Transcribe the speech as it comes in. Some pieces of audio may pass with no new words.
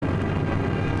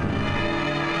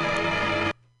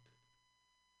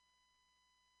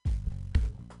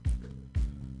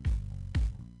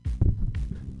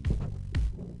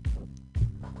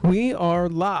We are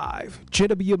live,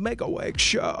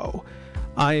 TheJWMegawegShow.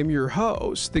 I am your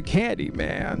host, the Candy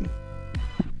Man.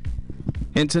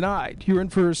 And tonight, you're in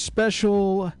for a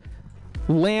special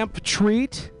lamp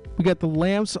treat. We got the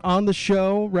lamps on the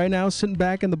show right now, sitting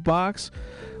back in the box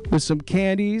with some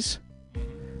candies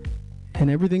and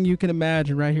everything you can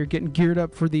imagine right here, getting geared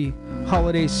up for the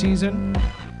holiday season.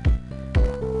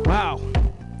 Wow.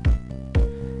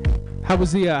 How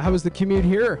was the commute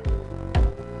here?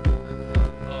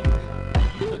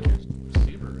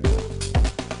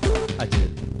 I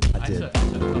did. I took a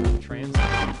couple of trains.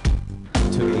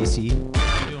 Took AC.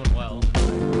 Doing well.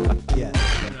 Yeah.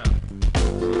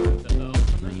 The O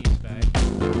from the East Bay.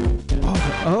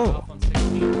 Oh. Off on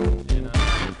 16. And,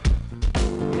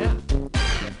 yeah.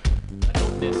 I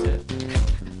don't miss it.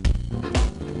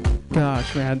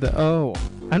 Gosh, man, the O.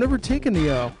 I've never taken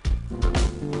the O.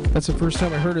 That's the first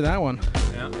time I heard of that one.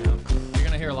 Yeah. You're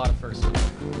going to hear a lot of firsts.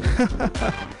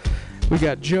 We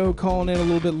got Joe calling in a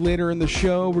little bit later in the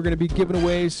show. We're going to be giving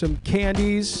away some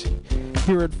candies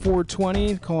here at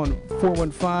 420, calling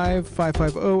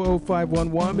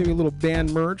 415-550-0511, maybe a little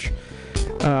band merch.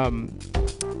 Yeah,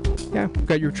 we've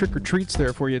got your trick or treats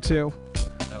there for you, too.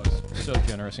 That was so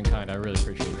generous and kind. I really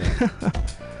appreciate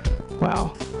that.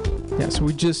 Wow. Yeah, so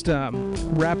we just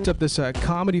wrapped up this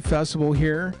comedy festival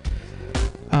here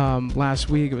last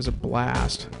week. It was a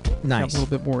blast. Nice. Got a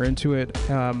little bit more into it.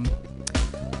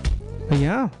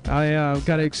 Yeah, I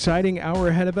got an exciting hour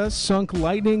ahead of us. Sunk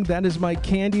Lightning, that is my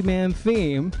Candyman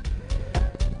theme.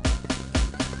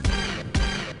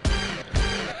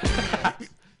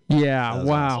 Yeah,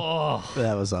 wow. Oh.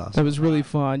 That was awesome. That was really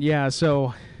fun. Yeah,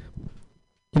 so,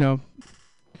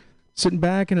 sitting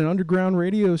back in an underground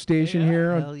radio station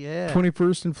here on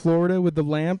 21st in Florida with the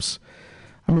lamps.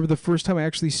 I remember the first time I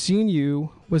actually seen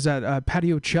you was at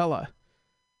Patio Cella.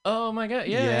 Oh, my God.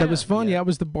 Yeah. That was fun. Yeah, I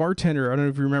was the bartender. I don't know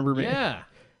if you remember me. Yeah.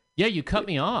 Yeah, you cut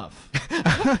me off.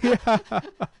 Yeah.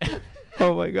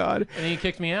 Oh, my God. And then you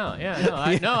kicked me out.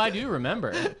 Yeah, no, I do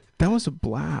remember. That was a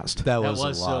blast. That was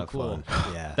was a so lot cool. of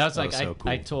fun. Yeah. That was like, so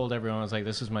cool. I told everyone, I was like,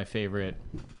 this is my favorite.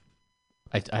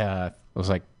 I was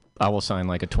like, I will sign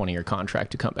like a 20-year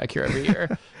contract to come back here every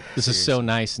year. This is so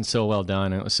nice and so well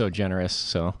done, and it was so generous.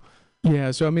 So Yeah,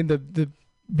 so I mean, the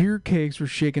beer cakes were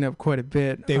shaking up quite a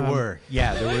bit. They were.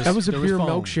 Yeah, there was. That was a there beer foam.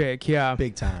 milkshake, yeah.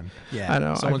 Big time. Yeah. I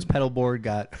know. Someone's pedal board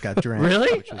got drenched.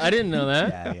 really, which was- I didn't know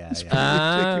that. Yeah. It's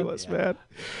ridiculous, yeah. man.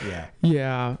 Yeah.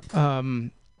 Yeah.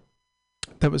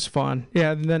 That was fun.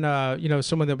 Yeah, and then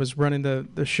someone that was running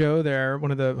the show there,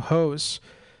 one of the hosts,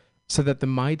 said that the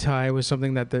Mai Tai was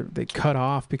something that they cut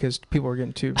off because people were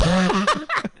getting too.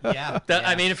 Yeah.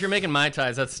 I mean, if you're making Mai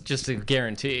Tais, that's just a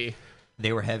guarantee.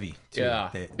 They were heavy, too. Yeah.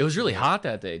 It was really hot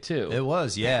that day, too. It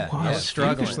was, yeah. Wow, I yeah. was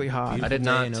struggling. freakishly hot. I did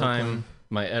Beautiful not day in time Oakland.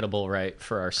 my edible right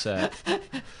for our set.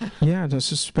 Yeah,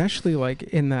 just especially like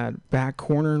in that back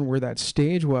corner and where that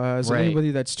stage was. Right.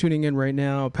 Anybody that's tuning in right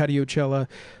now, Patio Cella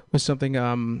was something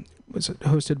was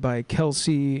hosted by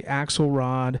Kelsey,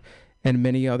 Axelrod, and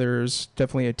many others.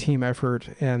 Definitely a team effort.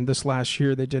 And this last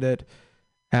year they did it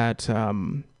at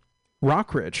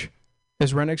Rockridge.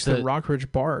 It's right next to the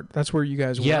Rockridge BART. That's where you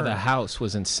guys were. Yeah, the house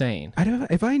was insane. I don't.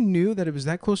 If I knew that it was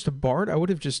that close to BART, I would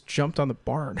have just jumped on the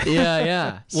BART.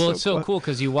 Yeah. Well, it's so fun. cool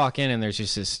because you walk in and there's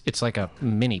just this, it's like a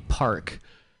mini park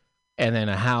and then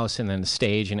a house and then a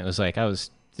stage. And it was like,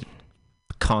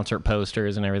 concert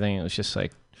posters and everything. It was just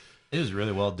like, It was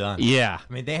really well done. yeah.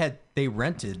 I mean, they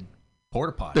rented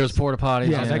porta potties. There was porta potties.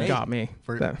 Yeah, and that amazing. got me.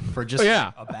 for That- just Oh,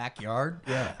 yeah. a backyard.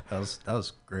 Yeah. That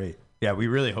was great. Yeah, we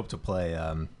really hope to play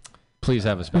Please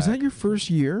have us back. Was that your first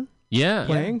year Yeah.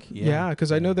 playing? Yeah. Yeah,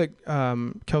 because I know that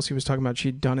Kelsey was talking about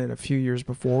she'd done it a few years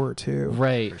before too.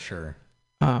 Right. for sure.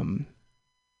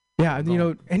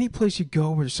 Yeah, any place you go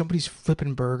where somebody's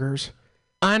flipping burgers.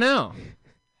 I know.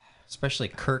 Especially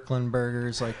Kirkland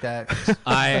burgers like that.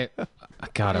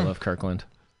 God, I love Kirkland.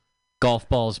 Golf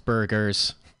balls,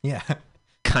 burgers, Yeah.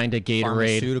 kind of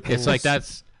Gatorade. Pharmaceuticals. It's like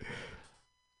that's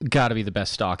got to be the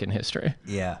best stock in history.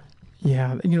 Yeah.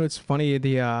 Yeah, it's funny.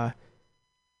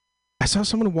 I saw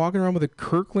someone walking around with a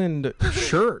Kirkland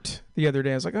shirt the other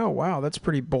day. I was like, oh wow, that's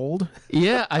pretty bold.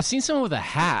 Yeah, I've seen someone with a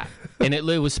hat, and it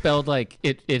was spelled like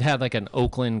it had like an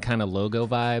Oakland kind of logo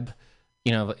vibe,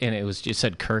 and it was just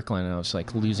said Kirkland, and I was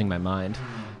like losing my mind.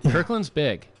 Yeah. Kirkland's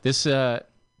big. This the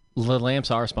lamps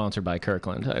are sponsored by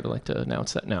Kirkland. I'd like to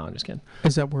announce that. No, I'm just kidding.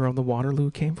 Is that where all the Waterloo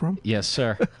came from? Yes,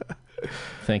 sir.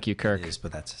 Thank you, Kirk. It is,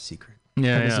 but that's a secret.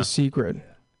 Yeah, That is a secret.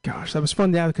 Gosh, that was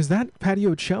fun. Yeah, because that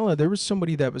Patio Cella, there was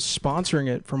somebody that was sponsoring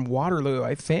it from Waterloo,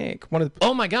 I think.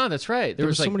 Oh my God, that's right. There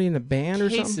was like somebody in the band or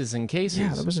something. cases and cases.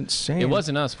 Yeah, that was insane. It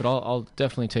wasn't us, but I'll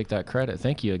definitely take that credit.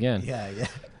 Thank you again. Yeah.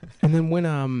 And then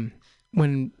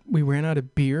when we ran out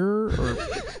of beer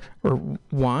or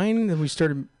wine, then we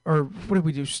started, or what did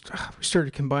we do? We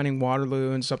started combining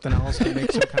Waterloo and something else to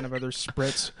make some kind of other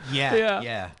spritz.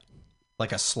 Yeah.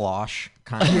 Like a slosh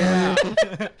kind of. Yeah.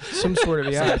 Some sort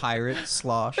of, Some pirate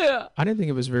slosh. Yeah. I didn't think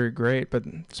it was very great, but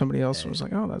somebody else was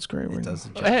like, "Oh, that's great." It does the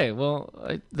job. Hey, well,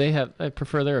 I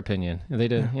prefer their opinion. They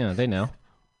do, they know.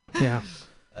 Yeah.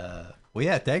 Well,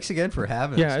 yeah. Thanks again for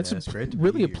having us. Yeah, man. it's great to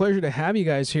really be a here. pleasure to have you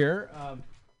guys here.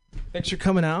 Thanks for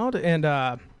coming out, and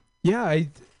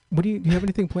what do you have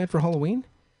anything planned for Halloween?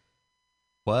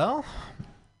 Well,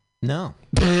 no.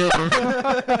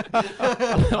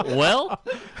 Well,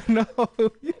 No,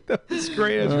 that was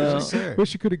great. I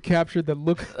wish you could have captured the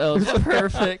look. that was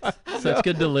perfect. Such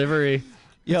good delivery.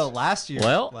 Yo, last year,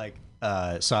 Well-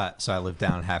 so I lived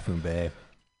down in Half Moon Bay,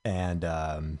 and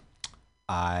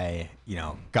I,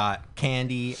 got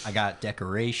candy, I got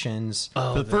decorations.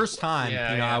 For the first time,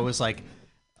 I was like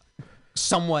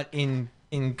somewhat in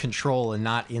control and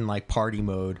not in like party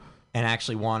mode, and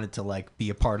actually wanted to like be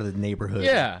a part of the neighborhood.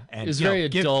 Yeah, and it was you know, very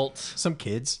give adult. some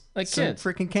kids Like some kids.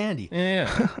 freaking candy.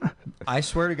 Yeah. I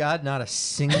swear to God, not a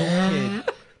single kid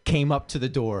came up to the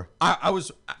door. I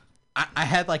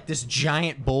had like this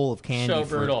giant bowl of candy So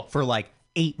brutal. for like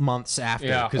 8 months after.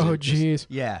 Yeah. 'cause Oh, it just- jeez.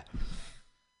 yeah.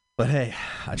 But hey,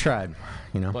 I tried.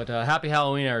 But happy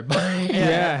Halloween, everybody.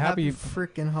 Yeah, happy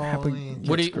freaking Halloween.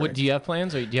 What do you have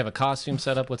plans, or do you have a costume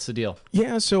set up? What's the deal?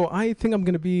 Yeah, so I think I'm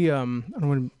going to be, I don't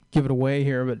want to give it away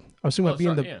here, but I was thinking about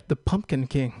being sorry, the Pumpkin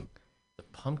King. The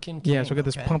Pumpkin King. Yeah, so I got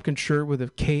this pumpkin shirt with a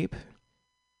cape.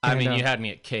 I and, mean, you had me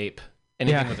at cape.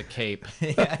 Anything yeah. with a cape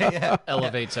yeah.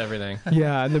 elevates everything.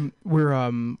 Yeah, and then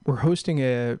we're hosting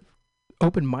a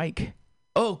open mic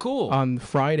Oh, cool. on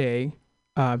Friday.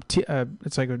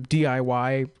 It's like a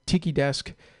DIY tiki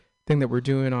desk thing that we're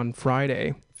doing on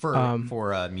Friday.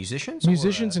 For musicians?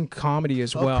 Musicians and comedy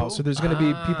as well. cool. So there's going to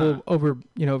be people over,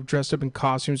 dressed up in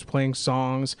costumes, playing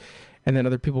songs, and then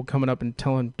other people coming up and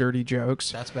telling dirty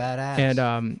jokes. That's badass.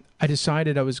 And I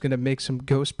decided I was going to make some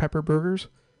ghost pepper burgers.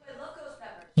 I love ghost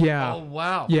pepper. Yeah. Oh,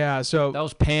 wow. Yeah. So That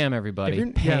was Pam, everybody. yeah,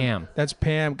 Pam. that's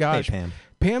Pam. Gosh, Hey, Pam.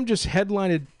 Pam just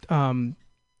headlined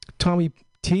Tommy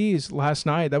T's last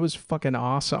night. That was fucking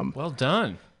awesome. Well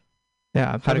done.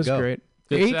 Yeah, that How'd it was go? great.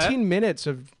 Good 18 set? minutes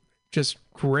of just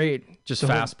great. Just The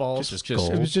whole- fastballs. just Just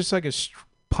gold. It was just like a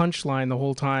punchline the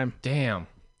whole time. damn.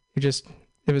 It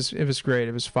was great.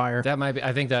 It was fire. That might be.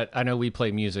 I think that I know we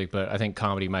play music, but I think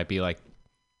comedy might be like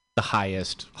the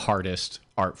highest, hardest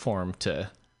art form to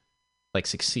like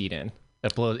succeed in.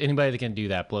 That blows anybody that can do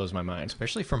that blows my mind.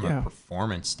 Especially from Yeah. a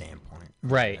performance standpoint.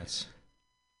 Right. That's,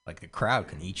 like the crowd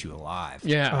can eat you alive.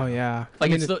 Yeah. Oh yeah.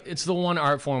 Like I mean, it's the one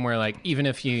art form where like even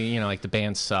if you like the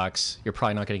band sucks, you're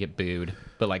probably not gonna get booed.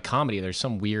 But like comedy, there's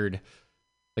some weird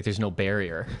like there's no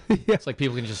barrier. Yeah. It's like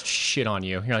people can just shit on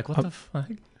you. You're like, what the fuck?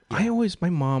 my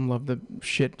mom loved the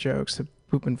shit jokes, the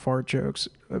poop and fart jokes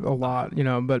a lot,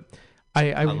 but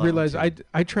I love 'em realized too.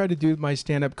 I tried to do my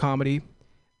stand-up comedy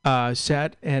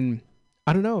set, and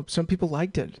I don't know, some people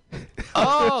liked it.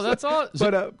 Oh, that's all.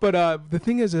 But the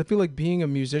thing is, I feel like being a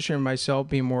musician myself,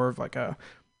 being more of like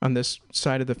on this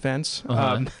side of the fence,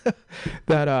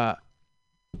 that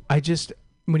I just,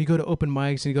 when you go to open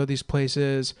mics and you go to these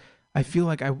places, I feel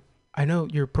like I know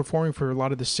you're performing for a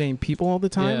lot of the same people all the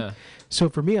time. Yeah. So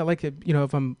for me, I like it,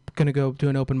 if I'm going to go do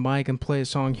an open mic and play a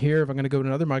song here, if I'm going to go to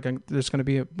another mic, there's going to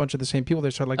be a bunch of the same people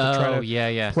there. So I like to try to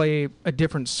yeah. play a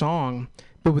different song.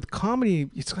 But with comedy,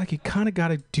 it's like you kind of got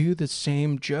to do the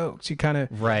same jokes. You kind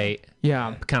of, Right.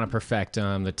 yeah. Kind of perfect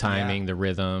them, the timing, the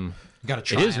rhythm. You got to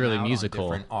try It is them really out on musical.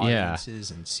 different Yeah.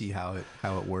 audiences and see how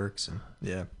it works. And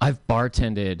yeah. I've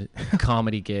bartended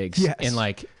comedy gigs Yes. in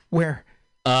like Where?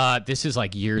 this is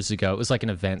like years ago. It was like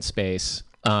an event space.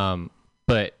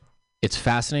 But it's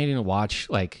fascinating to watch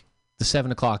like the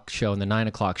 7 o'clock show and the 9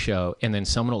 o'clock show, and then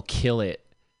someone will kill it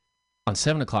on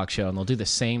 7 o'clock show and they'll do the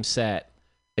same set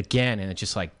again and it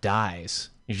just like dies.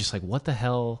 You're just like, what the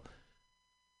hell?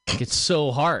 Like, it's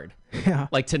so hard. Yeah.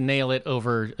 Like to nail it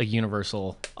over a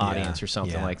universal audience or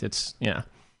something yeah. like it's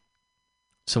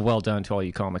So well done to all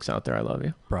you comics out there. I love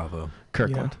you. Bravo.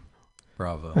 Kirkland.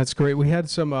 Bravo. That's great. We had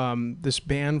some this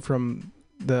band from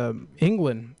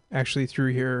England actually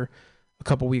through here a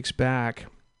couple weeks back,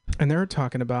 and they were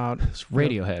talking about It's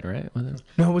Radiohead, right?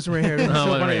 no, it wasn't right here. It was No, it so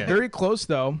wasn't funny. right here. Very close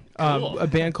though. Cool. A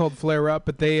band called Flare Up,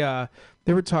 but they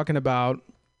were talking about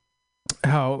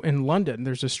how in London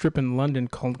there's a strip in London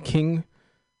called King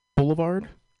Boulevard,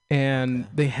 and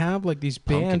they have like these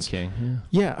Pumpkin bands. King.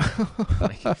 Yeah.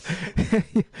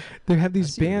 They have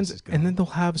these see where this bands, is and then going. they'll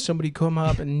have somebody come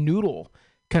up and noodle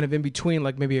kind of in between,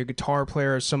 like maybe a guitar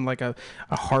player or some like a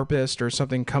harpist or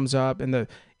something comes up, and the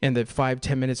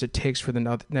 5-10 minutes it takes for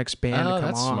the next band to come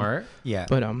that's on. Smart. Yeah.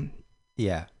 But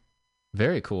yeah.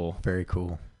 Very cool. Very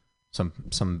cool.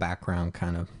 Some background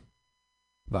kind of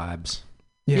vibes.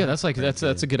 Yeah, that's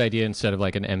a good idea instead of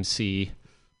like an MC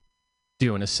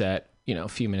doing a set, a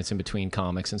few minutes in between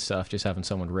comics and stuff, just having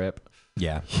someone rip.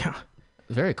 Yeah. Yeah.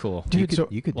 Very cool. Dude,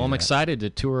 you could well, I'm excited to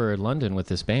tour London with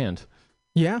this band.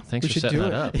 Yeah, thanks we for should setting do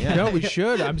that it. up. Yeah. No, we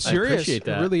should. I'm serious. I appreciate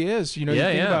that. It really is. You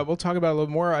think about, we'll talk about it a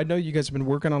little more. I know you guys have been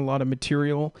working on a lot of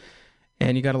material,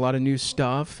 and you got a lot of new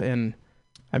stuff. And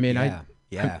I mean,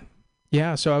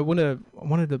 So I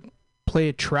wanted to play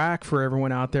a track for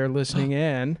everyone out there listening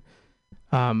in.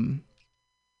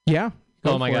 Yeah.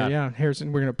 Oh my God. Yeah,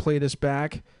 Harrison, we're gonna play this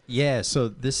back. Yeah. So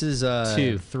this is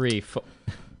 2, 3, 4.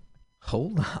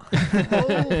 Hold on.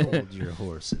 Hold your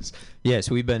horses. Yeah.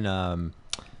 So we've been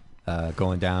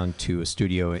going down to a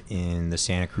studio in the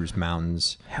Santa Cruz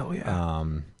Mountains. Hell yeah.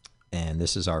 And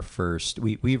this is our first.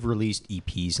 We've released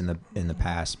EPs in the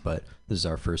past, but this is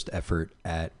our first effort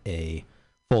at a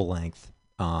full length.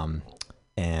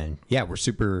 And yeah, we're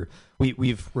super.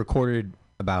 We've recorded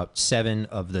about 7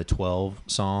 of the 12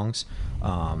 songs,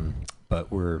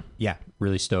 but we're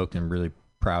really stoked and really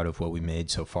proud of what we made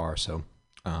so far. So,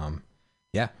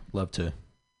 love to.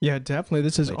 Yeah, definitely.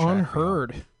 This is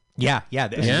unheard. Yeah.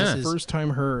 This is first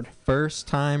time heard. First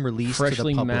time released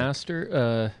freshly to the public.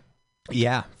 mastered.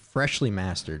 Yeah, freshly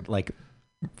mastered, like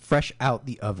fresh out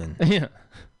the oven. Yeah,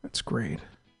 that's great.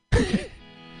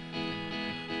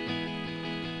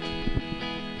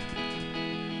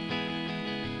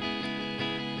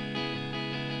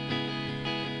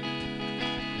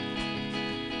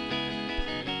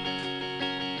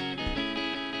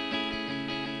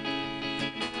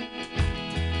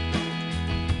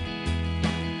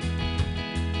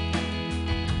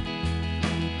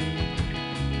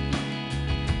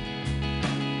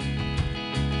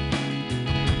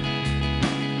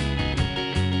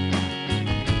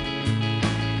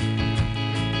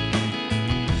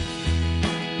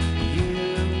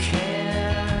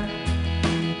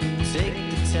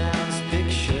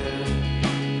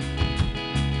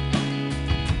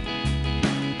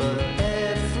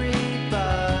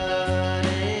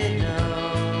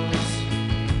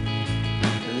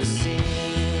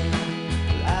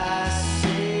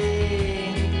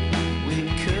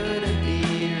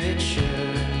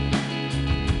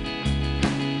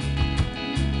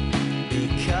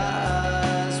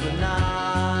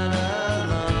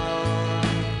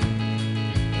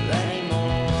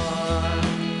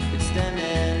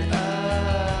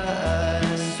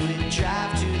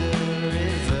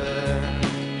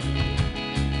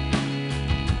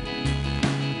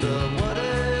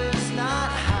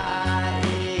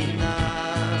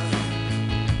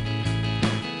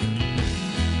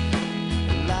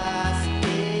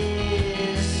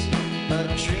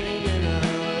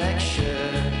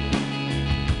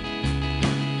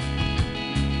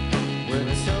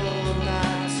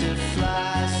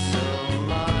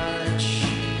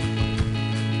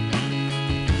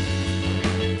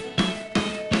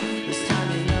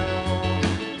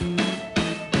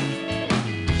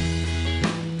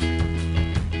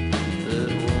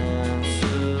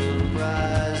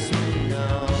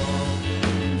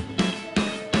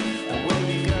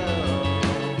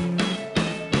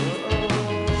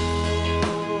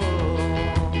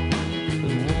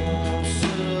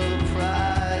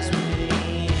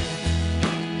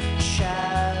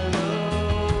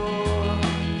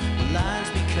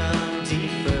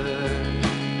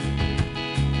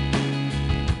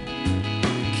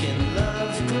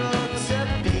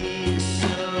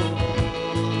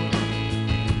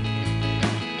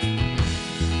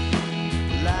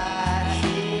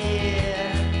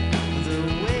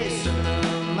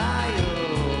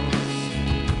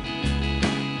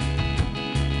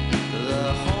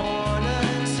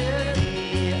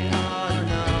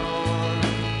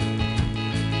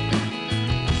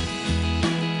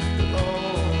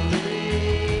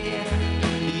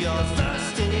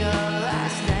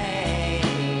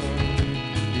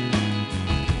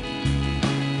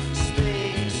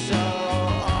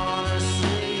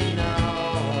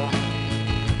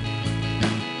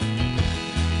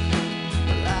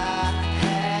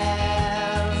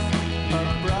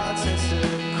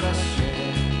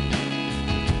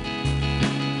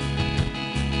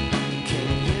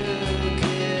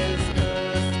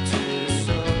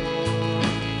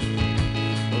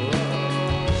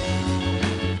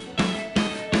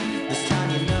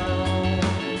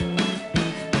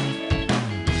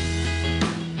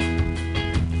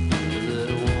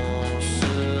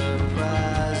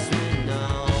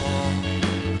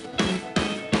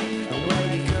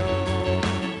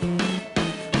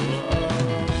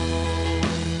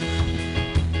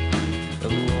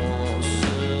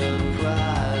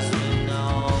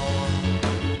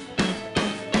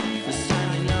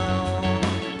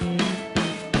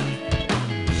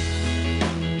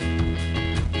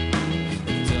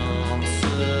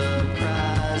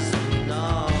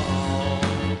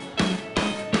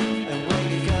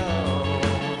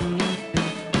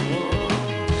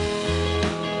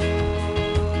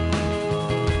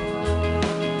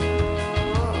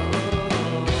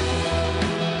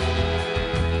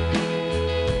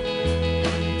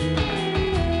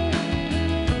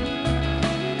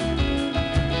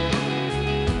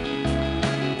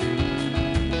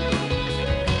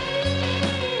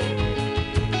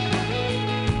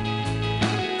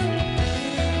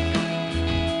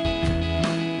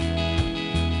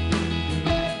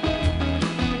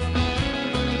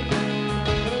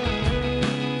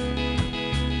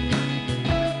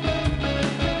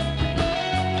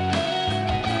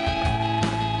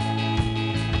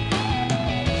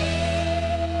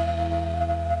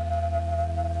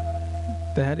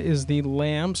 That is the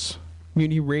Lamps,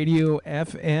 Mutiny Radio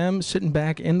FM, sitting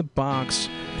back in the box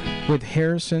with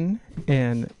Harrison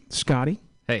and Scotty.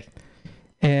 Hey.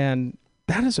 And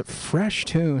that is a fresh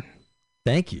tune.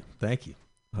 Thank you.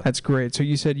 That's great. So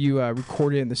you said you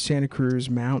recorded in the Santa Cruz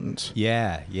Mountains.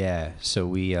 Yeah. So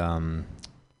we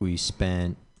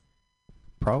spent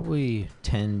probably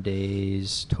 10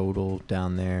 days total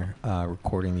down there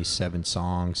recording these 7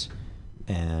 songs,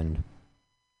 and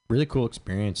really cool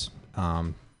experience.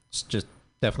 It's just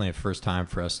definitely a first time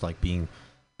for us, like being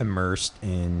immersed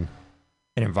in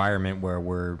an environment where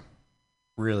we're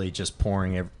really just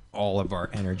pouring all of our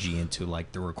energy into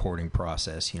like the recording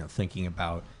process, thinking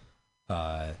about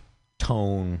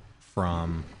tone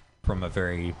from a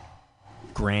very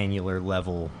granular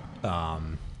level,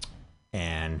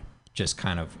 and just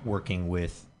kind of working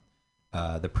with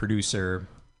the producer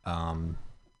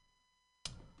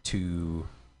to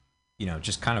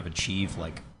just kind of achieve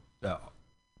like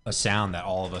a sound that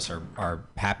all of us are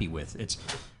happy with.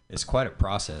 It's quite a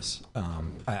process.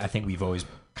 I think we've always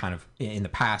kind of in the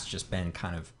past just been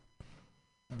kind of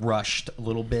rushed a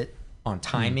little bit on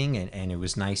timing, and it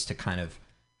was nice to kind of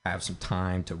have some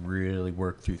time to really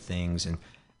work through things and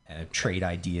trade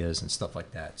ideas and stuff like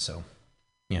that. So,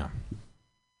 yeah.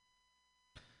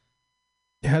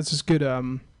 It has this good,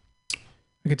 I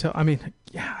can tell, I mean,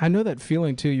 yeah, I know that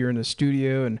feeling too. You're in the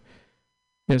studio and,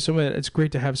 it's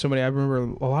great to have somebody. I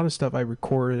remember a lot of stuff I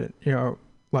recorded, a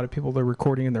lot of people, they're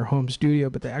recording in their home studio,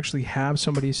 but they actually have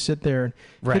somebody sit there and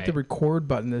hit the record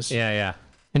button. Yeah.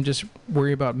 And just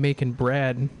worry about making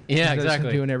bread. Yeah, exactly.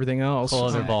 And doing everything else. Whole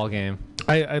other ball game.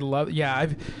 I love. Yeah,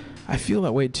 I feel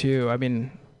that way too. I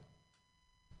mean,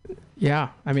 to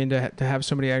have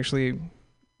somebody actually,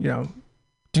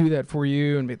 do that for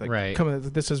you and be like, right.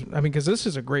 Because this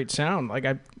is a great sound. Like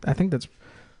I think that's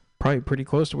probably pretty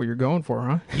close to what you're going for,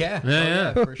 huh?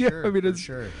 Yeah, for sure. I mean, for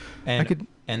sure. And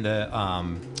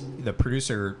the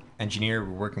producer engineer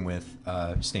we're working with,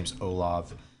 his name's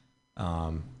Olav.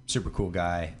 Super cool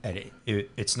guy. And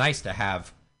it's nice to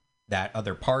have that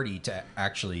other party to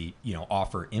actually,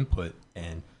 offer input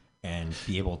and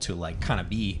be able to like kind of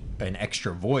be an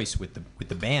extra voice with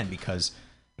the band, because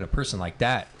a person like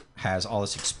that has all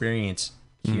this experience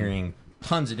hearing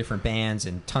tons of different bands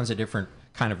and tons of different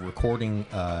kind of recording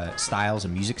styles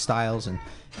and music styles, and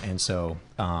so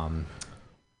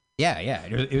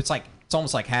it's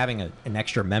almost like having an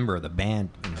extra member of the band.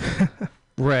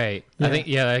 Right.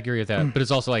 Yeah. I agree with that. But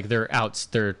it's also like they're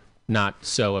not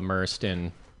so immersed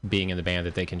in being in the band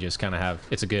that they can just kind of have,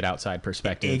 it's a good outside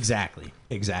perspective. Exactly.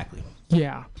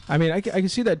 Yeah. I mean, I can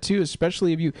see that too,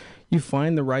 especially if you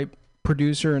find the right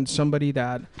producer and somebody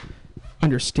that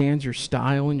understands your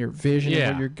style and your vision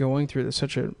and what you're going through. That's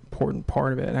such an important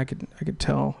part of it. And I could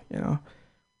tell,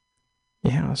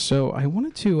 Yeah, so I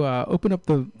wanted to open up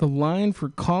the line for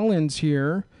call-ins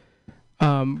here.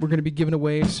 We're going to be giving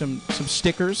away some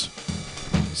stickers,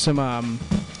 some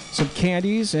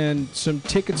candies, and some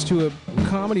tickets to a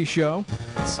comedy show.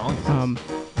 What song is this?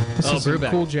 This is some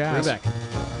cool jazz. Brubeck.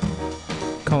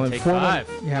 Call in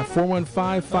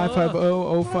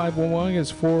 415-550-0511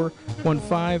 is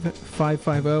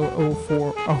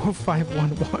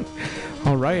 415-550-0511.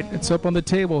 All right, it's up on the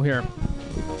table here.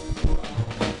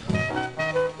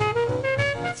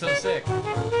 That's so sick.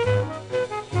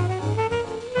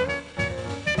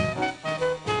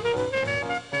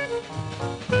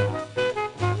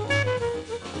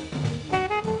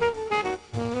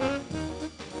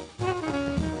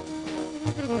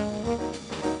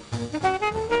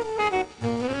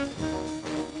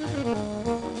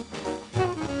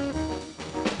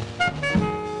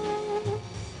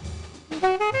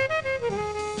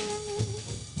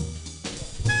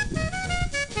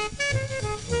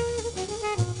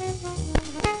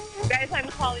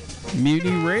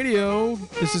 Mutiny Radio.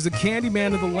 This is the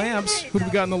Candyman of the Lamps. Who do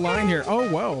we got on the line here? Oh,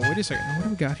 whoa. Wait a second. What do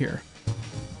we got here?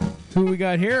 Who we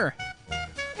got here?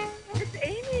 It's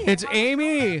Amy. It's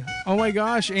Amy. Oh, my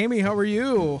gosh. Amy, how are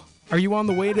you? Are you on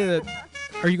the way to...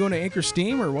 Are you going to Anchor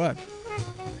Steam or what?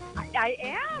 I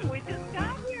am. We just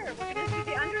got here. We're going to see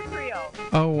the Under Trio.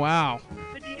 Oh, wow.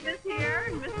 Medina's here,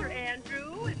 and Mr.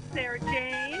 Andrew, and Sarah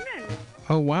Jane. And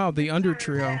oh, wow. The Under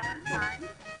Trio.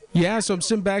 Yeah, so I'm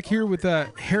sitting back here with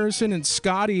Harrison and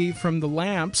Scotty from the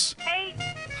Lamps. Hey.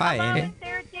 Hi, Amy.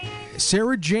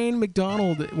 Sarah Jane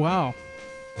McDonald. Wow.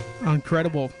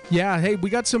 Incredible. Yeah, hey, we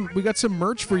got some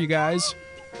merch for you guys.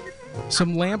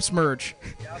 Some Lamps merch.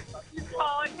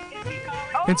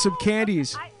 And some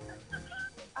candies.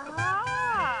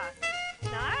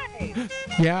 Nice.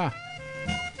 Yeah.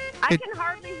 I can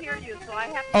hardly hear you, so I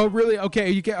have to... Oh, really?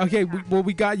 Okay, you can. Okay,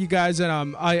 we got you guys,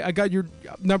 and I got your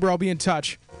number. I'll be in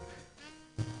touch.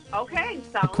 Okay,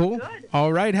 sounds Cool. good.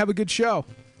 All right, have a good show.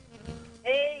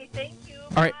 Hey, thank you.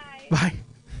 All right, bye.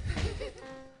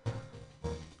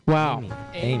 Wow.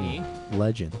 Amy.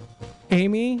 Legend.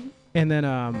 Amy, and then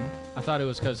I thought it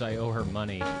was because I owe her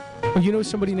money. you know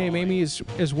somebody named Amy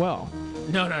as well.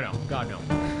 No. God, no.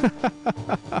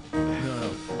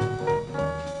 No.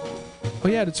 Oh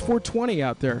yeah, it's 420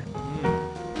 out there.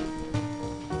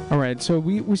 All right, so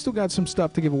we still got some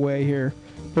stuff to give away here,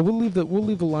 but we'll leave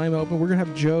the line open. We're gonna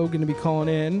have Joe gonna be calling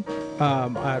in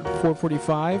at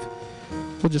 4:45.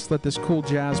 We'll just let this cool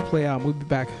jazz play out. We'll be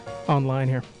back online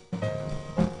here.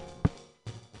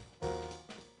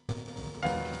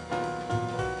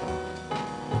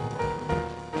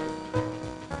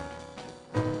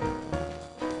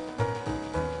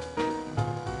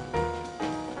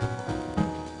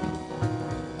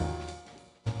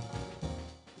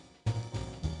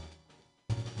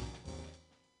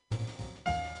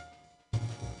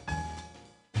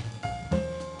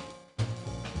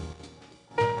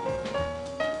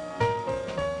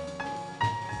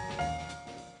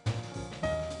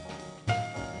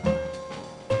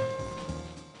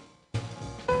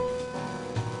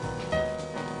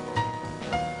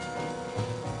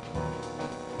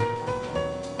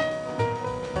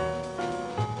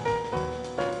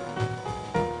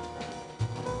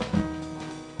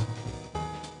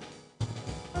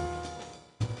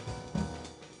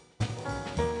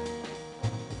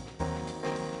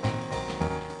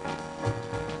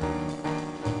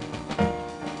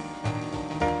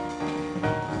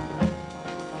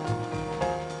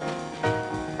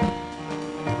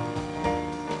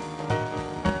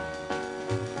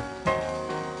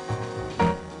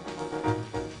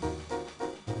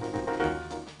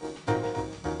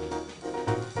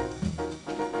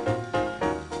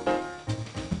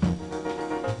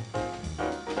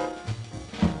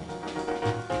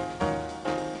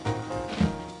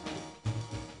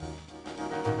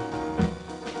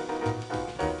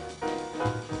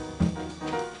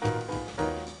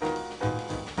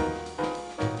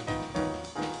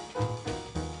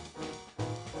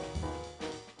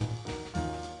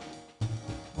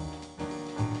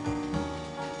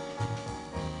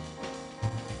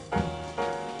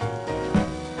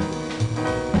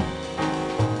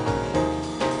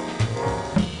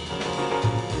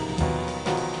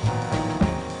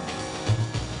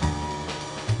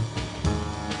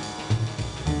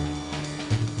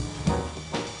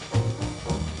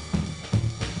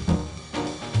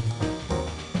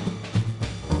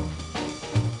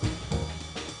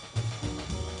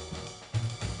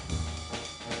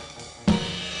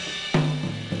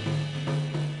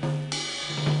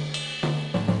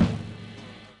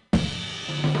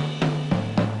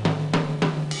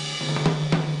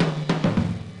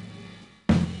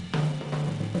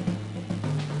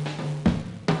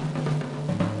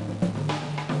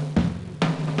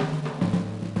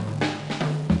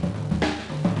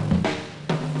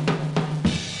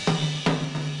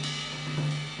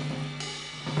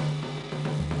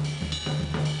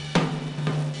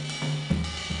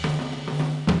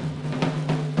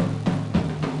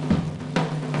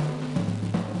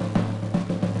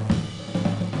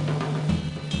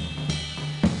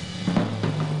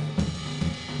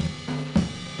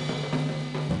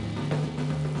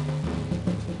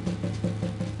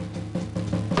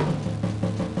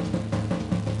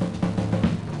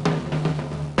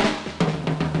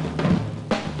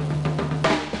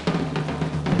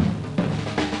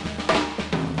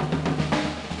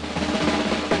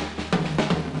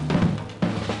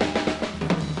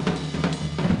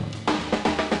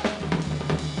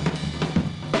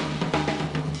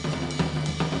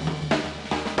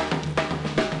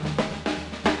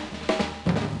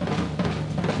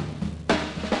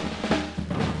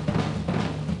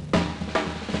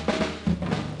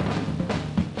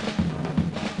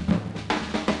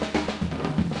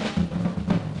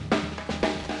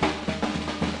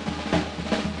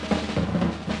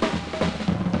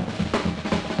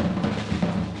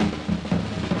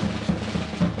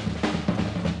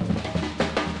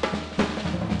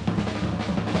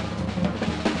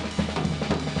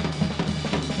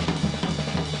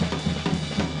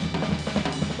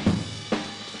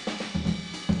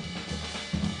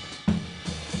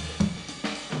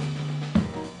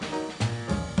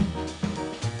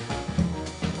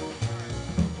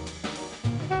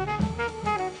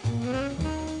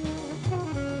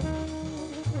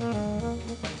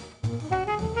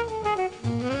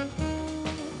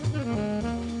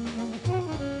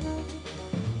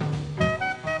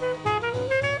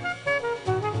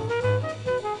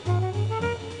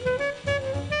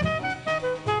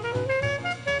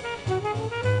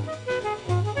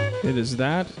 It is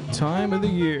that time of the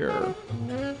year.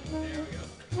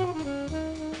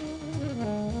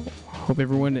 Hope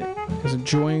everyone is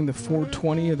enjoying the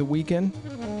 420 of the weekend.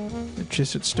 It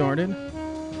just had started.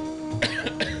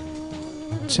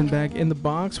 Sitting back in the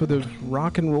box with a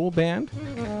rock and roll band.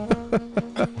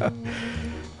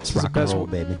 It's rock and roll,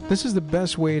 baby. This is the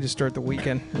best way to start the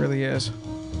weekend. It really is.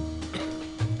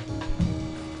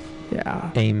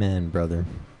 Yeah. Amen, brother.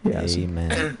 Yes.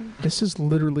 Amen. This is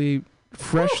literally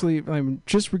freshly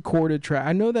just recorded track.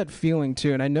 I know that feeling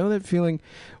too, and I know that feeling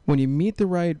when you meet the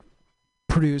right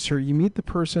producer, you meet the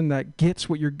person that gets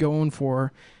what you're going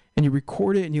for, and you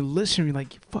record it and you listen and you're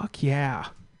like, fuck yeah.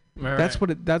 Right. That's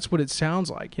what it sounds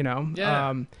like, you know?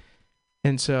 Yeah.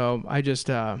 And so I just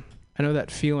I know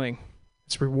that feeling.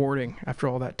 It's rewarding after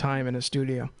all that time in a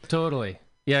studio. Totally.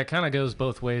 Yeah, it kind of goes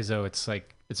both ways, though. It's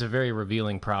like, it's a very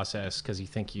revealing process because you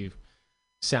think you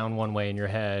sound one way in your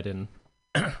head and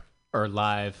or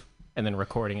live, and then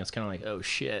recording, it's kind of like, oh,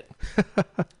 shit.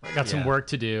 I got some work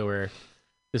to do, or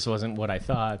this wasn't what I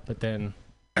thought, but then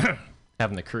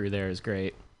having the crew there is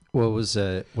great. What was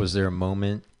there a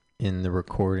moment in the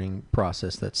recording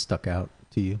process that stuck out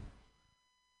to you?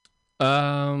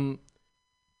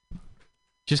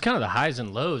 Just kind of the highs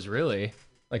and lows, really.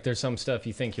 Like, there's some stuff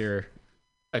you think you're,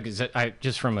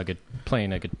 just from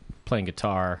playing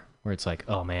guitar, where it's like,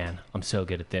 oh man, I'm so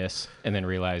good at this, and then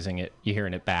realizing it, you're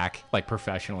hearing it back like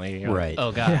professionally, you're right? Like,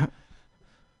 oh god,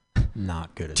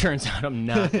 not good. Turns out I'm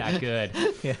not that good.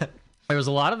 Yeah, there was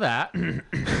a lot of that,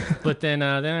 but then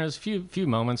there's a few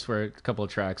moments where a couple of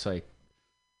tracks like,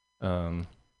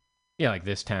 like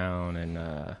This Town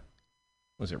and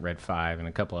was it Red 5 and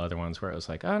a couple of other ones where it was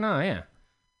like, oh no, yeah.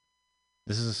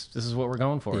 This is what we're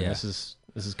going for. Yeah. This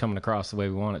is coming across the way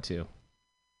we want it to.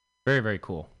 Very, very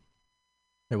cool.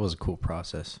 It was a cool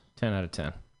process. 10 out of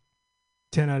 10.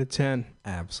 10 out of 10.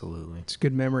 Absolutely. It's a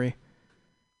good memory.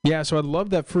 Yeah, so I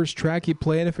love that first track you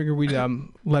played. I figured we'd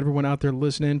let everyone out there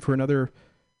listen in for another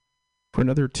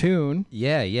tune.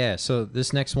 Yeah. So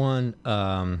this next one,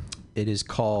 it is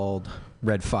called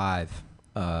Red 5.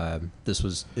 It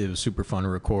was super fun to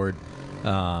record.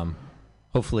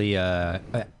 Hopefully, I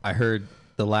heard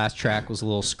the last track was a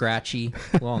little scratchy,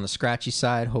 a little on the scratchy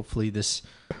side. Hopefully this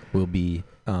will be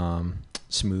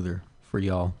smoother for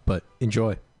y'all, but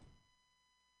enjoy.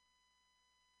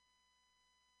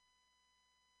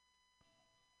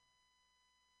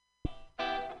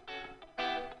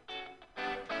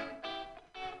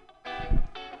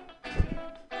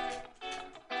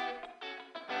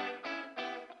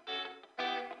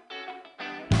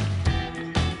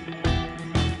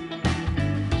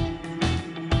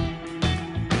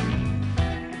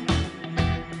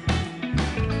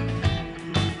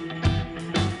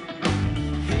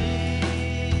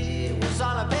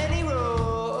 On a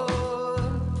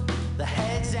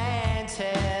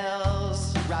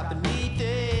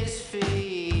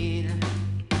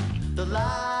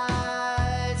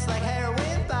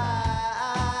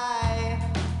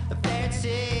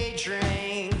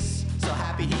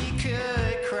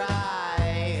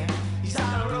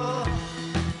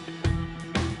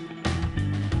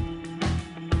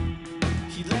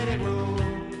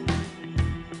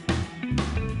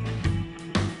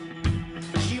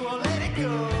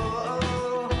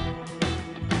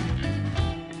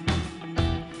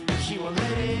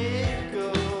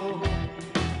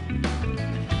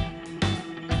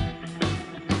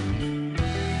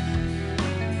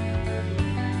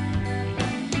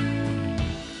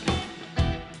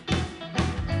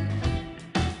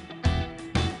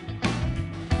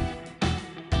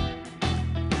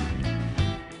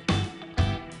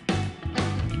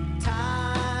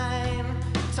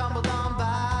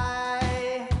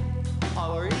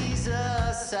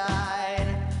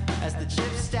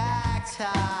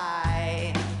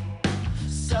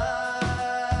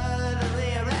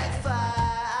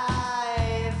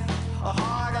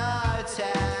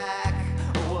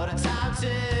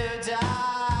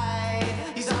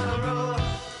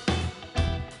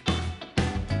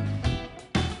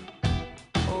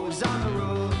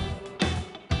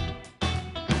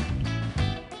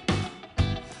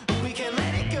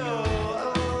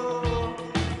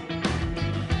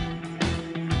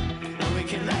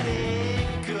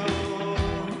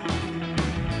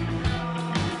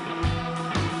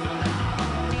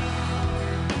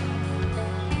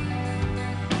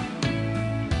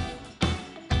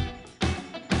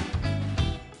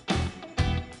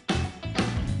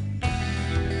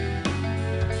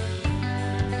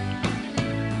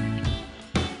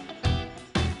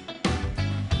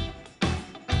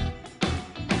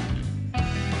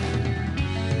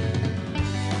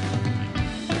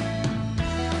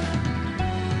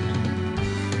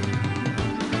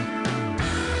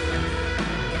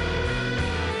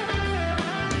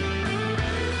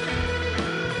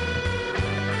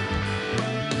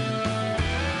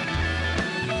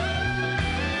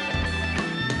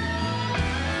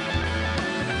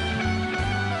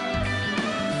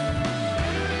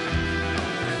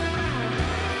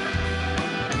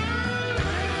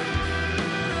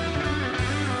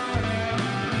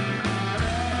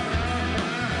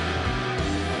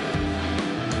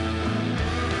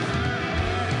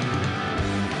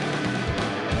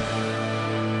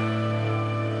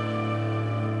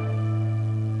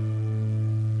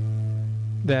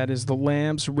That is The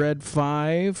Lamps, Red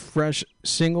 5, fresh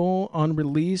single,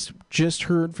 unreleased, just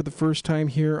heard for the first time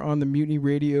here on the Mutiny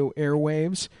Radio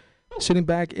airwaves. Sitting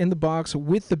back in the box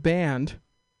with the band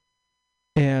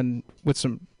and with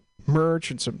some merch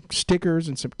and some stickers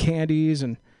and some candies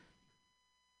and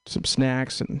some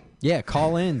snacks. And yeah,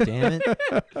 call in, damn it.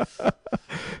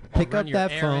 Pick up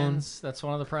that phone. That's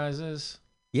one of the prizes.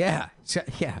 Yeah,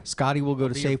 Scotty will go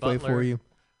to Safeway for you.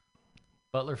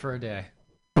 Butler for a day.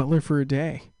 Butler for a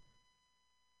day.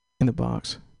 In the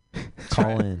box.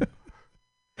 Call in.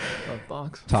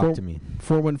 Box. Talk to me.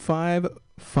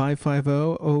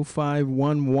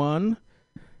 415-550-0511.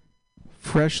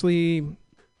 Freshly,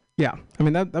 yeah. I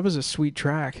mean, that was a sweet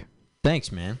track.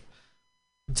 Thanks, man.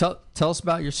 Tell us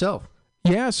about yourself.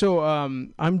 Yeah, so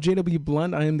I'm J.W.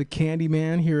 Blunt. I am the Candy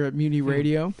Man here at Mutiny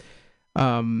Radio.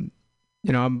 I'm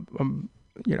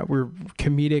we're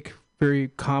comedic, very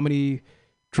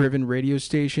comedy-driven radio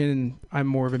station, and I'm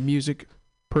more of a music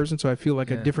person, so I feel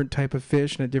like a different type of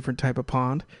fish and a different type of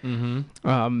pond.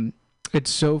 Mm-hmm. It's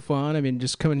so fun. I mean,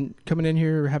 just coming in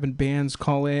here, having bands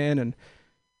call in,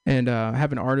 and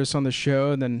having artists on the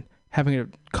show, and then having a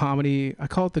comedy. I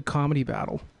call it the comedy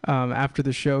battle after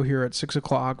the show here at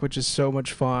 6:00, which is so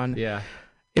much fun. Yeah,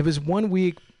 it was 1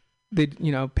 week.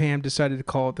 Pam decided to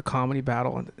call it the comedy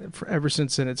battle, and ever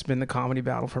since then, it's been the comedy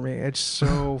battle for me. It's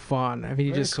so fun. I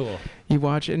mean, you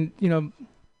watch, and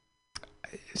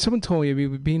someone told me,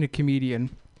 being a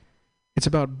comedian, it's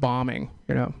about bombing,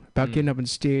 about getting up on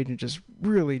stage and just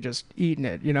really just eating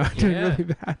it, doing really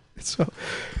bad. So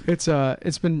it's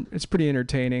pretty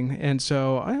entertaining. And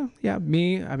so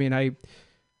me, I mean,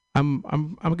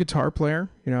 I'm a guitar player,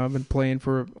 I've been playing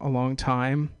for a long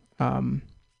time.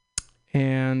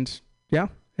 It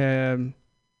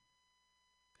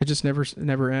just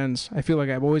never ends. I feel like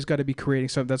I've always got to be creating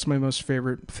something. That's my most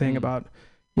favorite thing about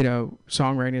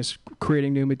songwriting, is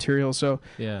creating new material. So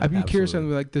I'd be curious on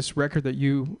like this record that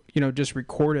you just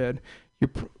recorded.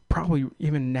 You're probably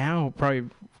even now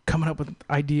coming up with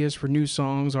ideas for new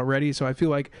songs already. So I feel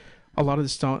like a lot of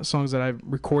the songs that I'm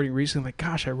recording recently, like,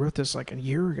 gosh, I wrote this like a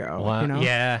year ago. Wow.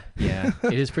 Yeah.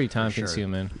 It is pretty time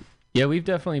consuming. Yeah, we've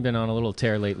definitely been on a little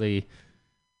tear lately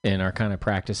in our kind of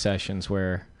practice sessions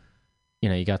where,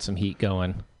 you got some heat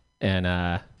going,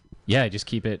 and just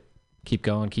keep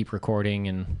going, keep recording,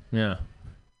 and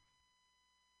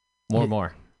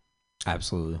more.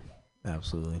 Absolutely.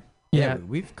 Yeah,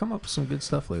 we've come up with some good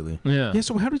stuff lately. Yeah.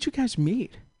 So how did you guys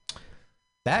meet?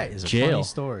 That is a funny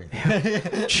story.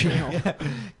 Jail.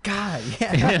 God,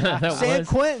 yeah. San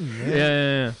Quentin.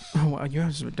 Yeah. Oh, well, you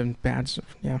guys have done bad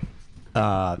stuff. Yeah.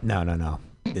 No.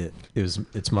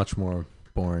 It's much more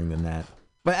boring than that.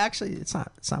 But actually, it's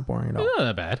not boring at all. Not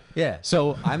that bad. Yeah.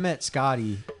 So I met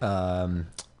Scotty when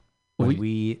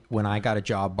I got a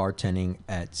job bartending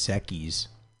at Zeki's,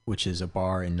 which is a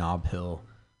bar in Nob Hill,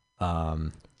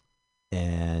 and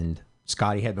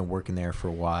Scotty had been working there for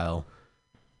a while,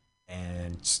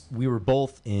 and we were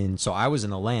both in. So I was in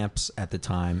the Lamps at the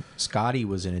time. Scotty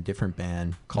was in a different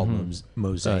band called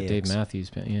Mosaics. Dave Matthews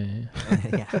Band.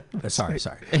 Yeah. Sorry.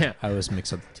 Yeah. I always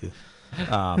mix up the two.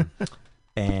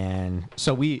 And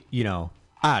so we, I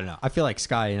don't know. I feel like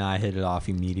Scotty and I hit it off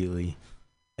immediately,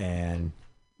 and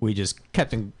we just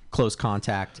kept in close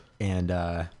contact. And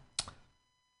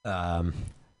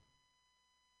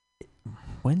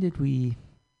when did we?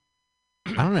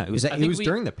 I don't know. It was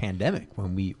during the pandemic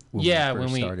when we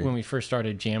first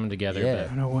started jamming together. Yeah.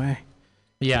 But, no way.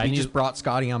 Yeah, we just brought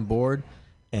Scotty on board,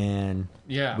 and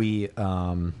we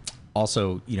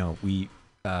also we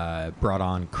brought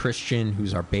on Christian,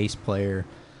 who's our bass player.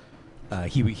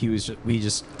 He answered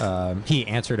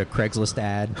a Craigslist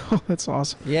ad. Oh, that's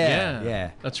awesome. Yeah.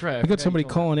 That's right. We got somebody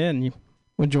calling in. You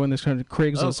want to join this kind of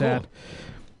Craigslist ad?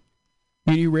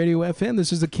 Mutiny Radio FM.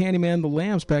 This is the Candyman, the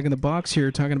Lambs, back in the box here,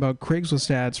 talking about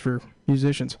Craigslist ads for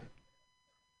musicians.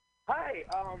 Hi.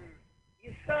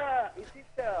 Is this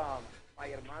my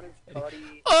hermano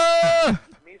Scotty,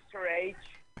 Mr. H,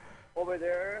 over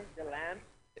there, the Lambs?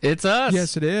 It's us.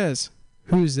 Yes, it is.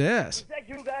 Who's this? Is that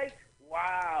you guys?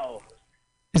 Wow.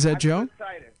 Is that I'm Joe? so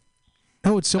excited.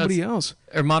 Oh, it's somebody else.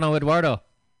 Hermano Eduardo.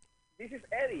 This is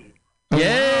Eddie. Oh,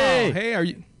 Yay! wow. Hey, are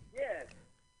you? Yes.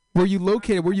 Where are you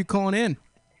located? Where are you calling in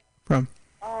from?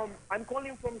 I'm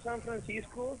calling from San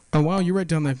Francisco. Oh, wow, you're right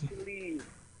down there. Actually,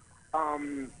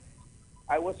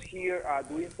 I was here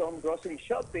doing some grocery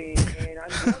shopping, and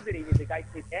I'm wondering if the guy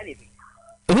said anything.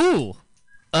 Ooh.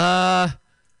 I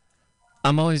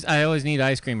always need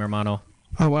ice cream, hermano.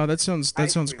 Oh, wow, that sounds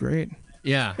great.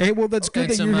 Yeah. Hey, well, that's good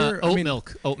and that some, you're here.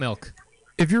 Oat milk.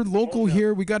 If you're local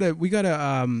here, we got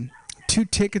 2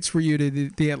 tickets for you to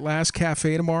the At Last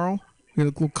Cafe tomorrow. We got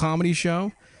a little comedy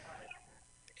show,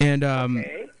 and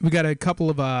we got a couple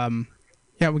of I'm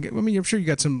sure you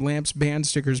got some Lamps band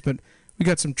stickers, but we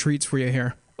got some treats for you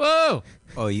here. Whoa!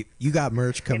 Oh, you got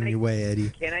merch coming your way, Eddie.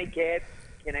 Can I get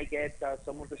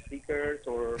some of the stickers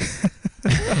or?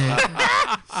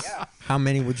 Yeah. How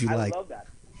many would you like? I love that.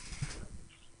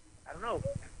 I don't know.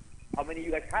 How many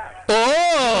you guys have?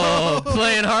 Oh,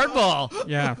 playing hardball.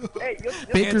 Yeah. Hey,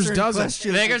 Baker's Answering dozen.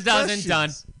 questions. Baker's dozen done.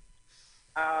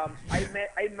 I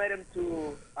met him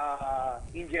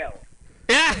in jail.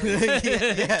 Yeah.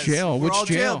 Yes, Jail? we're Which all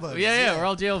jail? buddies. Yeah, we're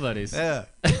all jail buddies. Yeah.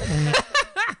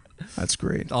 That's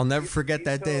great. I'll never forget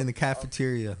that day in the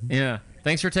cafeteria. Yeah.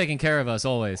 Thanks for taking care of us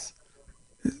always.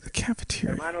 The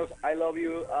cafeteria. Hermanos, I love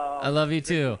you. I love you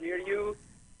too. Hear you,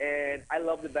 and I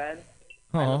love the band.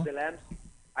 I Aw. love the Lamps.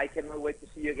 I cannot wait to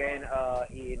see you again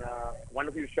in one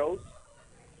of your shows.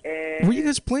 And, Where are you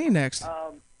guys playing next? You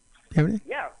have any?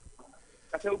 Yeah,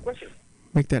 that's a good question.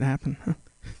 Make that happen. Huh?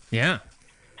 Yeah.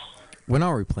 When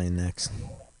are we playing next?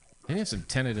 We have some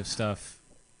tentative stuff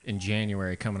in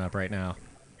January coming up right now.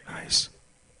 Nice.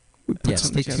 We put Yeah,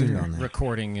 something stay together tuned here. on that.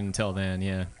 Recording until then,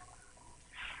 yeah.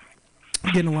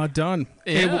 Getting a lot done.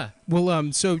 Hey, Yeah.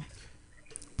 so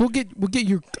we'll get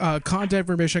your contact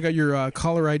information. I got your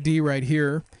caller ID right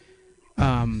here.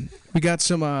 We got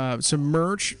some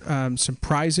merch, some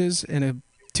prizes, and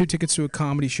 2 tickets to a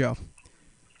comedy show.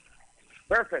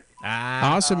 Perfect.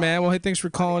 Awesome, man. Well, hey, thanks for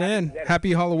calling in.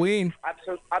 Happy Halloween.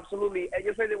 Absolutely. And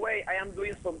just by the way, I am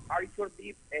doing some hardcore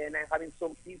beef, and I'm having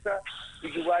some pizza.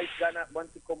 If you guys gonna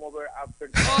want to come over after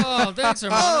the Oh, thanks,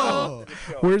 hermano.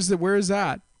 show, Where is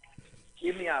that?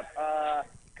 hit me up.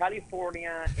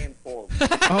 California and Ford.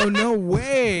 Oh, no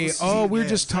way. We'll see Oh, you we were there.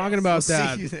 just talking about We'll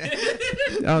that. see you there.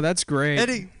 Oh, that's great.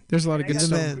 Eddie. There's a lot of good And I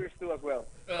stuff. got man. some beers too as well.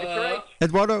 It's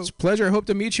Eduardo. It's a pleasure. I hope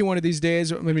to meet you one of these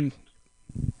days. I mean,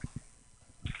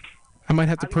 I might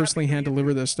have to I'll be personally happy to hand meet you.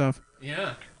 deliver this stuff.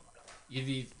 Yeah. You'd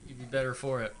be better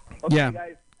for it. Okay, Yeah.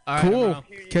 guys. All right, Cool. hermano.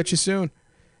 Catch you soon.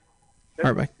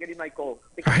 All right, bye. Getting my call.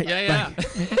 All right. Yeah.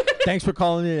 Thanks for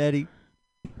calling in, Eddie.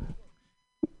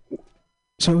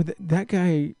 So that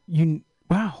guy,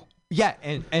 wow. Yeah,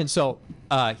 and so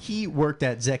he worked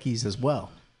at Zeki's as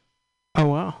well. Oh,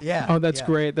 wow. Yeah, Oh, that's yeah.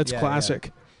 great. That's Yeah,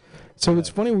 classic. So it's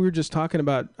funny, we were just talking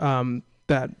about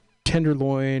that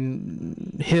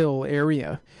Tenderloin Hill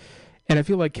area. And I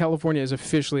feel like California is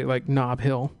officially like Knob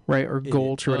Hill, right? Or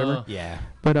Gulch or whatever. Yeah.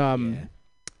 But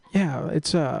yeah,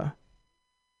 it's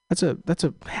that's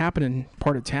a happening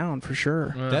part of town for sure.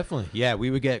 Definitely. Yeah, we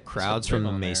would get crowds from the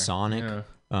on there. Masonic.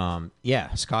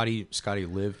 Yeah. Scotty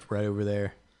lived right over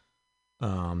there.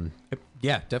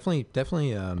 Yeah,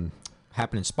 definitely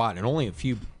happening spot, and only a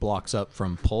few blocks up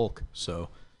from Polk. So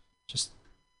just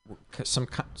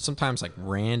sometimes like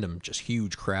random, just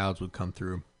huge crowds would come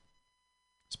through.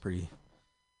 It's pretty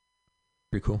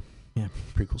cool. Yeah,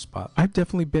 pretty cool spot. I've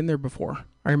definitely been there before.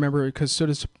 I remember because so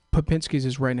does Popinski's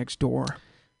is right next door.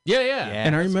 Yeah.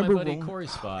 And I That's remember my buddy rolling-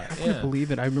 Corey's spot. I can't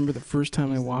believe it. I remember the first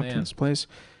time I the walked in man. this place.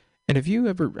 And if you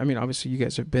ever, I mean, obviously you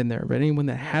guys have been there, but anyone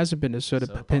that hasn't been to Soda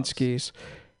Soda Popinski's,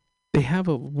 they have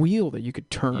a wheel that you could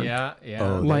turn. Yeah.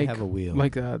 Oh, Like- they have a wheel.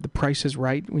 Like the Price is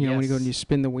Right. You know, when you go and you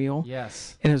spin the wheel.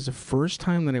 Yes. And it was the first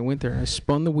time that I went there and I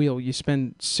spun the wheel. You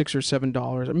spend $6 or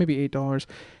 $7, or maybe $8,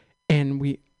 and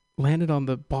we landed on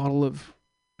the bottle of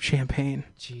champagne.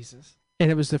 Jesus.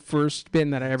 And it was the first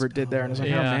spin that I ever did there. And I was like,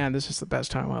 oh Yeah. man, this is the best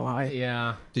time of my life.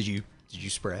 Yeah. Did you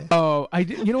spray? Oh,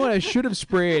 you know what? I should have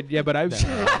sprayed. Yeah, but I've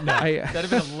That'd have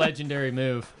been a legendary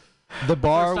move. The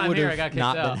bar First time would here, I have got kicked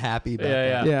not out. been happy about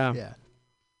Yeah, that. yeah.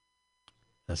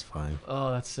 That's fine.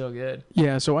 Oh, that's so good.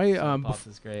 Yeah, so I Pops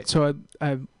is great. so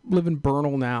I live in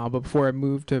Bernal now, but before I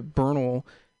moved to Bernal,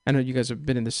 I know you guys have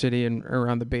been in the city and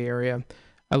around the Bay Area.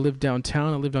 I lived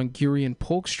downtown. I lived on Geary and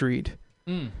Polk Street.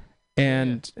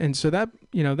 And so that,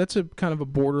 you know, that's a kind of a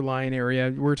borderline area.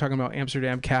 We were talking about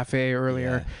Amsterdam Cafe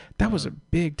earlier. Yeah. That was a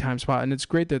big time spot, and it's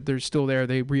great that they're still there.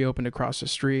 They reopened across the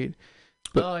street.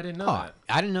 Oh, I didn't know that.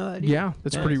 I didn't know that either. Yeah,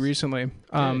 that's pretty Nice. recently.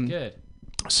 Good.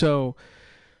 So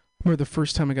I remember the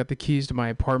first time I got the keys to my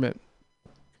apartment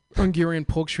on Geary and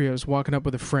Polk Street. I was walking up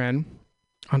with a friend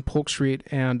on Polk Street,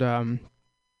 and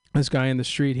this guy in the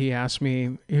street, he asked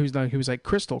me, he was like,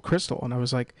 Crystal, and I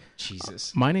was like,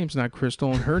 Jesus. my name's not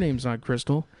Crystal, and her name's not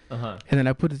Crystal. Uh-huh. And then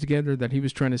I put it together that he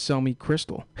was trying to sell me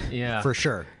Crystal, Yeah. For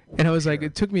sure. and I was like,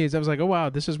 it took me, I was like, oh wow,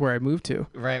 this is where I moved to.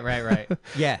 Right.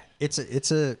 Yeah, it's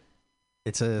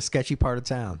a sketchy part of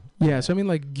town. Yeah, so I mean,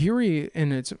 like Geary,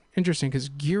 and it's interesting because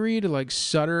Geary to like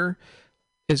Sutter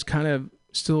is kind of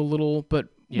still a little, but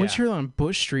once you're on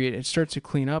Bush Street, it starts to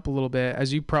clean up a little bit.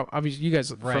 As you obviously you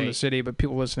guys are from the city, but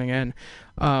people listening in,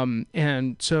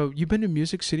 and so you've been to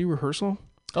Music City rehearsal.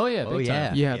 Oh yeah, big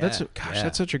time. Yeah, that's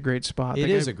such a great spot. It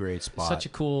is a great spot. Such a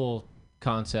cool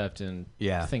concept and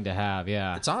thing to have.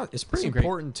 Yeah, it's pretty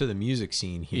important to the music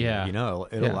scene here. Yeah. You know,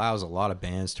 it allows a lot of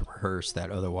bands to rehearse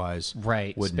that otherwise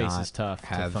would Space not is tough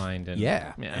to find. And,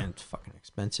 and it's fucking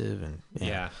expensive and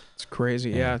it's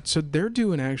crazy. Yeah, so they're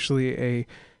doing actually a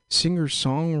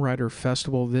singer-songwriter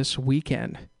festival this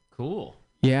weekend. Cool.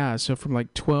 Yeah, so from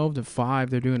like 12 to 5,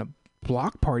 they're doing a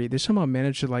block party. They somehow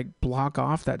managed to like block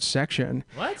off that section.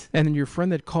 What? And then your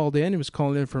friend that called in, was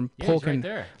calling in from Polk, right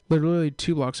there. Literally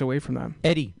 2 blocks away from them.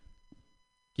 Eddie,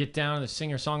 get down to the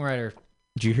singer-songwriter.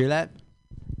 Did you hear that?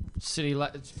 City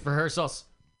rehearsals.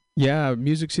 Yeah,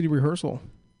 Music City rehearsal.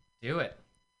 Do it.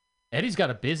 Eddie's got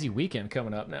a busy weekend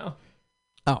coming up now.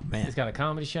 Oh man, he's got a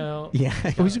comedy show. Yeah,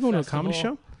 he's going to a comedy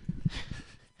show.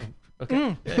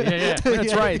 Okay. Yeah.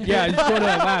 That's right. Yeah, he's going to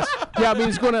Last. Yeah, I mean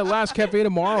he's going to Last Cafe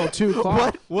tomorrow,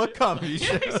 2:00. What comedy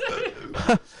show?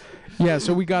 Yeah,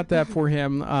 so we got that for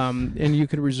him, and you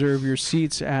can reserve your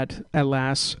seats at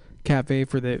Last Cafe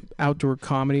for the outdoor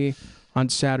comedy on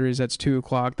Saturdays. That's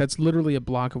 2:00. That's literally a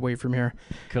block away from here.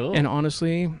 Cool. And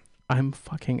honestly, I'm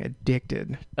fucking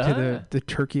addicted to the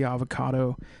turkey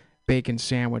avocado bacon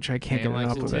sandwich. I can't get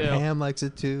enough of it. Ham likes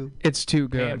it too. It's too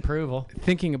good. Ham approval.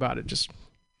 Thinking about it, just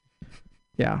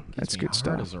that's good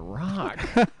stuff. Hard as a rock.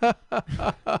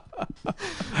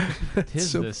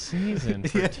 Tis the season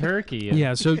for turkey.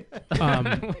 Yeah. So,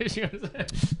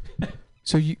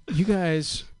 so you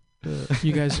guys.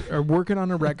 You guys are working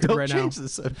on a record right now. Don't change the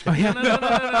subject. Oh, yeah. No.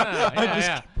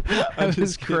 Yeah. That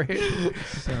was great.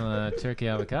 So turkey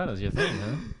avocados, your thing,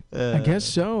 huh? I guess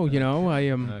so. You know, I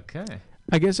am. Okay.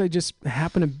 I guess I just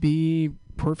happen to be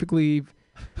perfectly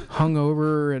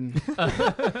hungover and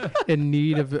in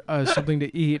need of something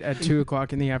to eat at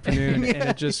 2:00 in the afternoon, and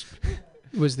it just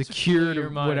was the cure to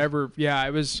whatever. Yeah,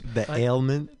 I was the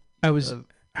ailment.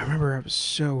 I remember I was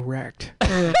so wrecked.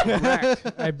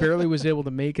 I barely was able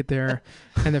to make it there,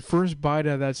 and the first bite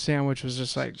of that sandwich was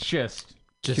just like just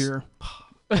pure.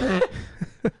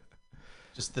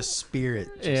 Just the spirit.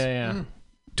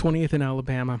 20th in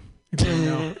Alabama. If you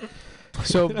know.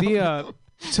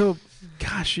 So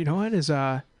gosh, you know what is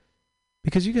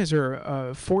because you guys are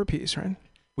a 4-piece, right?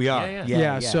 We are.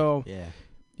 Yeah. So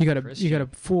you got a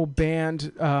full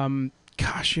band.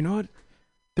 Gosh, you know what?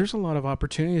 There's a lot of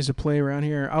opportunities to play around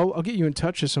here. I'll get you in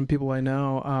touch with some people I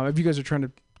know. If you guys are trying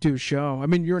to do a show, I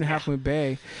mean, you're in Half Moon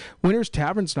Bay. Winter's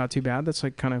Tavern's not too bad. That's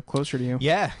like kind of closer to you.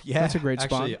 Yeah. That's a great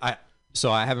spot. So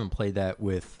I haven't played that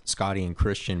with Scotty and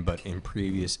Christian, but in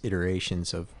previous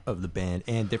iterations of the band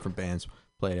and different bands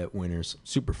played at Winter's.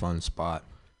 Super fun spot.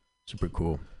 Super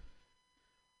cool.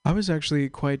 I was actually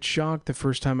quite shocked the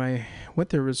first time I went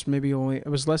there. It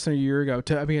was less than a year ago.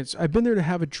 I've been there to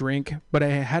have a drink, but I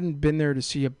hadn't been there to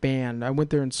see a band. I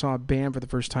went there and saw a band for the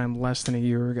first time less than a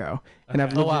year ago. And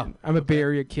I'm a Bay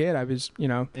Area kid. I was,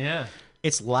 Yeah.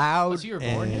 It's loud. So you were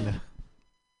born in?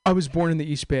 I was born in the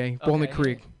East Bay, Walnut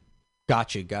Creek.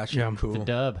 Gotcha. Yeah. Cool. The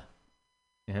dub.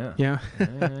 Yeah. Yeah.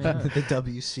 The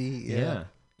WC. Yeah.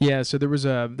 Yeah. So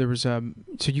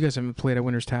so you guys haven't played at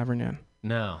Winter's Tavern yet?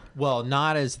 No. Well,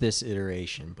 not as this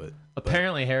iteration, but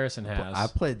apparently Harrison has. I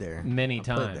played there many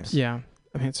times. Yeah.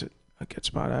 I mean, it's a good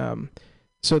spot.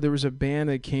 So there was a band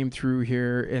that came through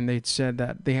here, and they said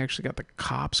that they actually got the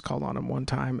cops called on them one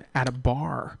time at a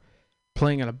bar,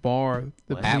 playing at a bar.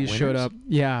 The police showed up.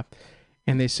 Yeah.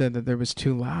 And they said that there was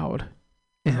too loud.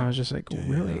 And I was just like,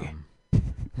 really?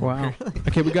 Wow.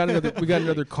 Okay, we got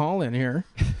another call in here.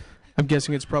 I'm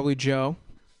guessing it's probably Joe.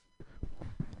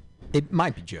 It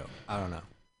might be Joe. I don't know.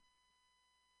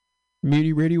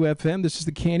 MutinyRadio FM. This is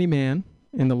the Candyman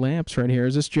and the Lamps right here.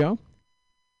 Is this Joe?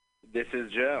 This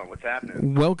is Joe. What's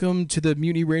happening? Welcome to the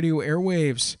MutinyRadio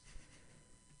airwaves.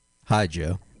 Hi,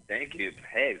 Joe. Thank you.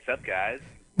 Hey, what's up, guys?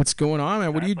 What's going on,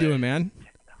 man? What are you doing, man?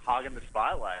 Hogging the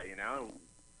spotlight,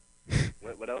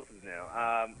 what else is new?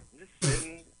 I'm just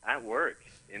sitting at work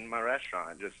in my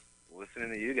restaurant, just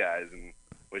listening to you guys and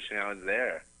wishing I was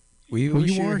there.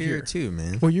 You are here too,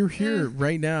 man. Well, you're here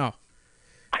right now.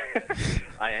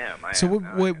 I am. So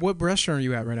what restaurant are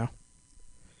you at right now?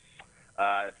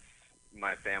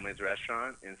 My family's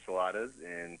restaurant, Enchiladas,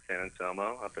 in San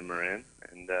Anselmo, up in Marin,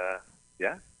 and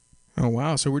yeah. Oh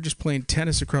wow! So we're just playing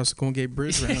tennis across the Golden Gate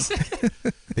Bridge right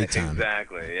now. Big time.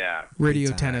 Exactly. Yeah.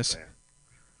 Radio tennis.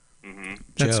 Mm-hmm.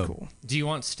 That's Joe. cool. Do you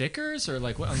want stickers or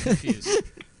like what? I'm confused.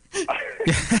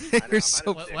 You're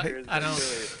so I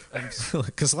don't.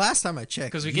 Because last time I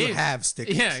checked, you have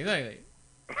stickers. Yeah, exactly.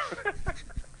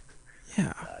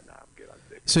 Yeah. No, I'm good on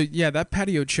So yeah, that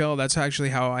patio chill. That's actually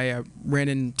how I ran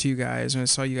into you guys, and I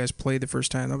saw you guys play the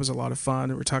first time. That was a lot of fun.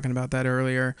 We were talking about that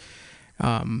earlier.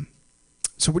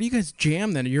 So where do you guys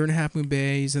jam then? You're in Half Moon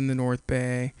Bay. He's in the North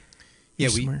Bay. Yeah,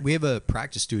 we have a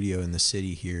practice studio in the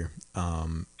city here,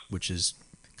 which is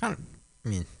kind of, I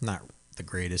mean, not the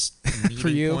greatest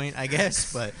meeting point, I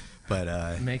guess, but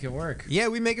make it work. Yeah,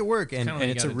 we make it work, and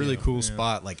it's a really cool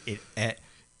spot. Like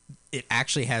it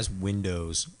actually has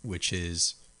windows, which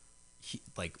is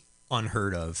like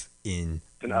unheard of in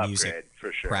music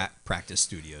for sure. Practice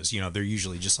studios. You know, they're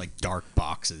usually just like dark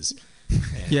boxes.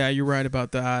 Yeah, you're right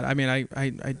about that. I mean,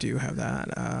 I do have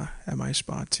that at my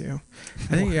spot too.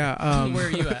 I think Where are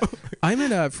you at? I'm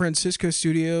in Francisco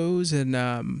Studios in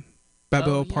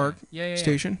Balboa Park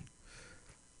Station.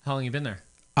 How long you been there?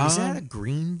 Is that a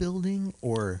green building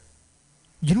or?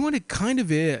 You know what it kind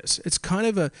of is. It's kind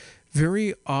of a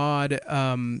very odd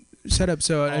setup.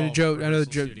 So I know Joe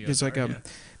is like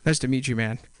nice to meet you,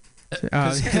 man.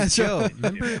 Joe,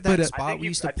 remember that spot we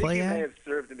used to play at? I think you may have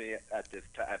served me at this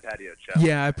patio show.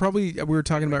 Yeah, we were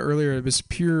talking about earlier. It was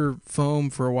pure foam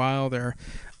for a while there.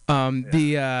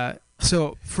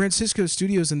 So Francisco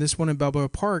Studios and this one in Balboa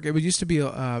Park, it used to be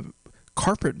a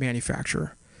carpet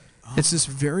manufacturer. Oh. It's this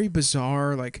very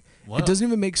bizarre, like, it doesn't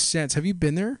even make sense. Have you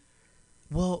been there?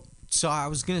 Well, so I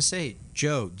was gonna say,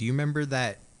 Joe, do you remember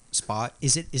that spot?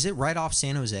 Is it right off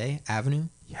San Jose Avenue?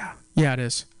 Yeah, it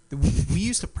is. We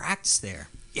used to practice there.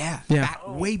 Yeah.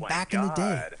 Way back in the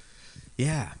day.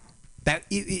 Yeah. That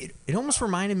it almost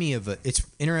reminded me of it's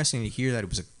interesting to hear that it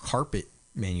was a carpet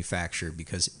manufacturer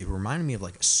because it reminded me of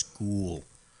like a school.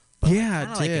 But it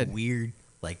did. Like a weird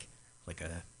like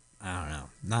a I don't know,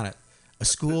 not a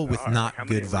school with not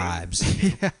good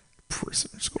vibes. Yeah.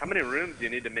 Prison school. How many rooms do you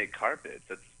need to make carpets?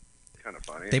 That's kind of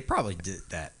funny. They probably did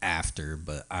that after,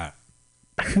 but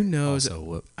who knows?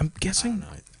 Also, I'm guessing.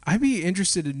 I'd be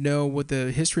interested to know what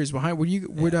the history is behind. Were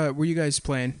you guys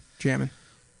playing, jamming?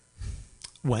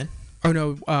 When? Oh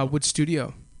no, what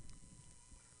studio?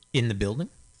 In the building?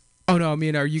 Oh no, I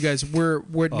mean, are you guys?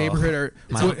 What neighborhood are?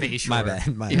 My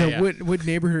bad. What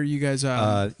neighborhood are you guys?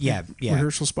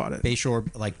 Rehearsal spot at?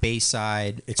 Bayshore, like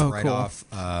Bayside. It's right off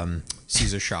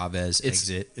Cesar Chavez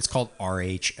exit. It's called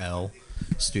RHL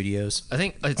Studios. I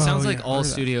think it sounds like all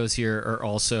studios here are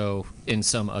also in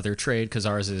some other trade because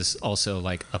ours is also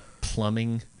like a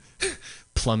plumbing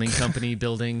company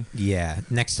building. Yeah,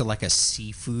 next to like a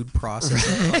seafood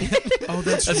processor.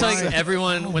 That's right. Like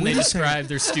everyone when they describe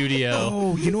their studio.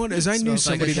 Oh, you know what? As I knew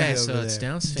somebody so it's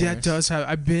downstairs. That does have.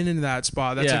 I've been in that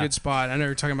spot. That's a good spot. I know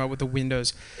you're talking about with the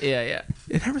windows. Yeah.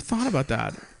 I never thought about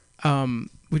that.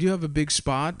 We do have a big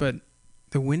spot, but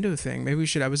the window thing. Maybe we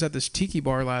should. I was at this tiki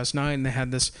bar last night, and they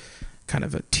had this kind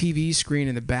of a TV screen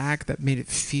in the back that made it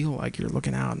feel like you're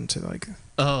looking out into like.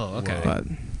 Oh, okay. But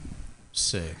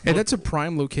sick. Hey, that's a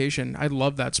prime location. I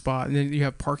love that spot, and then you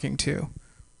have parking too.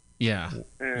 Yeah.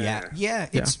 Yeah.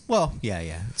 It's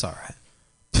It's all right.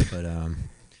 But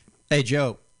hey,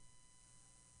 Joe.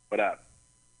 What up?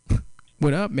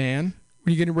 What up, man?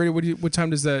 Are you getting ready? What time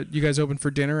does you guys open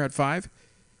for dinner at 5?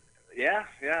 Yeah.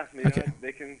 You know,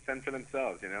 they can fend for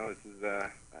themselves. You know, this is I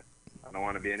don't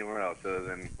want to be anywhere else other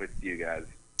than with you guys.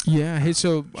 Yeah. Hey,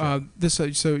 so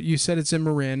so you said it's in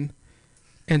Marin,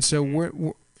 and so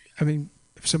I mean,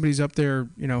 if somebody's up there,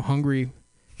 you know, hungry,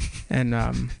 and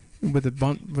with the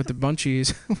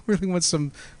bunchies, really want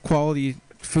some quality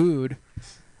food.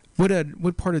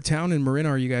 What part of town in Marin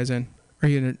are you guys in? Are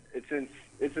you in? It's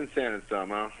in San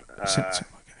Anselmo. Okay.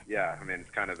 Yeah, I mean it's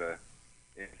kind of a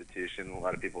institution. A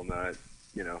lot of people know it,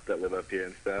 you know, that live up here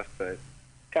and stuff. But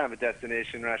kind of a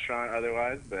destination restaurant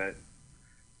otherwise. But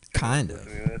kind of.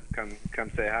 Come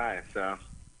say hi. So,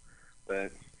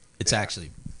 but it's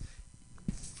actually.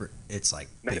 It's like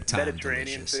big time Mediterranean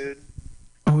delicious. food.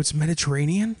 Oh, it's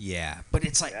Mediterranean? Yeah, but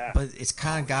it's like, but it's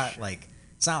kind of got like,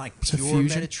 it's not like pure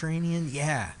Mediterranean.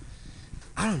 Yeah,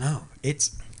 I don't know.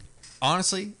 It's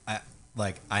honestly,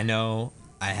 I know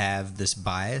I have this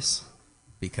bias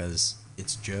because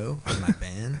it's Joe in my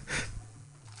band,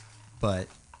 but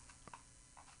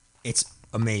it's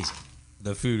amazing.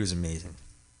 The food is amazing,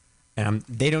 and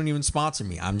they don't even sponsor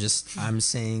me. I'm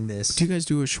saying this. Do you guys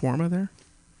do a shawarma there?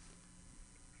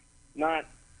 Not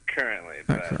currently,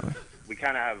 but we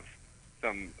kind of have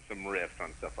some riffs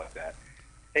on stuff like that.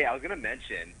 Hey, I was gonna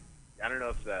mention, I don't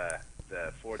know if the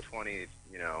 420,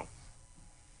 you know,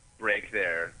 break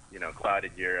there, you know,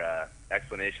 clouded your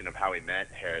explanation of how we met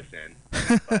Harrison.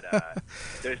 But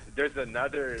there's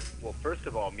another. Well, first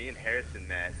of all, me and Harrison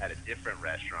met at a different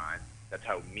restaurant. That's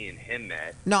how me and him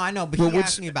met. No, I know, but he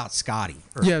asked me about Scotty.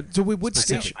 Yeah. So what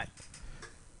station?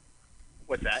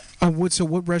 What's that? So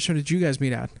what restaurant did you guys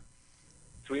meet at?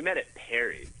 So we met at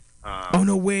Perry's. Oh,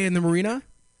 no way, in the marina?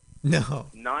 No.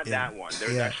 Not that one.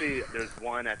 There's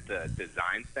one at the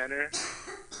Design Center,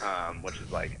 which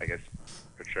is like, I guess,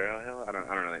 Potrero Hill? I don't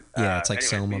know. Yeah, it's like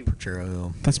Soma, Potrero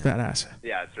Hill. That's badass.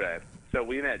 Yeah, that's right. So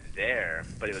we met there,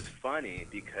 but it was funny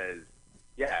because,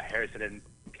 Harrison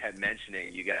kept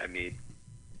mentioning you got to meet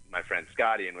my friend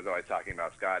Scotty and was always talking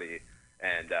about Scotty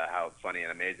and how funny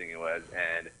and amazing he was.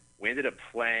 And we ended up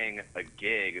playing a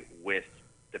gig with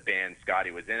the band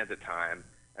Scotty was in at the time.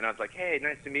 And I was like, hey,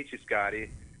 nice to meet you, Scotty.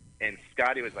 And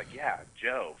Scotty was like, yeah,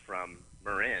 Joe from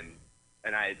Marin.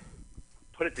 And I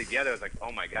put it together. I was like,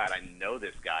 oh, my God, I know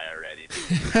this guy already.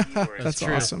 That's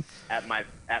awesome. At my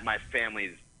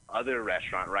family's other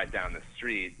restaurant right down the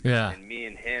street. Yeah. And me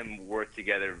and him worked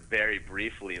together very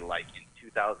briefly, like in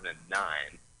 2009.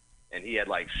 And he had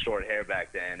like short hair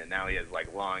back then, and now he has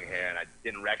like long hair, and I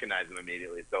didn't recognize him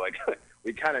immediately. So like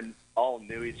we kind of all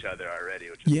knew each other already,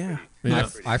 which is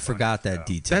pretty I forgot that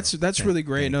detail. That's really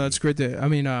great. No, that's great. I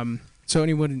mean, so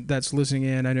anyone that's listening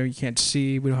in, I know you can't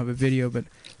see, we don't have a video, but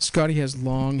Scotty has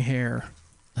long hair.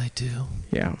 I do.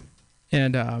 Yeah.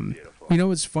 And you know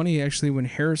what's funny, actually, when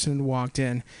Harrison walked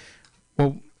in,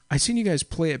 well, I seen you guys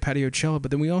play at Patio Cello,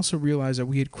 but then we also realized that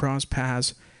we had crossed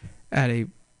paths at a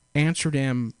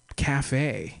Amsterdam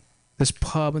cafe, this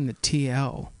pub in the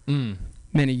TL,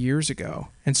 many years ago.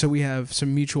 And so we have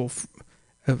some mutual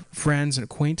friends and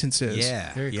acquaintances.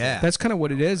 Yeah, Very yeah. cool. That's kind of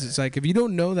what it is. It's like if you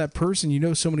don't know that person, you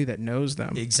know somebody that knows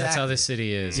them. Exactly. That's how this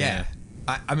city is. Yeah.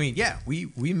 I mean, yeah, we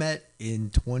met in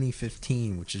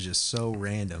 2015, which is just so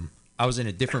random. I was in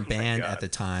a different band at the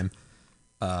time.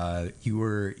 You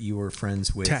were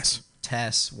friends with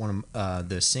Tess, one of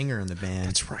the singer in the band.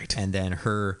 That's right. And then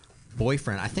her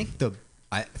boyfriend, I think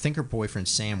her boyfriend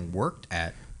Sam worked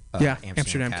at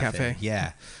Amsterdam Cafe.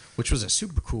 Yeah, which was a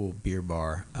super cool beer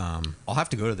bar. I'll have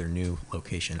to go to their new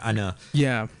location. I know.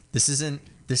 Yeah. This isn't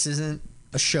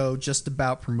a show just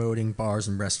about promoting bars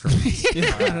and restaurants.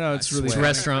 No, it's really It's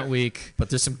restaurant week. But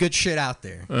there's some good shit out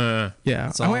there. Yeah.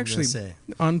 That's all I I'm actually gonna say.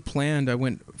 unplanned. I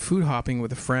went food hopping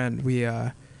with a friend. We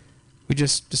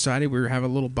just decided we were having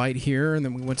a little bite here, and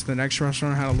then we went to the next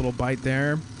restaurant, had a little bite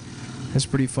there. It's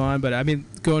pretty fun. But I mean,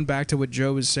 going back to what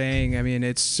Joe was saying, I mean,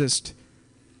 it's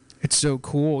so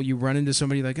cool. You run into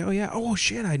somebody like, oh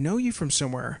shit, I know you from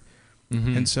somewhere.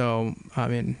 Mm-hmm. And so, I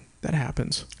mean, that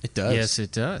happens. It does. Yes,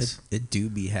 it does. It do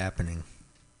be happening.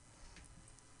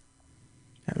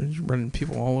 I'm just running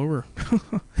people all over.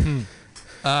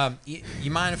 You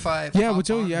mind if I? Yeah, we'll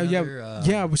tell you.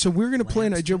 Yeah. So we're gonna play.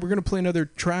 Joe, we're gonna play another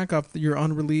track off your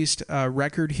unreleased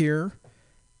record here.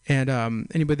 And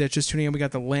anybody that's just tuning in, we got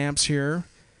the lamps here.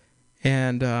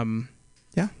 And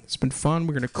yeah, it's been fun.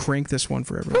 We're gonna crank this one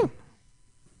for everyone. Woo!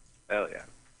 Hell yeah.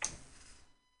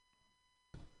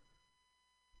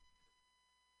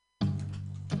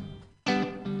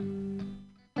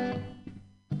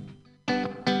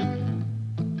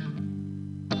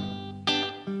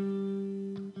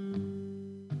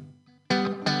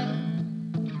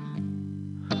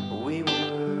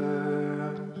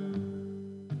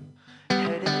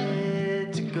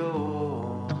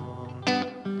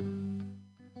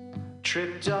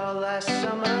 Tripped all last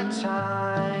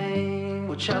summertime,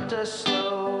 we chopped us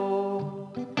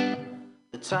slow,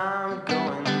 the time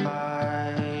going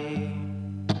by.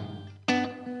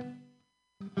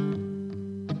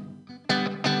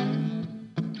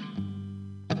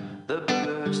 The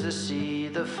birds, the sea,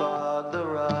 the fog, the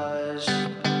rush,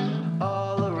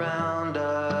 all around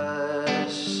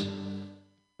us.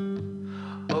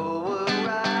 Oh, we're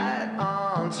right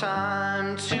on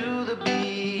time to the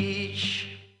beach,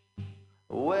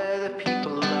 where the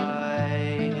people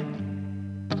lie.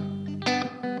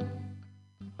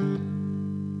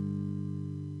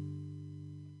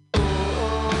 Oh,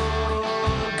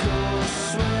 go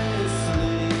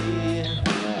swiftly.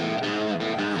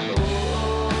 Oh,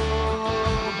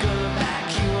 gonna back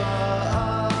you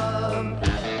up.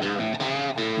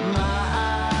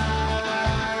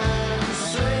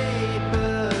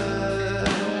 Minesweeper.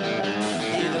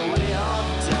 Either way I'll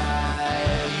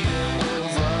die. You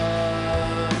move up.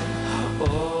 Oh.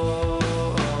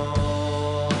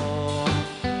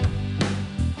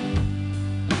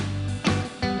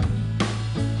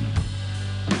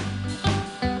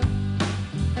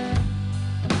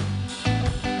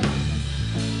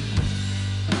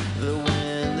 The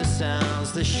wind, the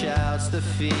sounds, the shouts, the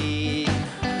feet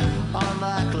on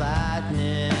like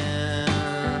lightning.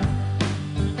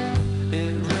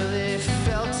 It really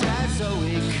felt as though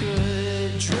we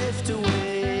could drift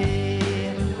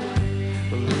away,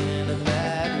 but in a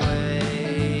bad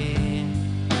way.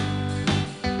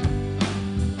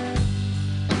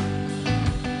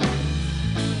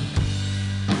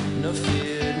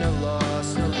 no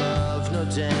loss, no love, no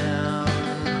down,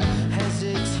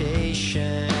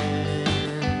 hesitation.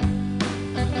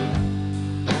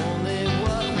 Only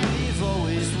what we've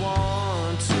always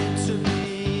wanted to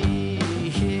be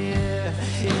here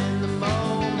in the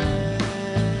moment.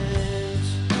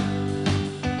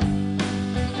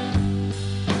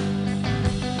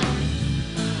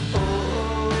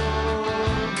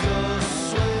 Oh, go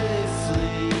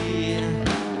swiftly.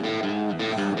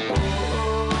 Oh,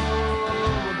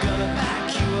 gonna back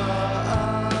you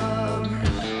up.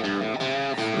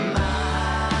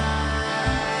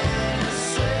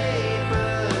 Minesweeper,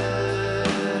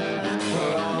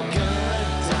 we're all gonna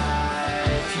die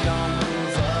if you don't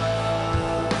move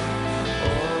up.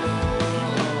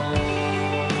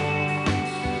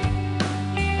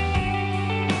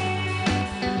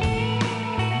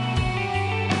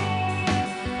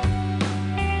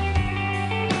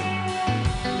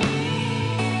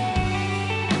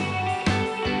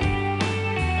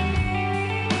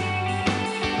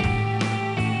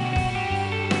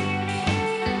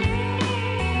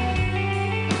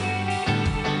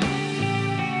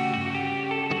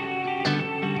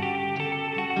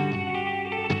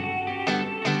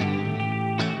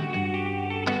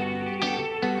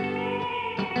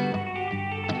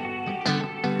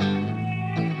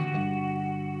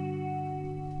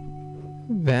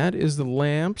 That is the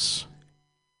Lamps.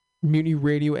 Mutiny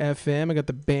Radio FM. I got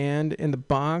the band in the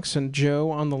box and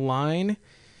Joe on the line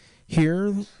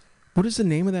here. What is the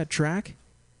name of that track?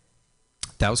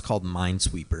 That was called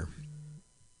Minesweeper.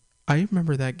 I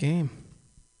remember that game.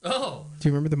 Oh, Do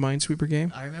you remember the Minesweeper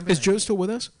game? I remember. Is that. Joe still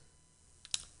with us?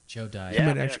 Joe died. He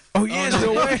might actually- Oh, yes,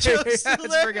 no way. Joe's still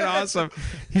That's freaking awesome.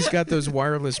 He's got those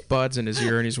wireless buds in his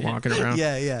ear and he's walking around.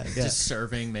 Yeah. Just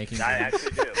serving, making. I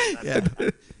actually do. Yeah.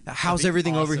 How's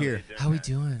everything over Awesome. here? How we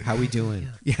doing? How we doing?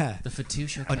 Yeah. The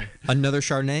Fatusha. Another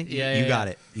Chardonnay? Yeah, You yeah, got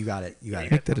yeah. it. You got it. You got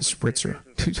it. Make that a spritzer.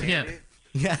 Yeah.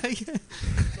 Yeah.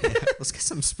 Let's get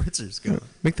some spritzers going.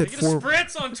 Make that four.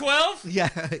 spritz on 12. Yeah.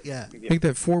 Make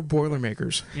that 4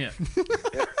 Boilermakers. Yeah.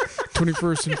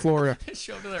 21st in Florida.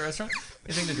 Show up to that restaurant.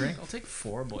 Anything to drink? I'll take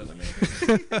 4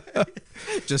 Boilermakers.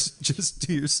 Just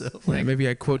to yourself. Yeah, maybe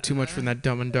I quote too much from that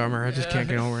Dumb and Dumber. I just can't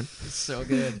get over it. It's so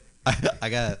good. I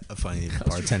got a funny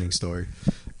bartending story.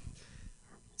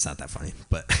 It's not that funny,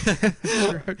 but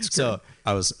so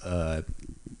I was, I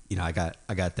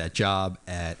got that job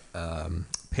at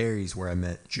Perry's where I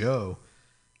met Joe,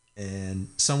 and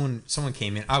someone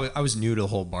came in. I was new to the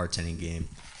whole bartending game,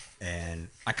 and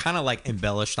I kind of like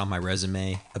embellished on my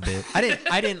resume a bit.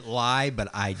 I didn't lie, but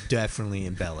I definitely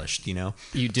embellished. You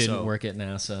didn't work at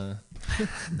NASA.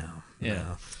 No. Yeah.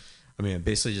 No. I mean, I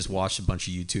basically just watched a bunch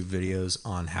of YouTube videos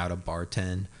on how to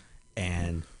bartend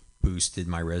and boosted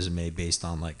my resume based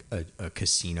on like a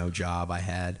casino job I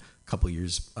had a couple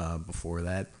years before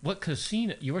that. What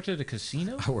casino? You worked at a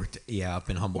casino? I worked, up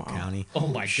in Humboldt County. Oh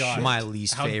my god! My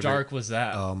least How favorite. dark was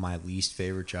that? Oh, my least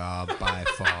favorite job by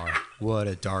far. What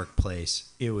a dark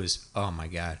place. It was, oh my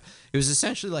God. It was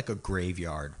essentially like a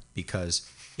graveyard because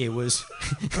it was.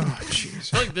 Oh,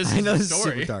 jeez. Like this I is know the this is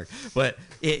story. super dark, but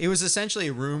it was essentially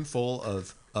a room full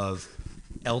of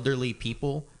elderly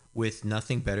people with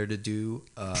nothing better to do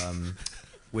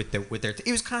with their.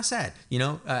 It was kind of sad,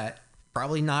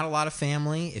 Probably not a lot of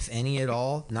family, if any at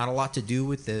all. Not a lot to do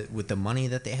with the money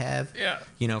that they have.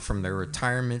 Yeah. From their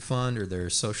retirement fund or their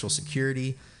Social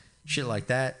Security, shit like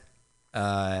that.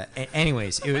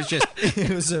 Anyways, it was just it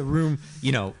was a room,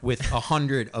 with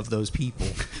 100 of those people,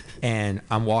 and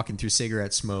I'm walking through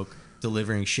cigarette smoke,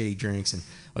 delivering shitty drinks, and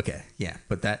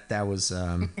but that was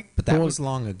was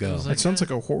long ago. That sounds like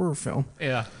a horror film.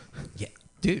 Yeah. Yeah,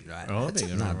 dude, that's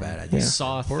not a bad idea. Yeah.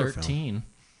 Saw Horror 13. film.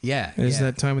 Yeah, It is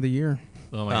that time of the year.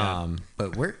 Oh my god.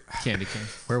 But Candy cane.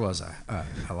 where was I?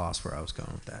 I lost where I was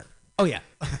going with that. Oh yeah,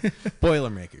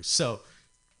 Boilermakers. So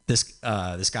this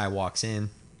guy walks in,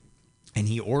 and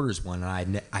he orders one,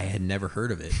 and I had never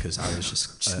heard of it because I was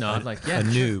just nod like, yeah, a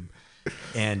noob.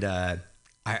 And I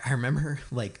remember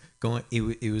like going.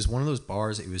 It was one of those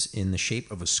bars. It was in the shape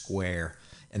of a square,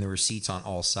 and there were seats on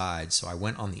all sides. So I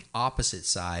went on the opposite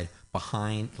side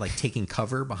behind, like taking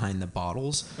cover behind the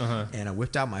bottles, and I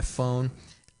whipped out my phone.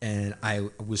 And I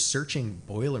was searching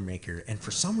Boilermaker, and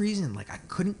for some reason, like I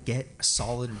couldn't get a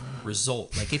solid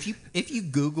result. Like if you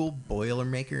Google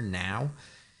Boilermaker now,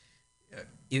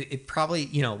 it probably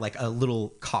like a little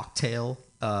cocktail,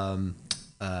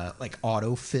 like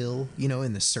autofill,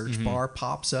 in the search bar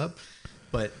pops up,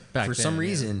 but for some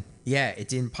reason, it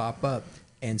didn't pop up.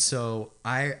 And so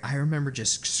I remember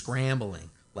just scrambling,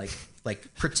 like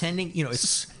pretending,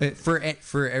 it's for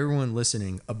everyone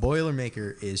listening, a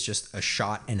Boilermaker is just a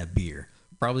shot and a beer.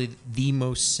 probably the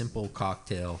most simple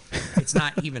cocktail. It's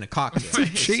not even a cocktail.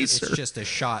 It's just a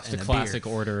shot and a classic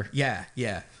beer. order. Yeah.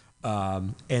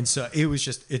 And so it was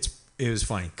just it was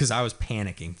funny because I was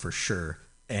panicking for sure,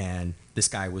 and this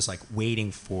guy was like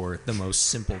waiting for the most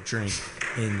simple drink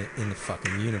in the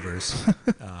fucking universe.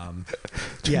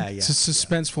 It's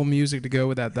suspenseful music to go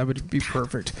with that. That would be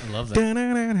perfect. I love that.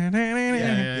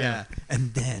 Yeah.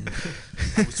 And then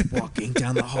I was walking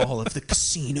down the hall of the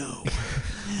casino,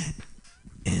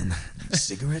 and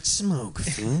cigarette smoke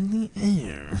filling the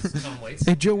air.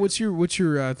 Hey Joe, what's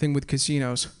your thing with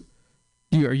casinos?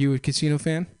 Are you a casino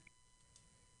fan?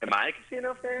 Am I a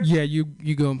casino fan? Yeah,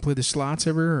 you go and play the slots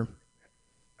ever? Or?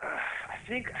 I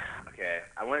think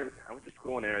I went to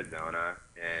school in Arizona,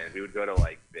 and we would go to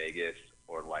like Vegas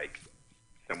or like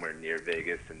somewhere near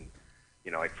Vegas, and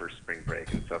like for spring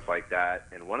break and stuff like that.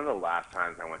 And one of the last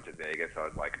times I went to Vegas, I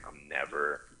was like, I'm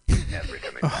never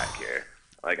coming back here.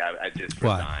 Like I just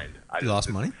resigned. You lost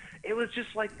money? It was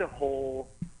just like the whole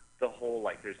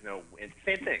like there's no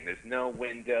same thing. There's no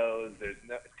windows. It's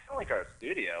kind of like our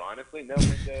studio, honestly. No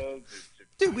windows.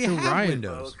 Dude, we have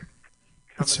windows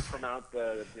coming from out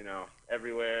the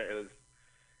everywhere. It was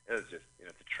just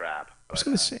it's a trap. I was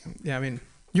gonna say, yeah. I mean,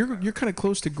 you're kind of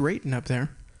close to Grayton up there.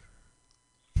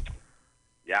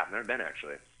 Yeah, I've never been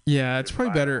actually. Yeah, it's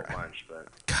probably better. Lunch, but.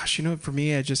 Gosh, for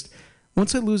me,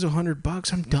 once I lose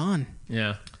 $100, I'm done.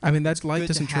 Yeah. I mean, that's life Good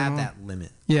doesn't to turn have on. that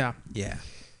limit. Yeah. Yeah.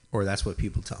 Or that's what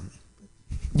people tell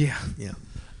me. Yeah. Yeah.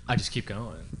 I just keep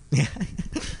going. Yeah.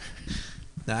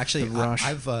 No, actually, rush.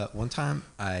 I've one time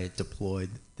I deployed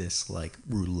this like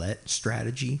roulette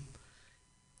strategy,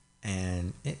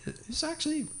 and it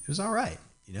was all right.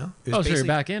 It was So you're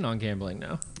back in on gambling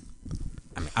now?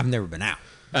 I mean, I've never been out.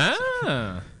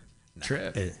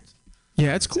 Trip.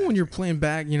 Yeah, it's cool when you're playing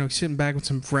back, sitting back with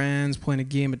some friends, playing a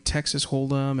game of Texas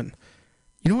Hold'em. And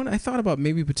you know what? I thought about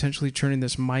maybe potentially turning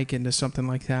this mic into something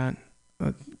like that,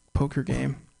 a poker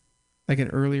game, like an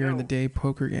earlier in the day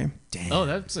poker game. Damn. Oh,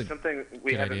 that's something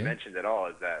we haven't mentioned at all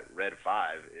is that Red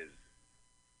 5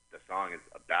 the song is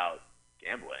about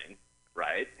gambling,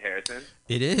 right, Harrison?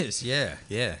 It is, yeah.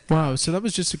 Wow, so that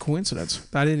was just a coincidence.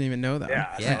 I didn't even know that.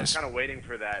 Yeah. I was kind of waiting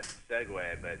for that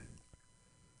segue, but...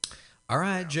 All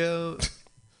right, Joe.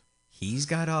 He's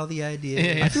got all the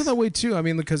ideas. I feel that way too. I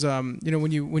mean, because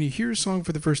when you hear a song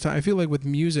for the first time, I feel like with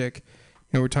music,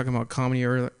 we're talking about comedy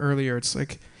earlier. It's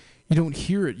like you don't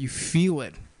hear it, you feel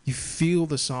it. You feel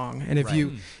the song, and if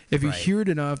you hear it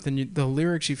enough, then the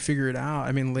lyrics you figure it out.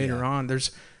 I mean, later on,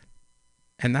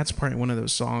 and that's probably one of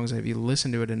those songs that if you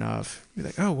listen to it enough, you're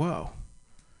like, oh whoa.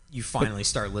 You finally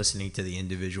start listening to the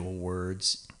individual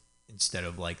words instead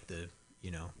of like the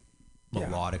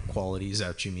melodic qualities. Is that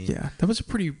what you mean? Yeah, that was a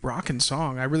pretty rocking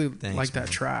song. I really liked that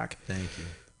track. Thank you.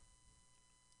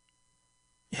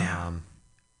 Yeah.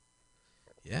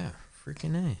 Yeah,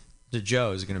 freaking A. The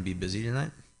Joe is going to be busy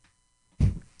tonight?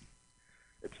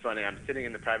 It's funny. I'm sitting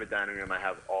in the private dining room. I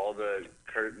have all the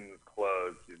curtains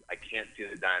closed. I can't see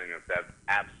the dining room, so I have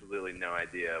absolutely no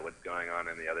idea what's going on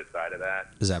the other side of that.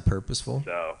 Is that purposeful?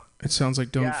 So it sounds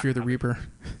like Don't Fear the Reaper.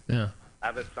 Yeah. I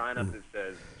have a sign up that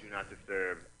says "Do not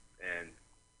disturb," and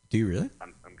do you really?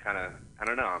 I'm kind of I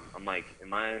don't know. I'm like,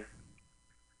 am I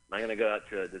gonna go out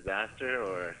to a disaster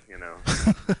or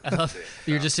I love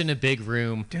you're just in a big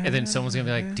room, and then someone's gonna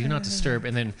be like, "Do not disturb,"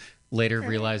 and then later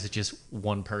realize that just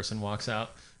one person walks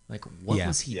out. Like, what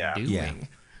was he doing?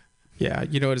 Yeah,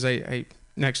 you know what? I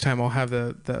next time I'll have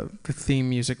the theme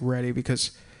music ready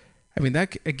because, I mean,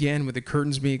 that again with the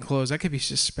curtains being closed, that could be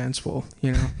suspenseful.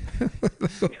 You're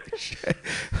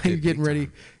getting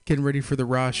ready for the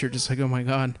rush. You're just like, oh my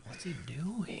god, what's he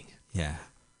doing? Yeah.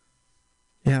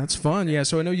 Yeah, that's fun. Yeah,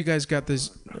 so I know you guys got this.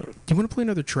 Do you want to play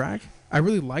another track? I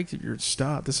really liked your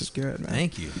stuff. This is good, man.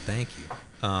 Thank you.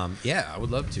 Yeah, I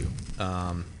would love to.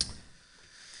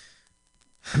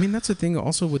 I mean, that's the thing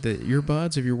also with the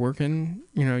earbuds. If you're working,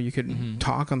 you could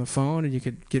talk on the phone and you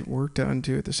could get work done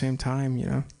too at the same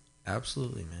time,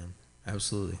 Absolutely, man.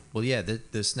 Absolutely. Well, yeah,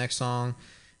 this next song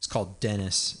is called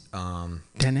Dennis.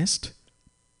 Dentist?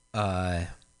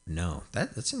 No,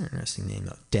 that's an interesting name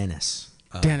though. Dennis.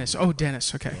 Dennis. Oh,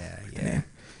 Dennis. Okay. Yeah.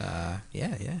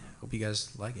 Yeah. Hope you guys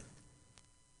like it.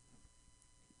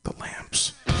 The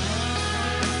Lamps.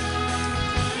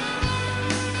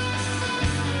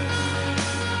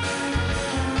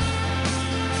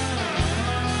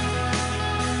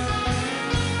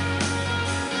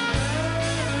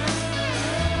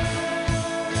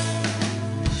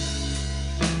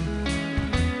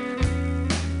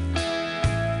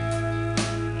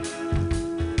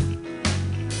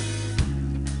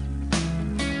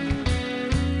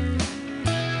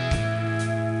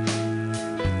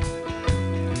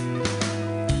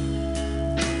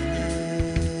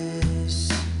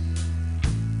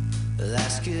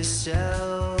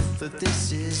 yourself that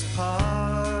this is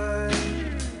part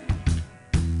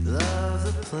of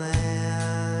the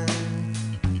plan.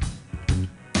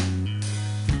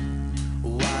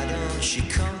 Why don't you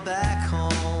come back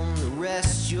home to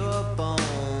rest your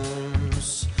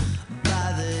bones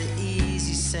by the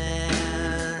easy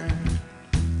sand?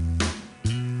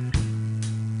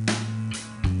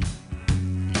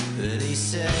 And he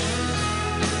said,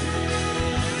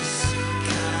 this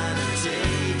kind of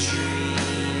daydream,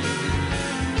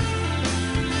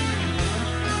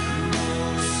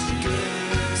 most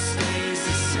good stays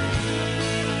the same.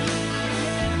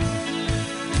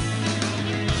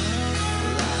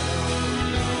 Well, I don't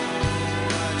know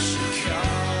what you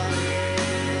call it,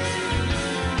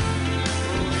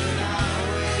 but when I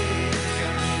wake,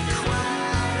 I'm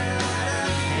quite out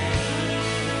of pain.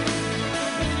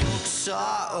 Books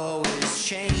are always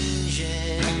changing.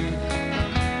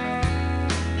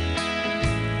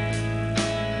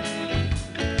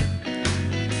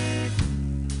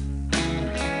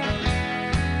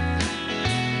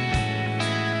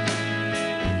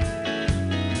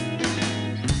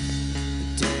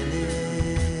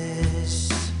 Dennis,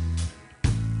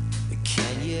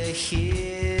 can you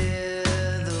hear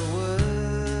the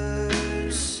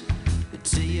words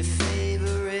to your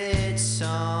favorite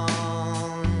song?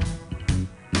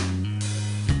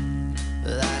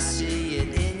 I see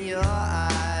it in your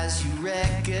eyes, you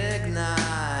recognize.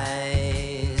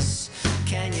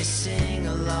 Can you sing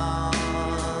along?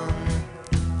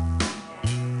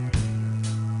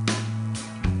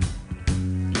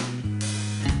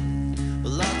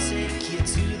 Well, I'll take you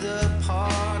to the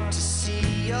park to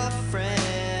see your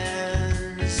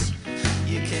friends.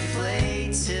 You can play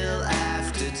till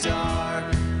after dark.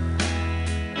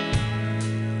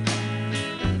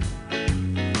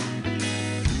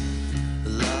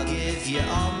 Well, I'll give you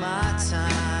all my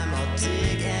time. I'll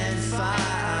dig and find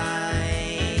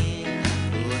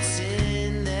what's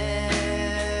in there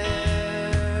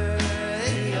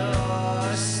in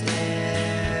your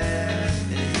stare.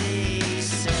 And he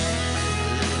said,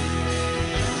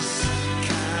 this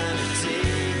kind of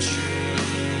daydream,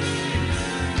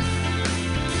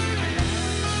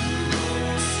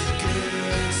 most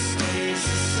good stays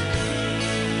the same.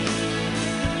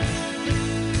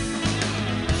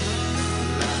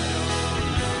 I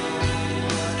don't know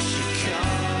what you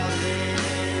call it,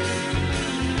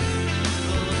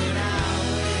 but when I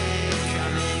wake,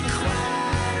 I'm in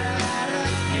quite a lot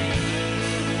of pain.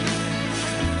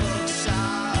 Books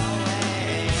are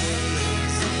always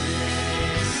in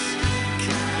this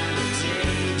kind of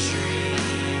daydream,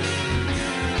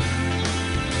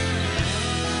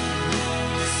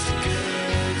 most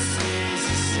good stays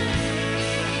the same.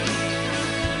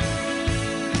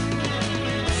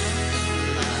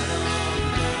 I don't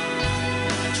know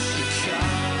what you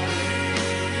call it,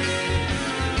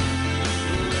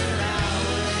 when I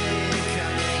wake,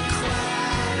 I'm in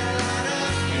quite a lot of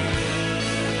pain.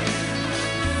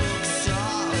 Books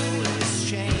are always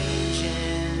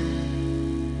changing.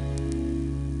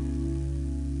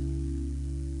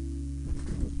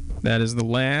 That is the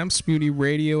Lamps,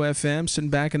 MutinyRadio FM, sitting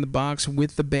back in the box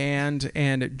with the band,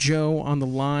 and Joe on the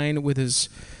line with his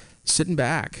sitting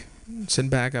back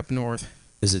up north.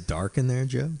 Is it dark in there,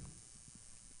 Joe?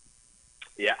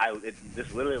 Yeah,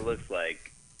 this literally looks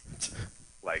like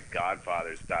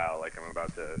Godfather style. Like I'm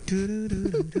about to.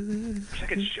 Wish I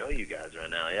could show you guys right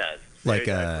now. Yeah, it's a Like,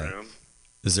 very dark room.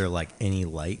 Is there like any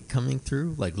light coming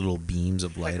through? Like little beams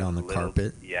of light Like a on the little-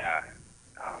 carpet? Yeah.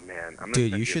 Oh man, I'm gonna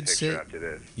Dude, send you a should picture sit. after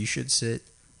this. You should sit,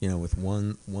 with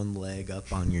one leg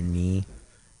up on your knee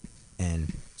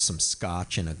and some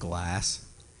scotch in a glass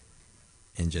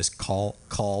and just call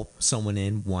someone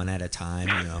in one at a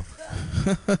time,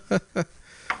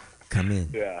 Come in.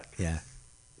 Yeah. Yeah.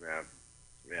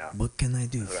 Yeah. What can I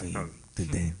do for you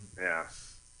today? Yeah.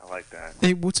 I like that.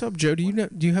 Hey, what's up, Joe? Do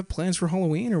you have plans for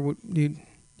Halloween, or what? You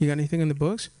got anything in the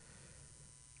books?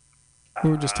 We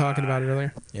were just talking about it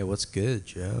earlier. Yeah, what's good,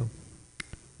 Joe?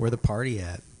 Where the party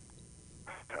at?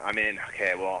 I mean,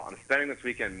 okay, well, I'm spending this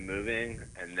weekend moving,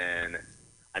 and then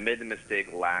I made the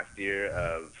mistake last year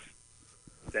of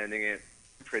sending it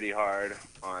pretty hard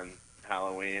on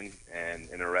Halloween, and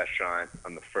in a restaurant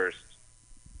on the 1st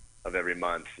of every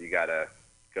month, you got to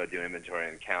go do inventory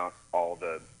and count all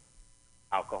the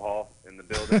alcohol in the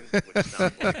building, which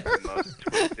sounds like the most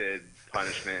twisted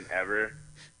punishment ever.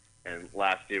 And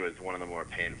last year was one of the more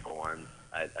painful ones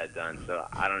I'd done. So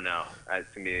I don't know. It's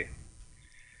gonna be.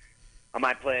 I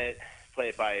might play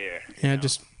it by ear. Yeah,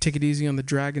 just take it easy on the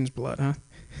dragon's blood, huh?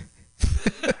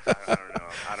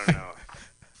 I don't know.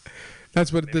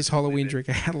 That's what this Halloween drink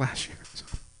I had last year.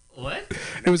 What?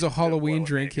 It was a Halloween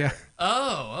drink, yeah.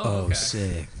 Oh, okay.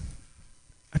 Sick.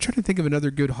 I'm trying to think of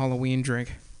another good Halloween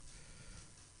drink.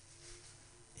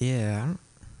 Yeah,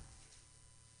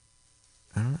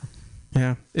 I don't know.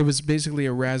 Yeah, it was basically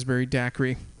a raspberry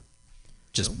daiquiri.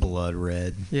 Just blood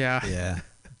red. Yeah. Yeah.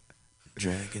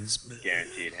 Dragon's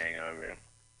Guaranteed hangover.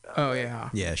 Oh, yeah.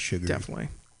 Yeah, sugar. Definitely.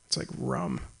 It's like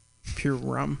rum. Pure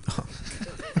rum.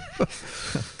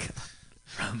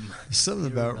 Rum. Something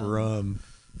about rum.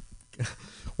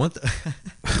 Oh,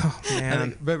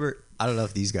 man. I don't know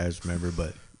if these guys remember,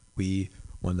 but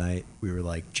one night we were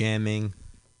like jamming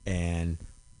and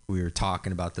we were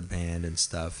talking about the band and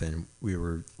stuff, and we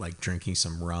were like drinking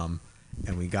some rum,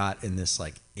 and we got in this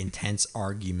like intense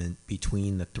argument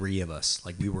between the three of us.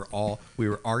 Like we were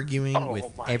arguing with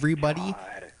everybody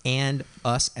and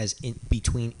us as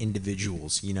between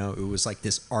individuals. You know, it was like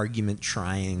this argument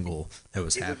triangle that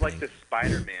was happening. It was like the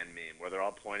Spider-Man meme where they're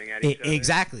all pointing at each other.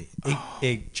 Exactly.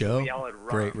 Joe,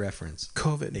 great reference.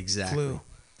 COVID. Exactly.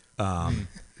 Flu.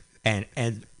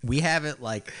 And we haven't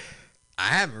I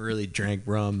haven't really drank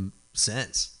rum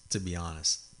since, to be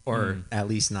honest, or at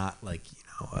least not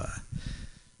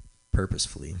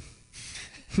purposefully.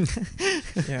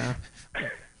 Yeah.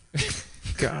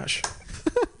 Gosh.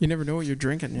 You never know what you're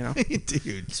drinking, you know?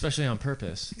 Dude. Especially on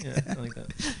purpose. Yeah, I like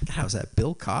that. God, I was at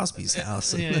Bill Cosby's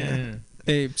house. Yeah.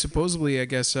 Hey, supposedly, I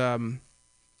guess,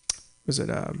 was it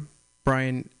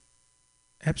Brian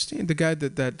Epstein, the guy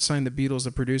that signed the Beatles,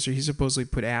 the producer? He supposedly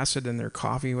put acid in their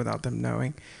coffee without them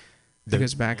knowing.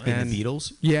 Because back then, the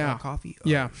Beatles, yeah, coffee,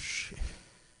 yeah, shit.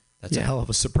 That's a hell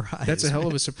of a surprise. That's a hell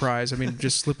of a surprise. I mean,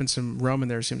 just slipping some rum in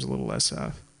there seems a little less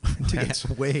intense.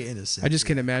 Yeah, way innocent. I just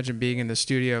can't imagine being in the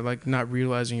studio, like not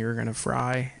realizing you're gonna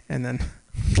fry, and then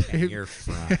you're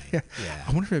frying. Yeah.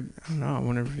 I wonder if I don't know. I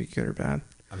wonder if it'd be good or bad.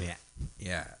 I mean,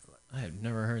 yeah. I have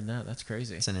never heard that. That's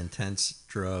crazy. It's an intense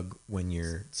drug when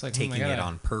you're it's like, taking it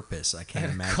on purpose. I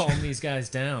can't imagine calm these guys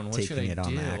down. What should I do?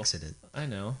 Taking it on accident. I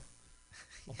know.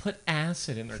 I'll put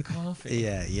acid in their coffee.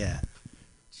 Yeah.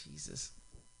 Jesus.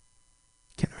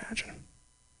 Can't imagine.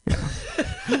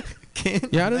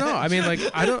 Yeah, I don't know. I mean, like,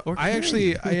 I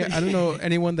don't know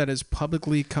anyone that has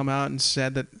publicly come out and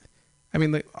said that. I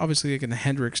mean, like, obviously, like in the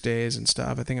Hendrix days and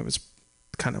stuff, I think it was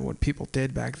kind of what people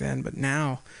did back then. But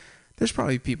now, there's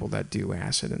probably people that do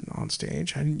acid on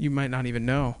stage. You might not even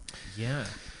know. Yeah.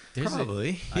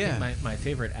 Probably. I think my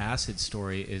favorite acid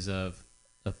story is of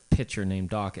a pitcher named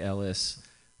Doc Ellis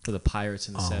for the Pirates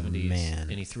in the 70s, man.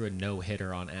 and he threw a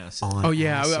no-hitter on acid.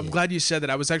 Yeah, I'm glad you said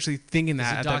that. I was actually thinking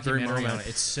that at that very moment. On it.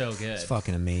 It's so good. It's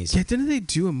fucking amazing. Yeah, didn't they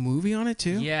do a movie on it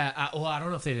too? Yeah, I don't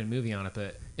know if they did a movie on it,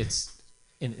 but it's.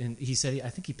 And he said I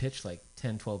think he pitched like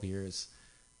 10, 12 years,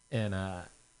 and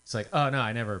it's like, oh no,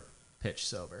 I never pitched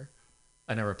sober.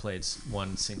 I never played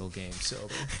one single game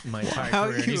sober in my entire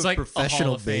career. And he's like professional a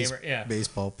Hall of Famer.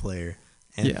 baseball player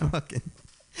and fucking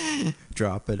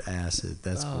dropping acid.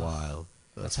 That's wild.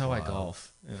 That's how wild. I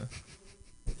golf.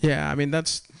 Yeah, I mean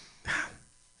it's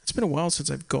been a while since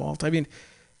I've golfed. I mean,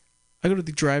 I go to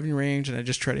the driving range and I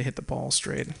just try to hit the ball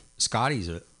straight. Scotty's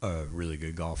a really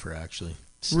good golfer, actually.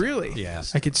 Really? Yeah.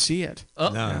 I could see it.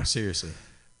 No, seriously.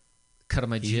 Cut on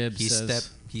my jib.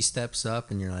 He steps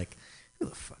up and you're like, who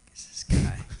the fuck is this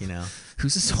guy? You know,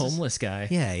 who's this homeless guy?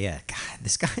 Yeah. God,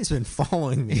 this guy's been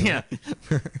following me. Yeah.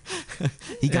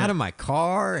 He got in my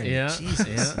car and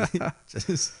Jesus, yeah.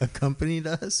 just accompanied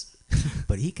us.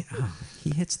 But he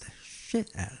hits the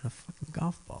shit out of a fucking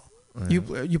golf ball.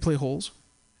 You play holes?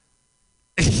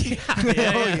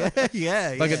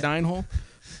 Yeah. Like a 9-hole?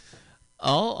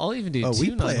 I'll even do 2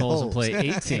 9-holes and play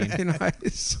 18.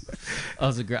 Nice.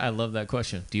 I love that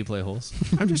question. Do you play holes?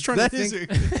 I'm just trying to think.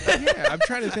 I'm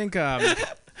trying to think.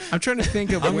 I'm trying to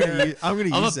think of where. I'm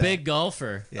a big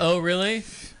golfer. Yeah. Oh, really?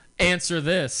 Answer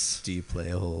this. Do you play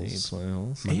holes?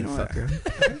 You know what? I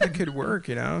think that could work.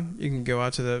 You know, you can go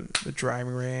out to the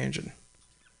driving range and.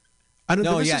 I don't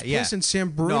know. There was this place in San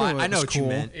Bruno. No, I know what you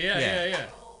meant. Yeah.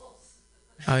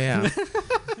 Oh yeah.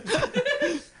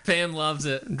 Pam loves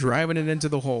it. Driving it into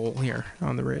the hole here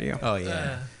on the radio. Oh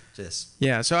yeah.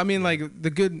 So I mean, like the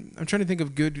good. I'm trying to think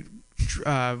of good.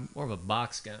 More of a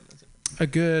box gun. A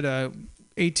good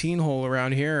 18 hole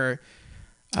around here.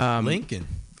 Lincoln.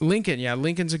 Yeah,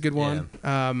 Lincoln's a good one.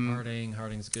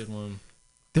 Harding's a good one.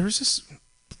 There's this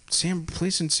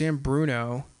place in San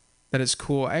Bruno that is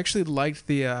cool. I actually liked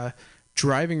the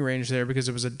driving range there because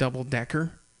it was a double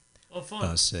decker. Oh, fun.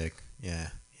 Oh, sick. Yeah.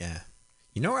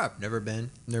 You know where I've never been?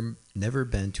 Never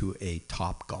been to a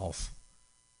Top Golf.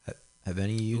 Have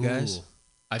any of you guys?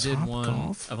 I did one.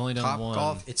 Golf? I've only done Top one.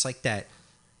 Golf. It's like that.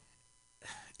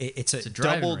 it's a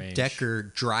driving double-decker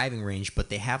driving range, but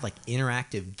they have like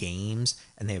interactive games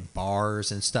and they have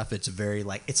bars and stuff. It's very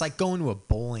like it's like going to a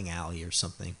bowling alley or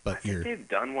something. But I think they've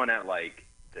done one at like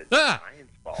the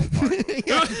Giants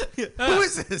ballpark. Who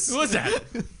is this? Who was that?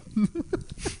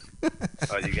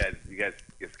 Oh, you guys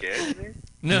get scared of me?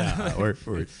 No, we're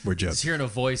joking. Just hearing a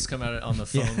voice come out on the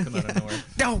phone, come out of nowhere.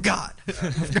 Oh God, I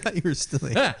forgot you were still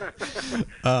there.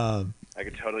 I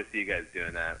could totally see you guys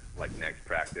doing that like next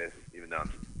practice, even though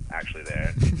I'm actually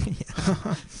there.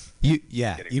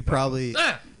 You probably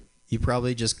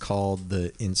just called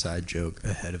the inside joke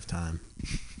ahead of time.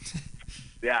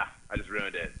 Yeah, I just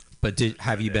ruined it. But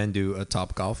have you been to a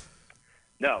Top Golf?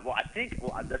 No, well,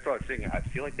 that's what I was thinking. I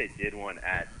feel like they did one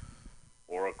at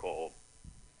Oracle,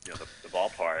 the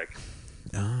ballpark,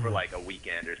 for like a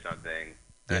weekend or something.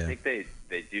 And I think they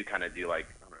do kind of do like,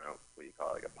 I don't know what you call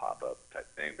it, like a pop-up type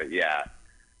thing. But yeah.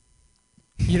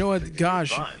 You know what?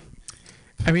 Gosh. Fun.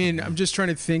 I mean, I'm just trying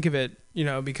to think of it,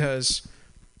 because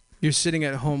you're sitting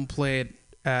at home plate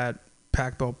at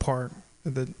Pac-Bell Park,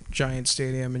 at the Giant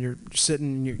Stadium, and you're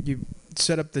sitting, you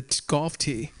set up the golf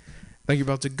tee, like you're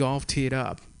about to golf tee it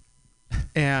up.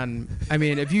 And, I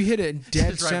mean, if you hit it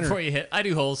dead Just right center. before you hit. I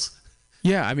do holes.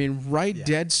 Yeah, I mean,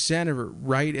 dead center,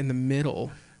 right in the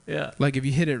middle. Yeah. Like if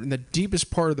you hit it in the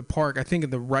deepest part of the park, I think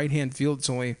in the right-hand field it's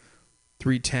only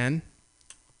 310.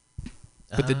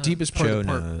 But the deepest part Joe of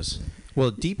the park knows.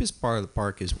 Well, the deepest part of the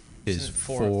park is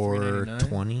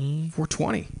 420.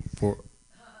 420.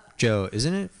 Joe,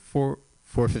 isn't it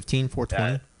 415,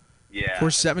 420? Yeah.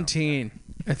 417.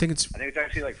 I think it's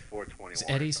actually like 421. Is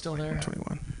Eddie still there?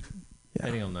 421. Yeah.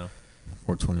 Eddie will know.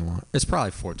 421. It's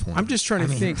probably 420. I'm just trying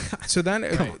to think. So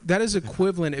that is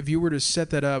equivalent if you were to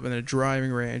set that up in a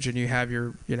driving range and you have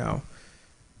your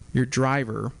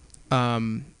driver.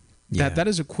 That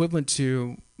is equivalent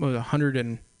to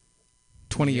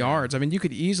 120 yards. I mean, you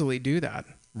could easily do that,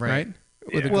 right?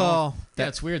 Yeah.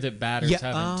 That's weird that batters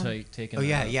haven't taken. Oh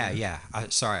yeah.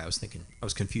 Sorry, I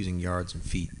was confusing yards and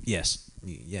feet. Yes,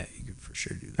 yeah, you could for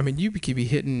sure do that. I mean, you could be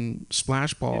hitting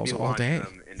splash balls all day.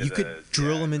 You could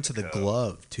drill them into the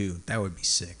glove too. That would be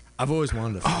sick. I've always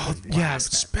wanted to. Oh yeah,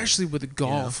 especially with the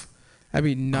golf. That'd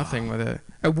be nothing with it.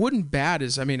 A wooden bat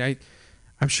is. I mean,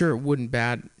 I'm sure a wooden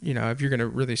bat. If you're gonna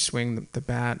really swing the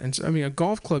bat, and so, I mean, a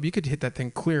golf club, you could hit that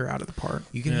thing clear out of the park.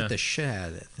 You can hit the shit out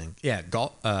of that thing. Yeah,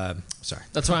 golf. Sorry.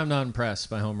 That's why I'm not impressed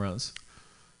by home runs.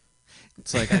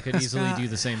 It's like I could easily do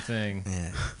the same thing.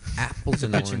 Yeah. Apples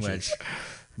and pitching oranges. wedge.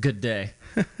 Good day.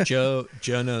 Joe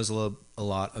knows a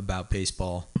lot about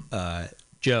baseball.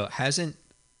 Joe, hasn't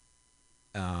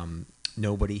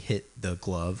nobody hit the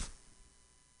glove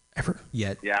ever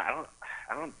yet? Yeah,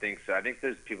 I don't think so. I think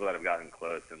there's people that have gotten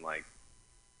close in like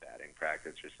batting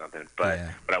practice or something. But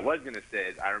what I was gonna say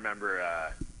is I remember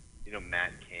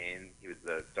Matt Cain, he was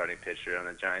the starting pitcher on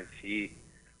the Giants. He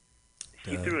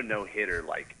threw a no-hitter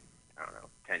like, I don't know,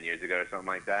 10 years ago or something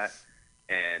like that.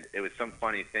 And it was some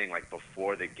funny thing, like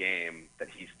before the game that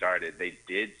he started, they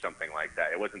did something like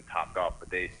that. It wasn't Top Golf, but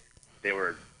they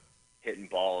were hitting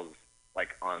balls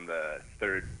like on the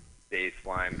third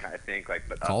baseline kind of thing, like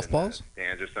but golf balls,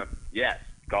 stands or something. Yes,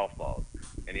 golf balls,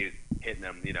 and he was hitting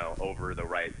them, over the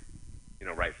right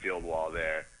field wall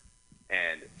there,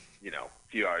 and a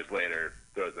few hours later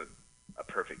throws a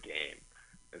perfect game.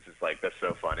 It's just like that's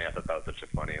so funny. I thought that was such a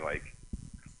funny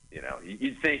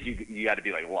you'd think you got to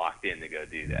be like locked in to go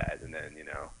do that, and then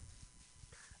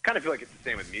kind of feel like it's the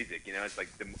same with music. It's like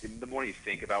the more you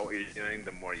think about what you're doing,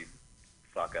 the more you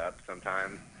fuck up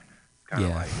sometimes. Kind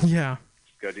of yeah.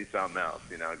 Go do something else,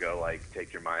 go like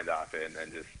take your mind off it and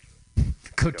then just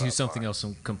go do something else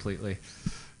completely.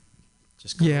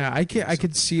 I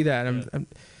could see that.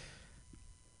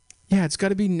 It's got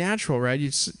to be natural, right?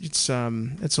 It's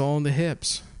all in the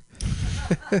hips.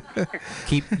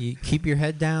 keep your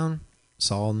head down.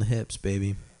 It's all in the hips,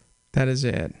 baby. That is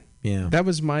it. Yeah. That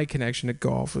was my connection to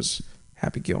golf, was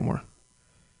Happy Gilmore.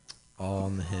 All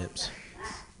in the hips.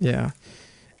 Yeah.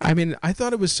 I mean, I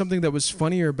thought it was something that was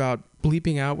funnier about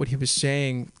bleeping out what he was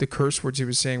saying. The curse words he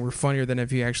was saying were funnier than if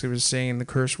he actually was saying the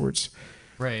curse words.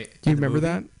 Right. Do you remember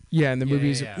that? Yeah, in the movie,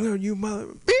 he's yeah. like, "Oh, you mother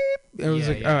beep." I was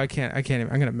oh, I can't even.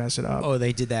 I'm gonna mess it up. Oh,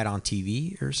 they did that on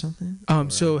TV or something.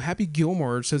 So Happy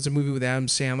Gilmore, so it's a movie with Adam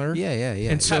Sandler. Yeah.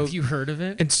 And so, have you heard of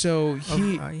it? And so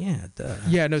he,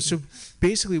 So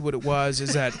basically, what it was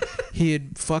is that he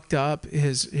had fucked up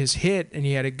his hit, and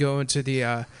he had to go into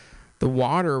the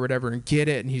water or whatever and get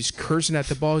it, and he's cursing at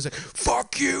the ball. He's like,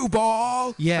 "Fuck you,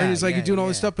 ball!" Yeah, and he's like doing all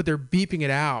this stuff, but they're beeping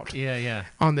it out. Yeah.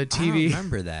 On the TV. I don't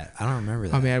remember that. Oh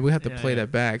man, we have to play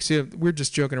that back. See, we're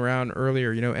just joking around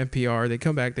earlier. NPR. They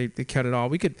come back. They cut it all.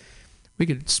 We could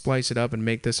splice it up and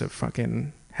make this a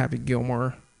fucking Happy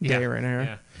Gilmore Day right now.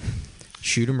 Yeah.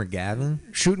 Shooter McGavin?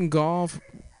 Shooting golf,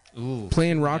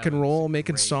 playing rock and roll,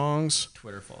 making songs.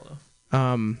 Twitter follow.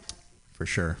 For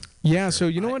sure. Yeah, so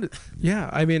you know what? Yeah,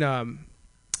 I mean,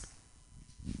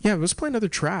 yeah, let's play another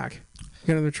track. You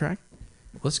got another track?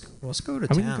 Let's go to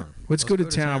town. Let's go to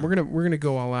town. We're gonna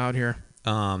go all out here.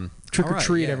 Trick or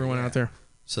treat, everyone out there.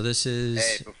 So this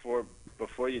is. Hey,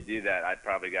 before you do that, I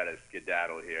probably got to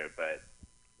skedaddle here, but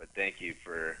thank you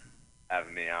for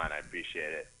having me on. I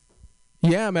appreciate it.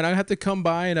 Yeah, man, I have to come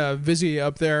by and visit you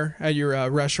up there at your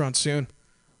restaurant soon.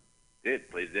 Dude,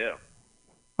 please do.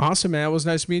 Awesome, man. It was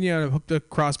nice meeting you. I hope to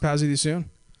cross paths with you soon.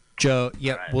 Joe,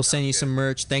 yep, right, we'll send you some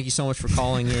merch. Thank you so much for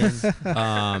calling in.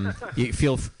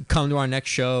 Come to our next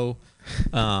show.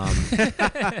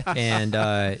 And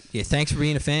yeah, thanks for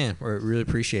being a fan. We really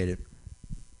appreciate it.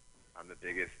 I'm the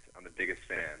biggest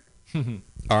fan.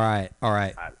 All right.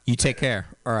 You take care.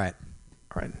 All right.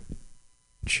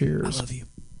 Cheers. I love you.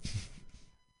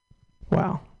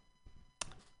 Wow.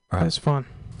 All right. That's fun.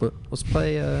 Let's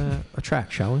play a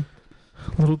track, shall we?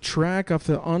 A little track off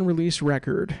the unreleased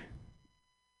record.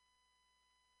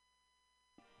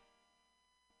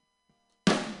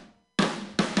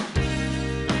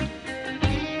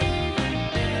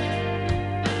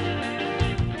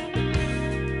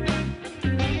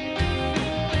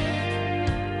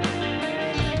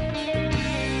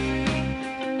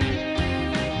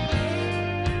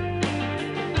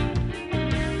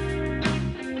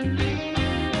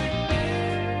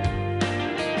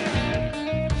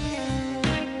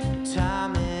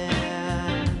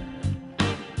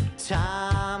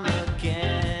 Time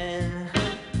again,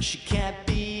 she can't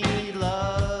be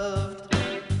loved,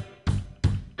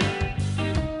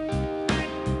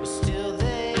 but still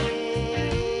they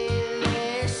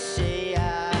say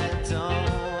I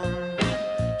don't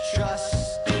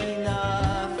trust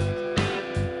enough.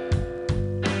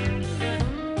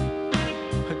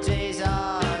 Her days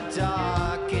are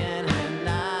dark and her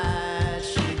nights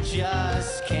she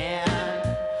just can't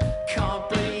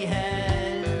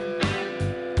comprehend.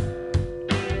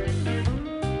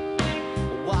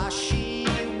 While she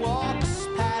walks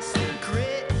past the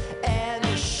grit and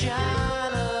the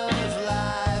shine of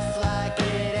life like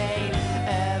it ain't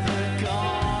ever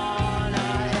gonna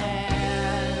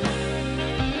end.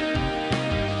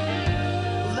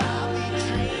 Well, I'll be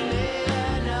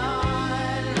dreaming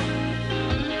on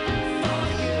for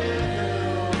you.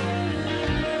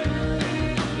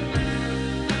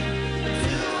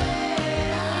 Do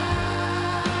it all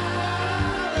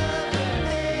of the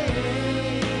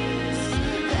things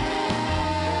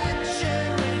that you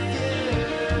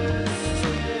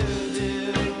refuse to do.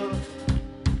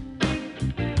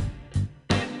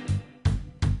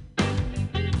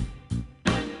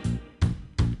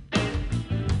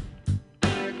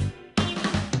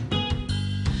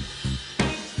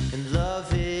 And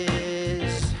love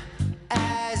is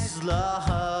as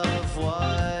love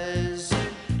was.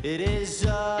 It is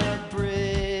a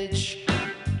bridge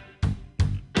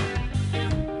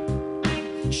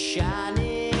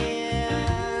shining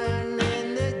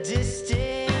in the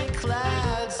distant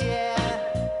clouds.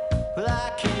 Yeah, well,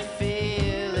 I can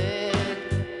feel it.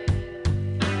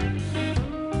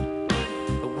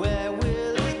 Where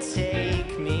will it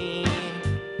take me?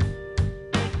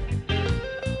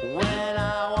 When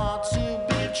I want to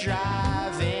be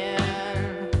driving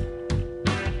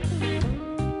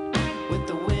with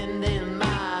the wind in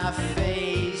my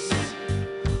face.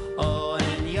 Oh,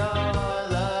 and your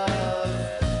love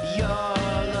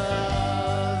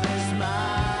is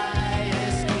my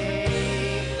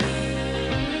escape.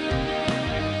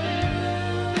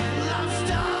 Well, I'm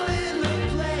stalling the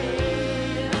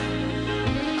plane.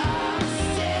 I'm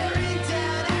staring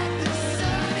down at the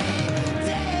sunny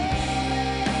day.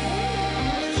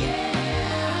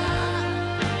 Yeah.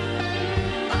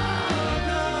 Oh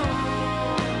no.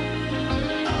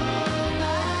 Oh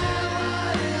my,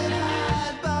 what an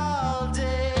eyeball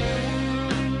day.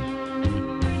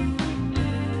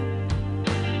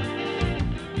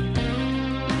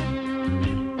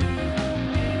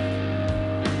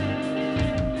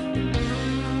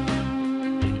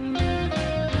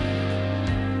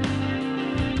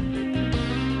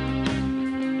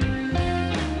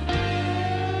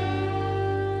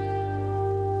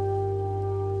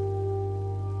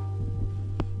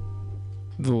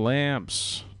 The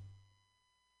Lamps.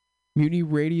 Mutiny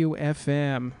Radio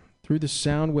FM through the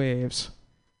sound waves.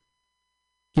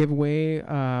 We gave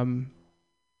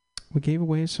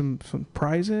away some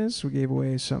prizes. We gave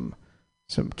away some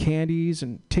candies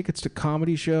and tickets to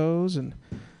comedy shows, and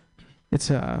it's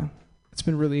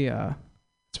been really a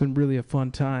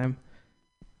fun time.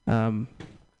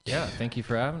 Yeah, thank you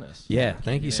for having us. Yeah,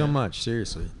 thank you so much.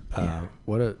 Seriously,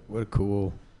 what a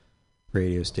cool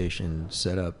radio station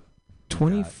setup.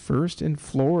 21st in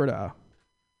Florida.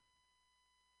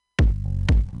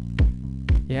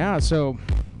 Yeah, so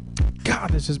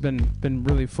God, this has been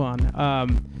really fun.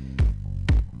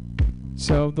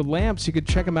 So the Lamps, you could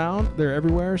check them out. They're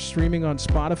everywhere, streaming on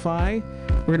Spotify.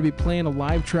 We're going to be playing a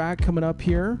live track coming up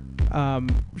here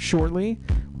shortly.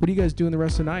 What are you guys doing the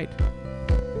rest of the night?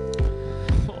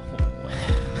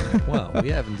 Well, we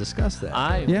haven't discussed that.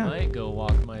 I might go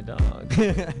walk my dog.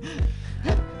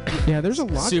 Yeah, there's a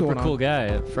lot Super going on. cool guy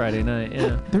at Friday night,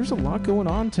 yeah. There's a lot going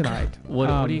on tonight.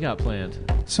 What do you got planned?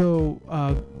 So,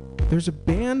 there's a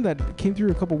band that came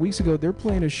through a couple weeks ago. They're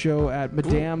playing a show at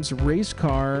Madame's Race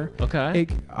Car. Okay.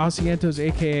 Asientos,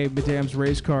 a.k.a. Madame's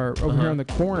Race Car, over here on the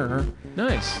corner.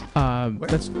 Nice.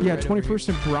 That's, yeah, right 21st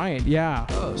and Bryant, yeah.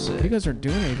 Oh, sick. You guys aren't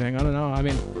doing anything. I don't know. I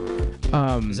mean,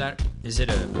 Is it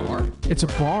a bar? it's a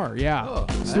bar, yeah. Oh,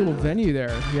 It's a little venue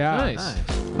there, yeah. Nice.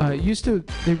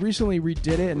 They recently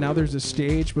redid it, and now there's a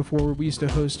stage. Before we used to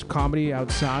host comedy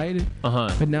outside,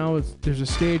 but now there's a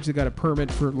stage that got a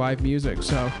permit for live music,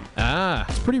 so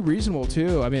it's pretty reasonable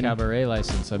too. I mean, Cabaret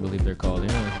license, I believe they're called,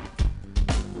 yeah.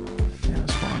 Yeah,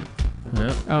 it's fun.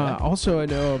 Yeah. Also, I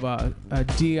know of a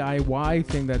DIY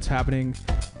thing that's happening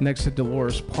next to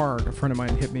Dolores Park. A friend of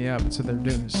mine hit me up and said they're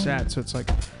doing a set, so it's like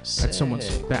at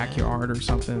someone's backyard or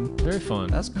something. Very fun.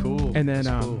 That's cool. And then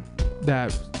cool.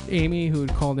 that Amy, who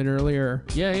had called in earlier,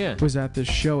 was at this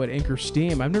show at Anchor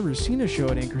Steam. I've never seen a show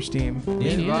at Anchor Steam.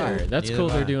 Me neither. That's cool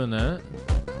they're doing that.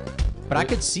 But I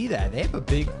could see that. They have a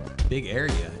big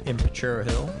area in Ventura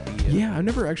Hill. Yeah, I've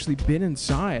never actually been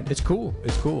inside. It's cool.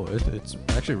 It's cool. It's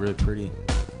actually really pretty.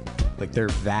 Like their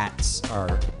vats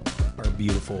are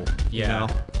beautiful. Yeah. You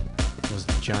know? Those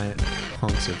giant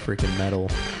hunks of freaking metal.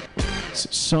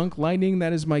 Sunk Lightning,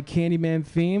 that is my Candyman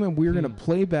theme, and we're going to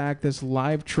play back this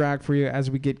live track for you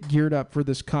as we get geared up for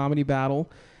this comedy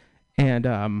battle. And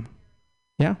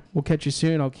yeah, we'll catch you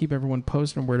soon. I'll keep everyone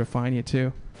posted on where to find you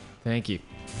too. Thank you.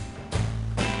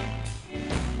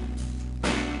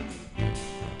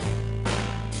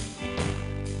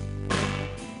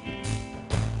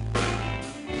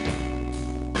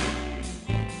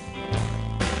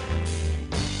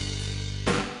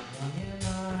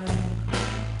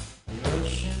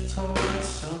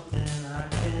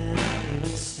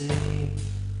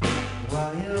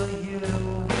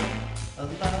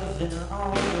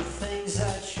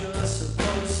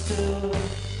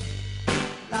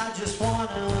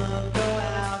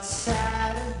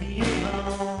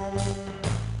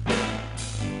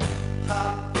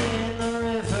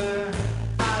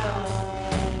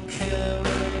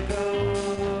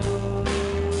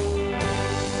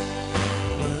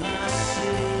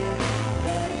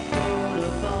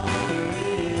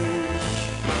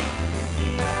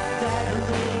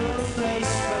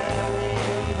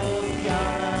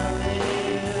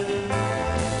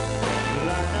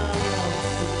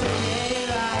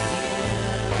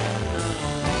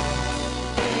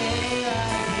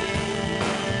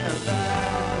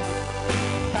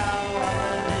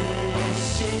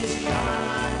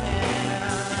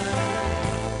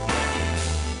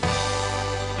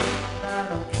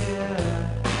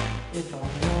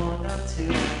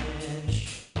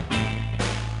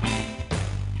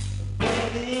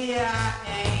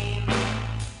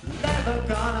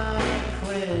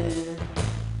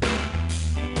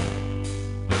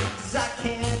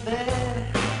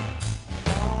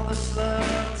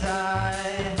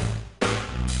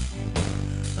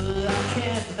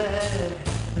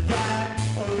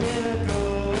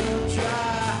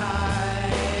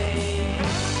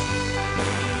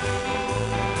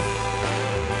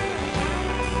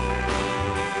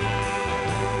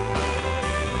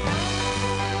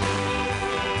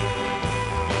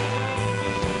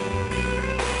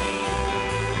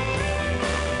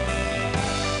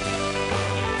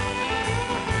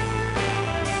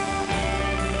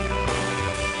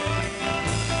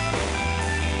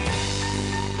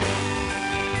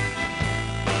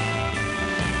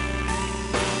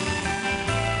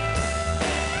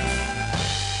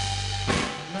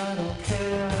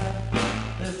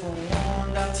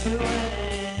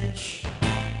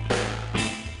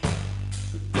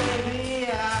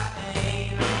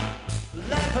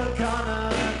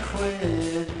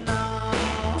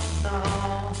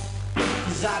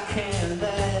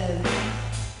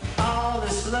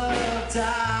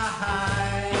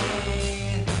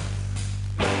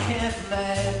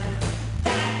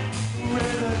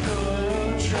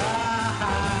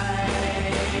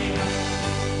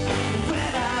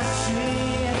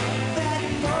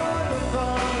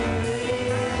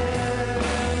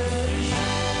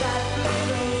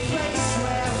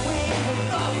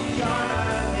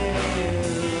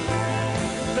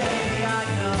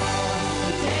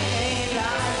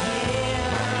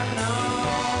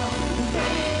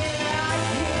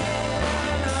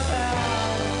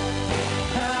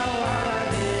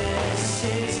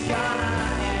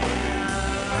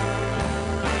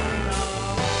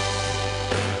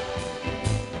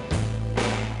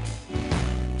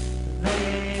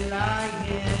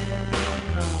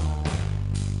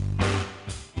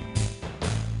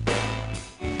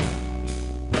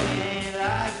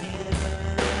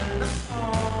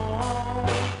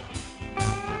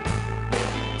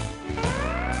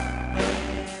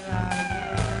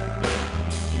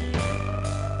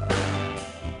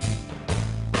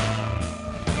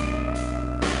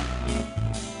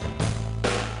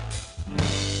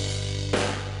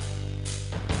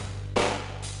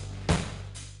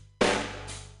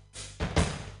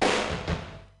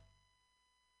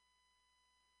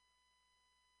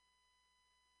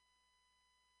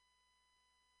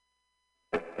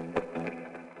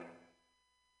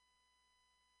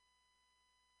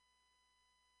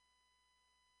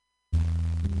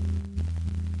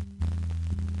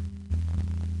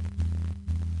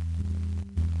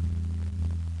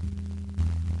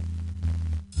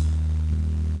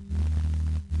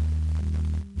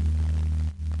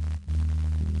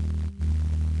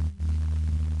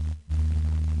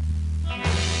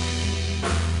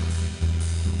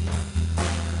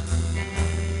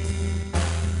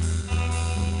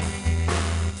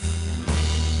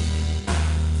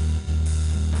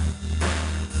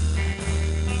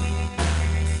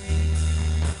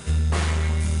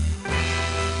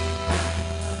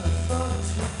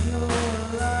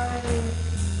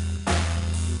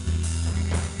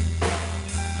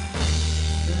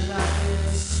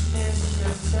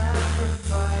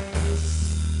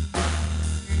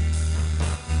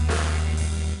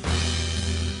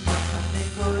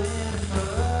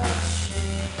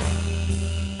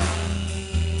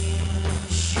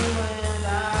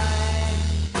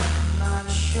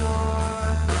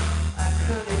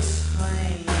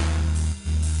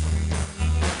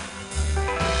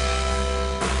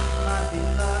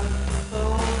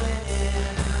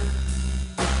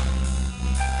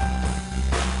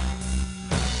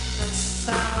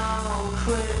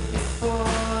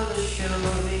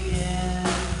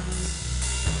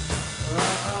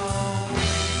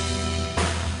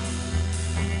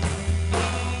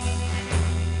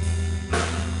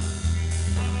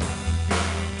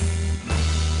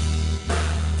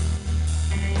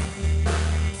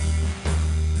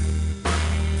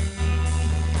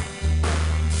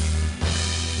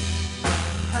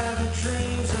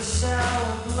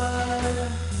 sour blood.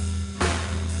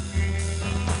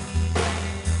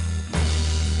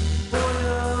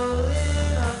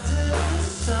 Boiling under the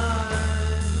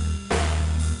sun.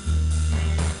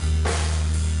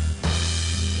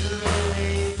 It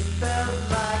really felt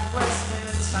like Western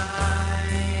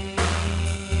times,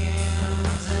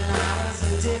 and I was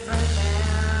a different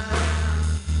man,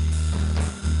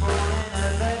 born in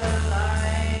a better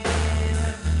life,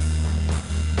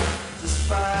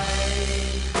 despite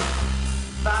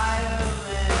my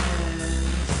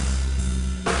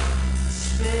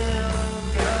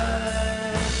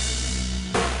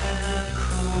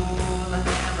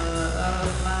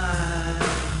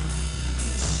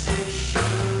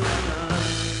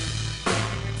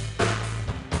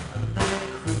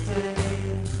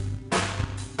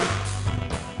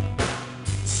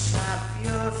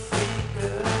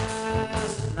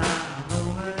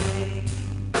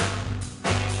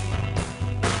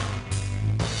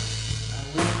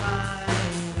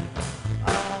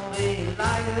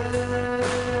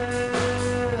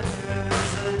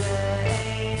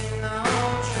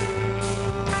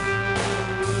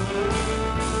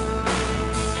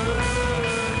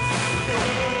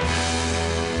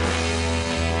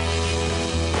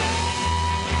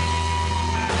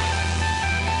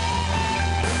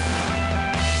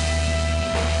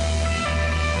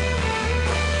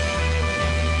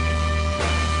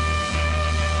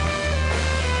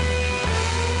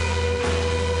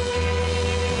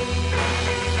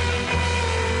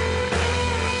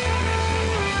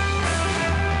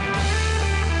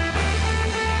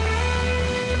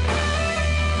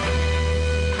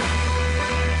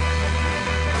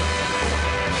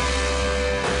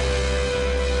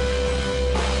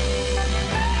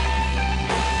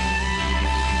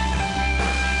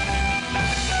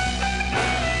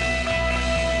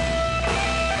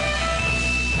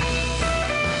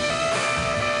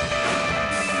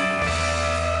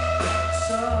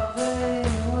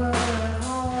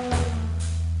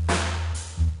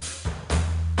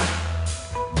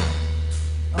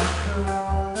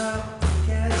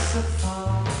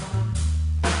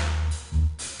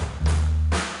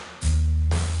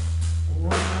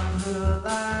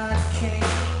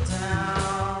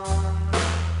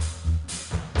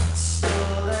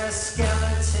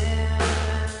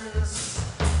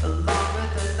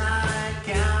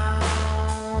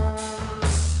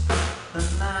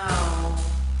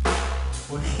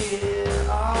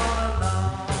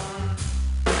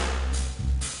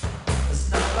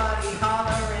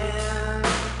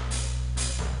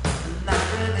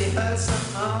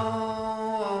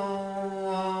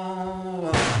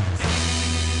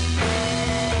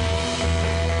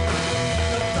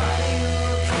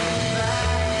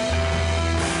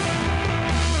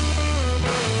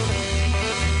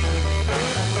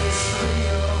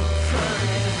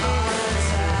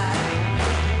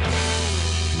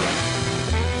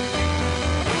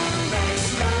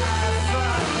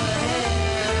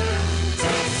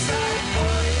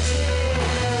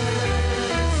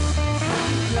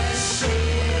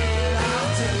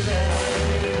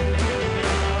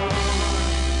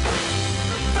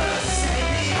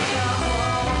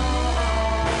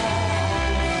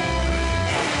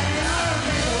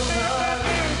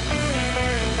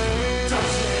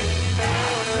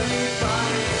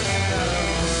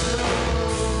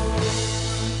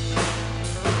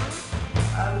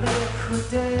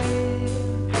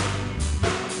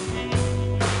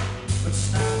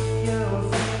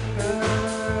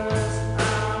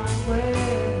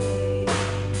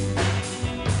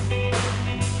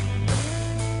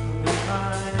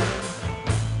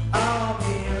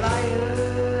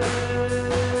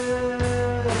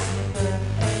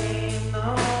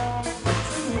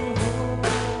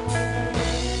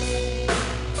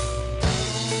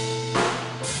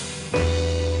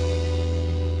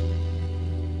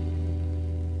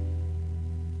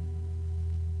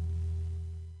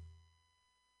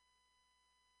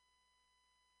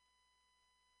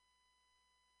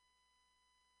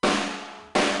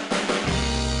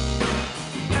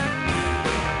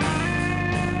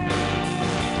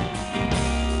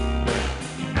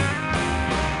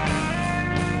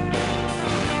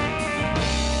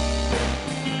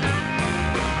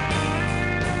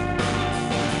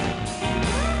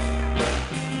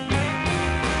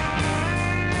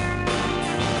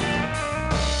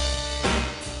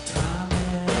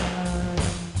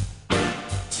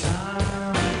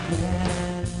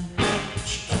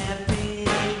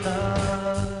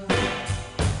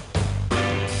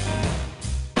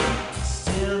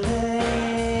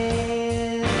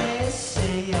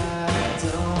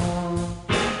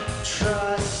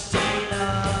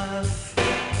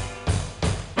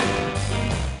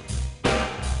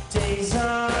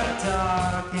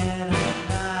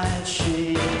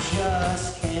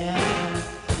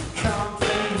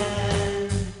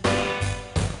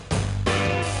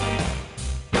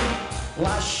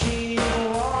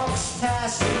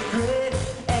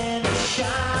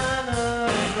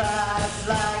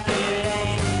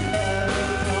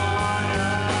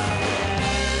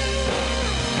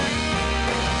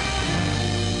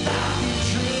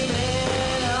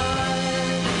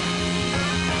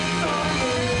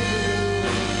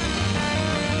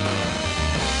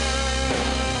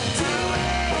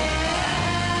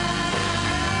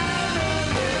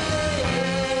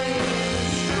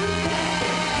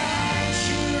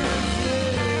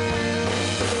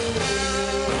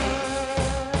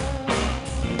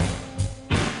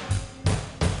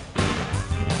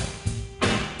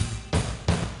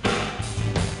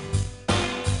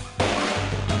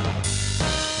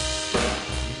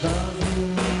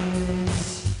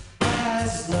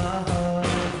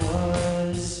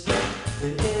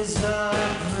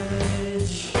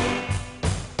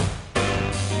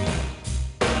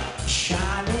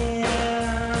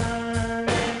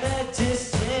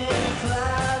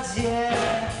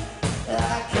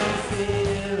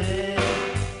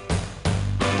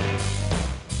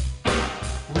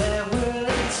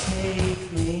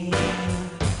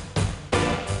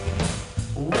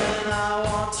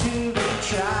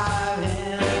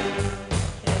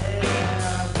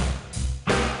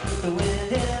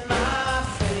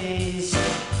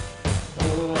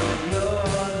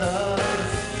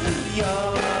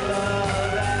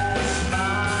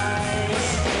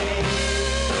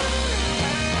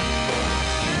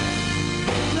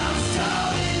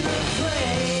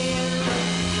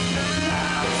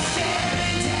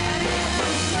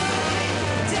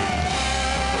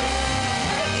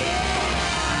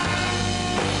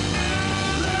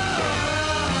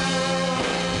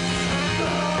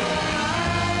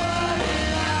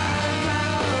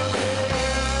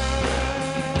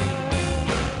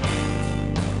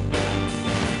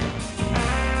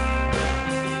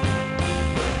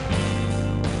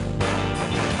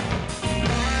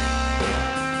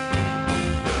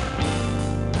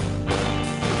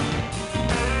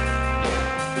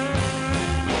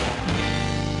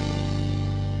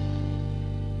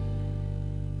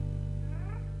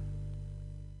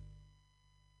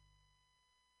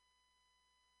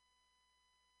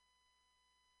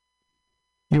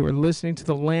You are listening to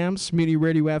the Lamps,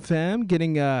 MutinyRadio FM,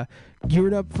 getting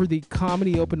geared up for the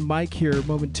comedy open mic here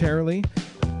momentarily.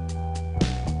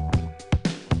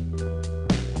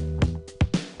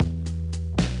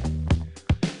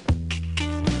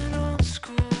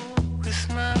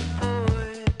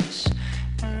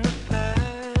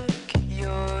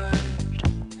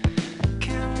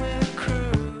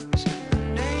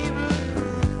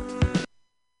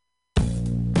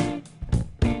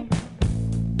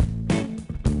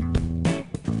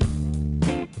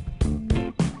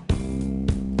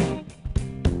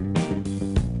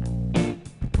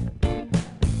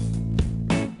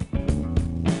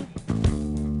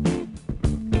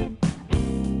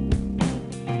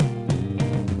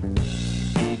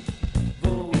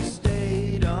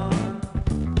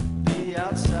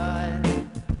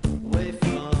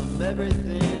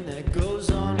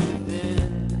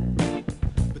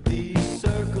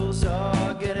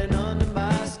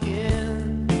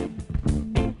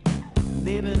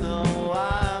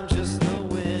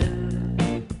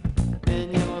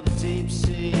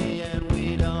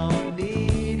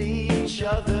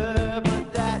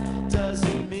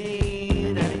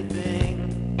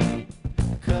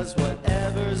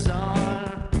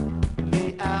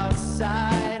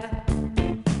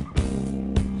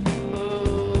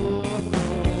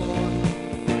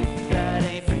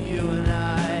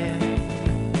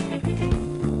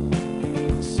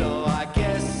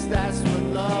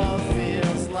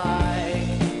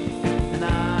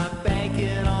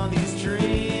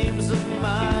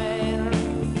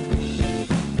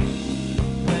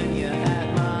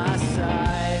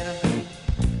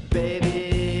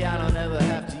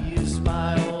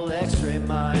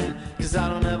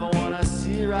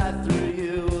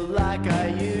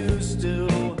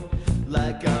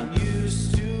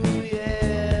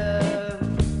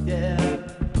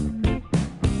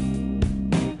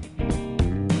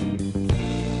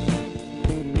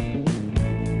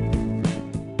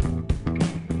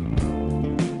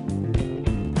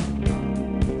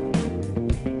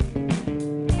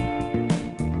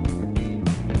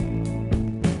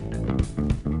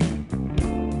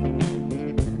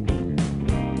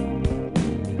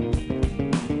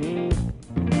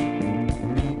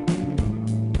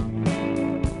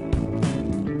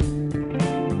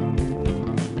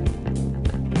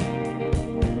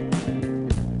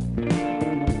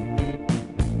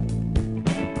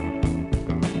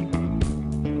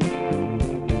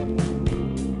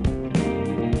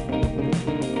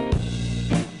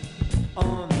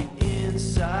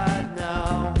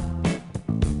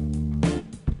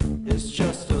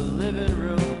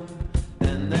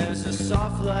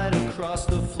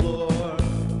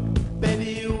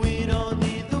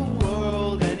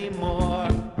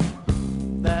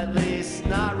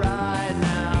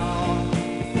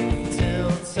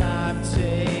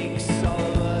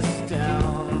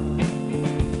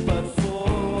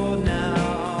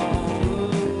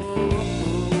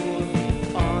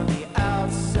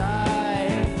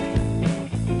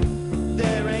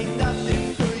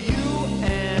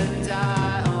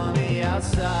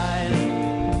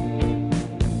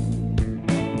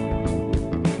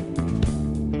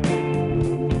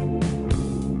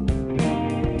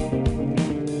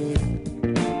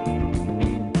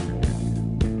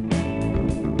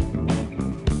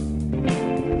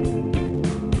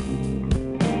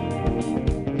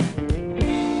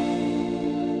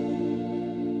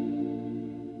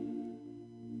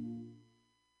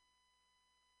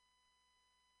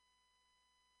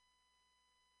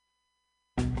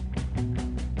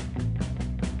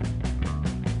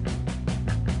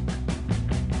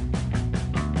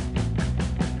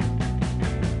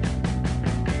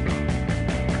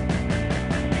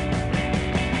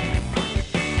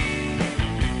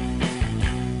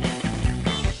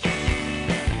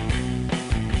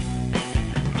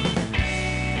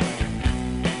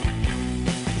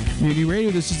 Mutiny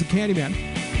Radio. This is the Candyman.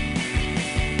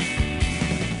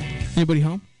 Anybody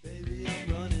home?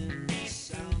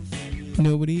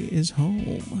 Nobody is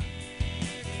home.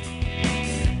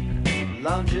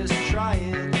 Well, I'm just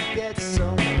trying to get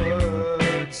some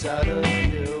words out of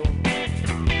you,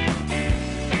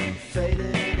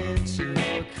 fading into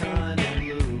a kind of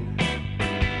blue.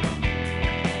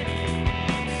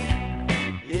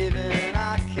 Even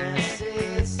I can see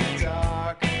it's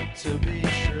dark to be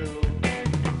true.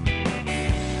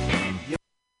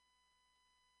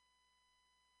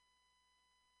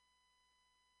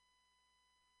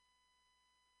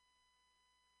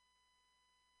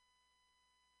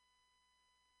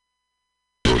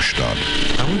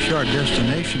 I wish our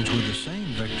destinations were the same,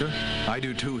 Victor. I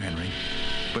do too, Henry.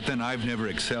 But then I've never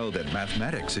excelled at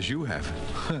mathematics as you have.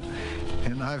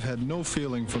 And I've had no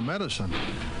feeling for medicine.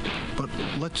 But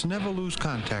let's never lose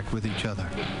contact with each other.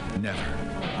 Never.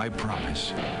 I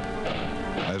promise.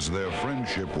 As their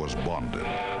friendship was bonded,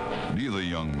 neither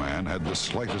young man had the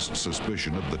slightest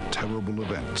suspicion of the terrible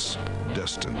events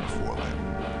destined for them.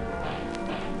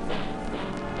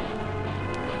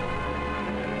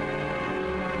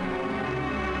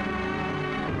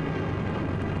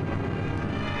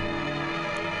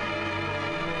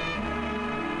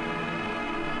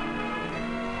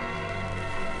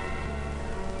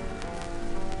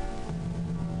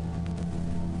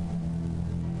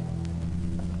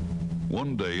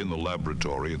 One day in the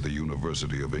laboratory at the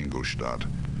University of Ingolstadt,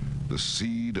 the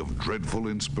seed of dreadful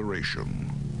inspiration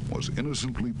was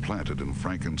innocently planted in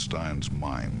Frankenstein's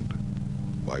mind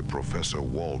by Professor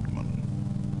Waldman.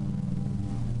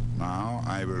 Now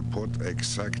I will put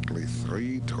exactly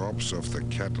 3 drops of the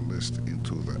catalyst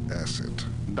into the acid.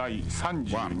 第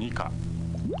32課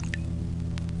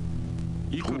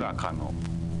いくらかの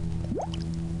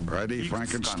Ready,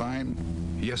 Frankenstein?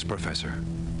 Yes, Professor.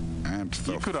 And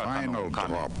the final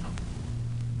drop.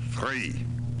 3.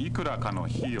 いくらかの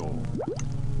費用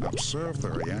Observe the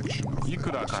reaction of the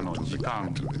acid to the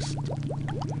catalyst.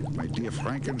 My dear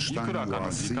Frankenstein, you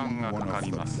are seeing one of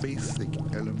the basic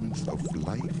elements of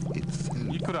life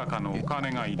itself. いくらかのお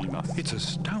金がいります It's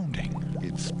astounding.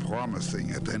 It's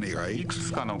promising at any い rate. く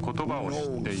つかの言葉を知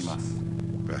っています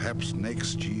Perhaps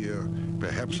next year,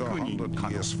 perhaps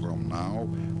 100 years from now,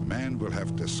 man will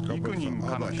have discovered some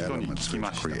other elements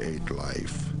that create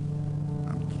life.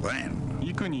 And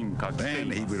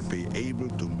then he will be able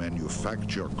to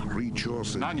manufacture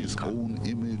creatures in his own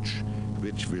image,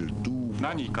 which will do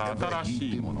whatever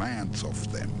he demands of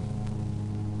them.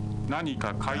 何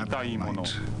か買いたいもの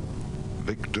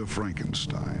Victor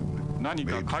Frankenstein made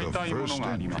the first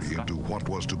entry into what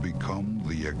was to become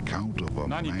the account of a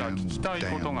man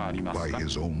damned by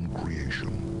his own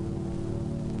creation.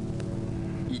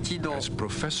 As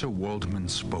Professor Waldman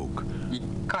spoke,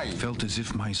 I felt as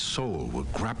if my soul were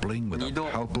grappling with a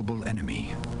palpable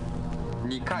enemy.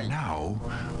 Now,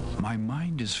 my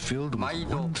mind is filled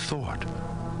with one thought,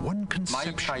 one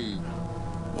conception,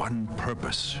 one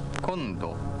purpose.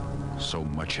 So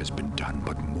much has been done,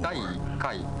 but more,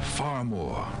 far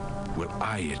more, will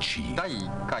I achieve.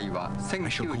 I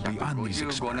shall go beyond these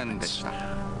experiments.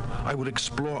 I will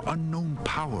explore unknown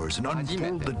powers and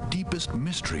unfold the deepest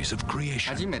mysteries of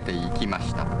creation.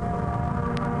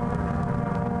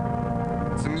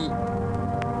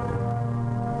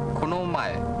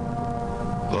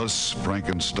 Thus,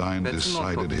 Frankenstein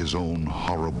decided his own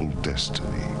horrible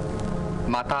destiny.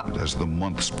 And as the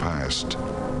months passed,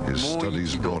 his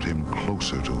studies brought him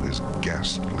closer to his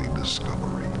ghastly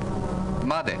discovery.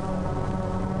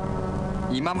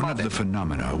 One of the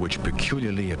phenomena which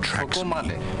peculiarly attracts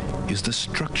me is the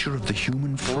structure of the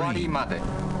human frame,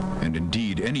 and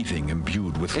indeed anything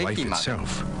imbued with life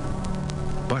itself.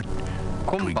 But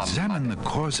to examine the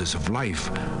causes of life,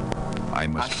 I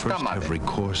must first have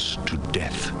recourse to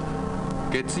death.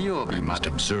 I must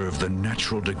observe the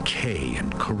natural decay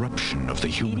and corruption of the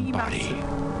human body.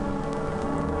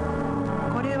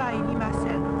 これはいりませ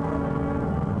ん。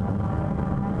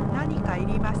何かい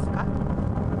りますか？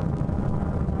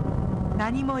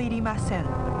何もいりません。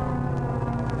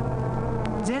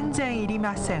全然いり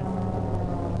ません。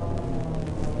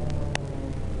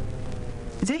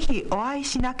ぜひお会い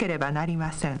しなければなり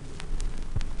ません。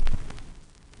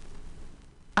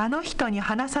あの人に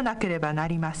話さなければな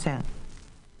りません。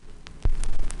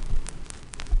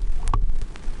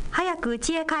早く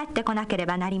家へ帰ってこなけれ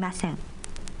ばなりません。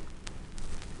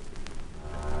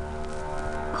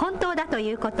本当だと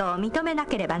いうことを認めな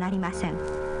ければなりません。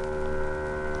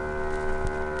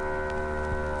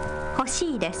欲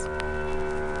しいです。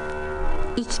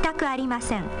行きたくありま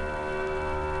せん。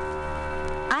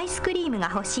アイスクリーム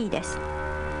が欲しいです。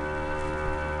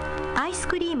アイイス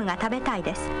クリームが食べたい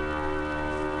です。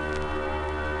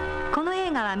この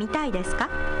映画は見たいですか？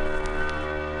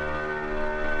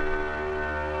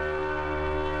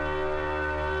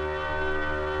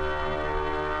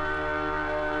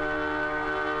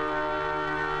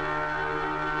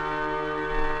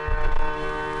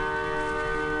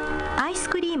アイス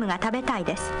クリームが食べたい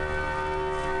です。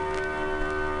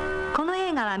この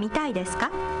映画は見たいです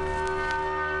か？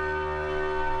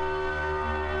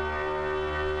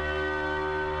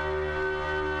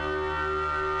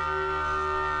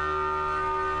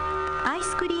アイ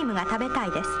スクリームが食べた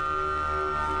いです。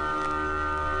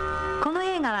この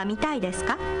映画は見たいです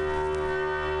か？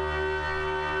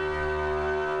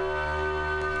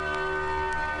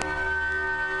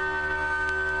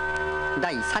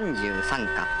第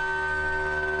33課。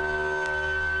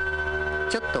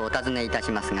ちょっとお尋ねいたし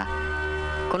ますが、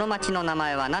この町の名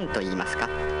前は何と言いますか？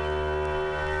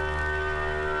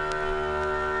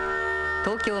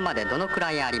東京までどのく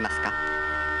らいありますか？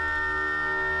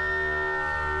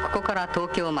ここから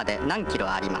東京まで何キ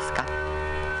ロありますか？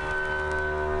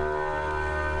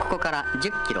ここから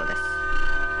10キロです。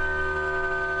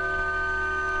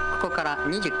ここから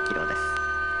20キロです。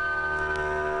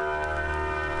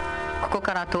ここ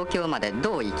から東京まで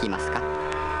どう行きますか？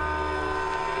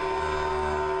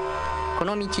こ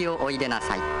の道をおいでな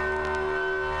さい。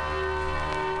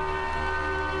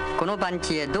この番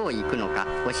地へどう行くのか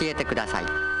教えてください。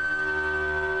こ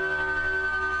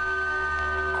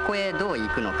こへどう行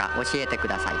くのか教えてく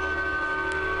ださい。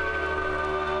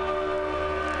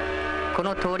こ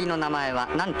の通りの名前は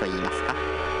何と言いますか？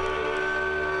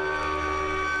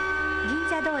銀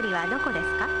座通りはどこです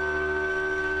か？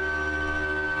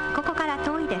ここから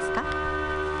遠いですか？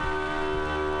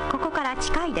ここから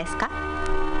近いですか？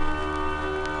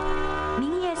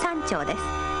右へ3丁です。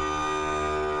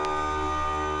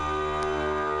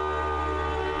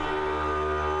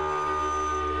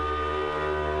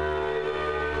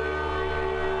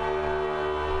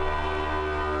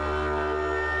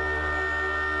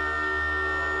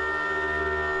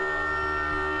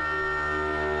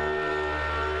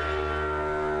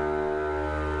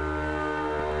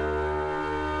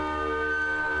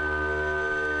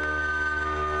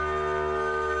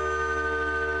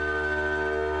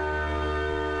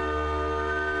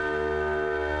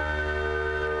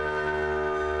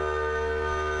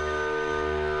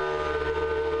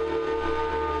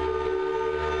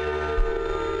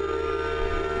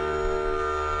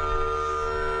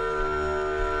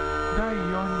第40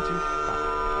課。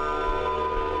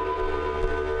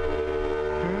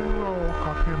電話をか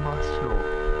けましょう。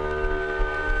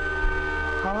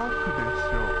乾くでし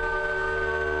ょう。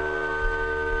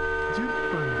10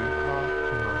分で乾き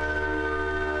ます。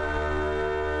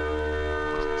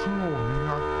靴を磨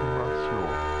きましょう。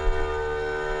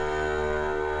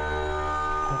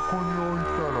ここに置い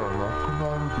たらなくな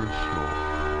るでしょう。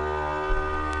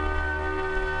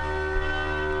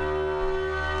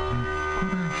びっ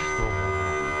くりしたもの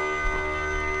です。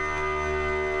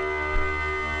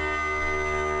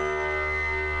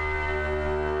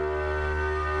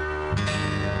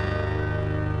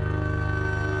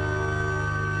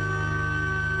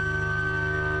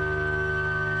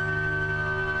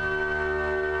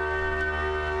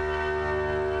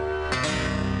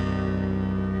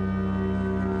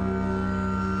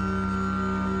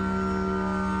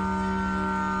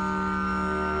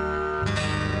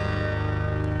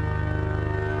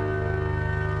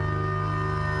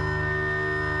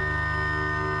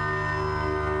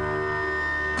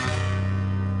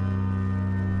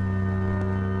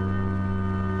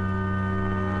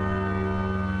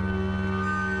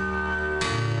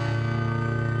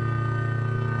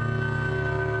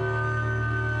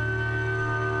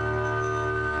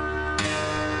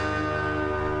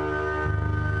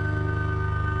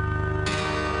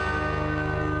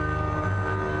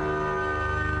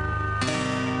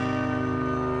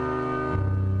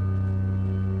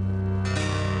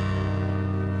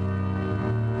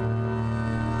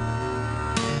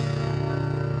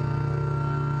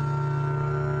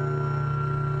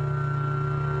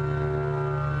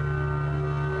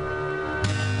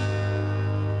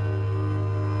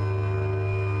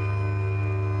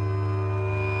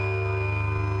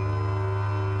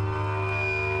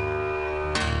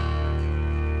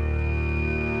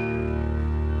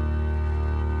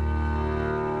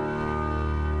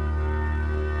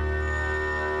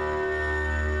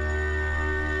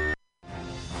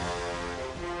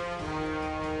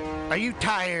Are you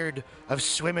tired of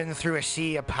swimming through a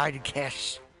sea of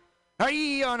podcasts? Are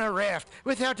ye on a raft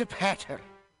without a paddle?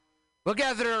 Well,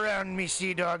 gather around me,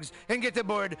 sea dogs, and get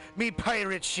aboard me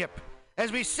pirate ship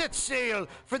as we set sail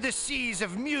for the seas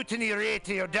of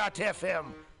MutinyRadio.fm.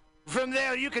 From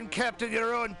there, you can captain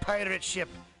your own pirate ship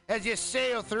as you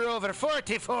sail through over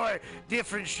 44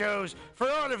 different shows for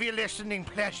all of your listening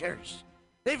pleasures.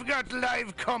 They've got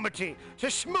live comedy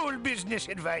to small business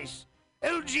advice,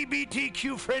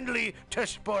 LGBTQ friendly to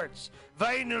sports,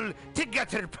 vinyl to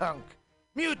gutter punk.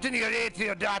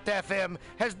 MutinyRadio.fm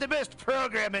has the best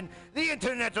programming the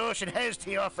internet ocean has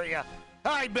to offer you.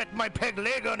 I bet my peg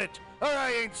leg on it, or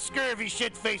I ain't scurvy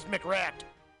shit-faced McRat.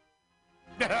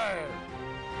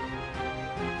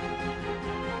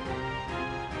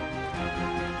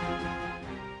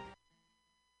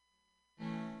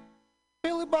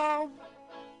 Billy Bob,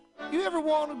 you ever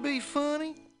want to be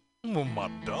funny? Well, my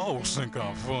dogs think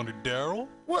I'm funny, Daryl.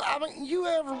 Well, I mean, you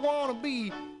ever want to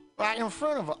be, like, in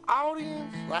front of an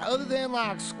audience? Like, other than,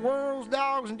 like, squirrels,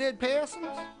 dogs, and dead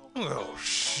peasants? Oh,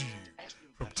 shit.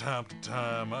 From time to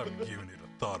time, I've given it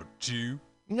a thought or two.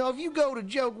 You know, if you go to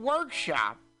Joke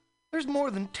Workshop, there's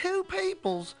more than 2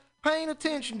 peoples paying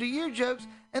attention to your jokes,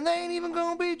 and they ain't even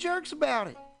gonna be jerks about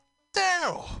it.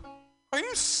 Daryl, are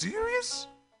you serious?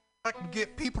 I can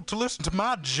get people to listen to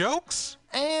my jokes?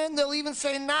 And they'll even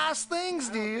say nice things,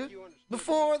 dude,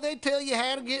 before they tell you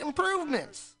how to get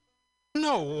improvements.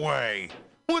 No way.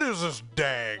 What is this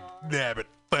dag-nabbit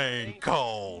thing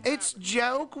called? It's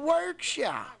Joke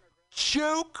Workshop.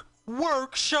 Joke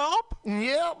Workshop?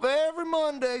 Yep, every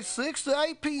Monday, 6 to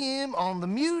 8 p.m. on the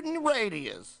Mutiny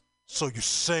Radios. So you're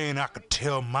saying I could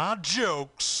tell my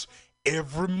jokes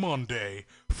every Monday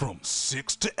from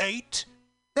 6 to 8?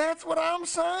 That's what I'm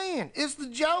saying. It's the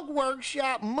Joke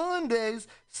Workshop Mondays,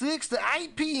 6 to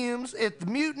 8 p.m. at the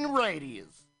Mutiny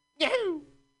Radios. Yahoo!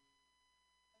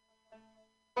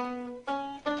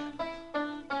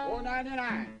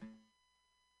 $4.99.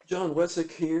 John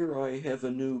Wesseck here. I have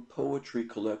a new poetry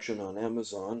collection on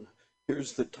Amazon.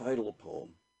 Here's the title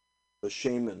poem, The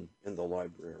Shaman in the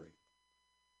Library.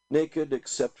 Naked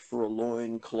except for a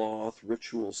loincloth,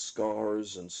 ritual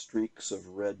scars, and streaks of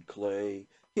red clay,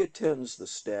 he attends the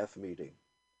staff meeting.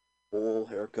 Bowl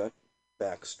haircut,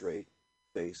 back straight,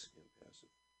 face impassive.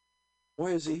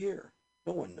 Why is he here?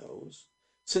 No one knows.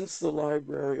 Since the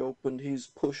library opened, he's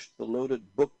pushed the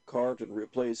loaded book cart and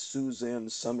replaced Suzanne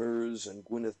Summers and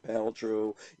Gwyneth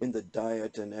Paltrow in the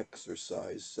diet and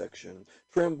exercise section.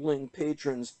 Trembling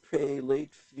patrons pay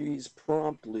late fees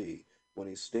promptly when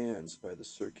he stands by the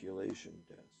circulation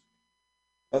desk.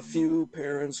 A few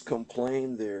parents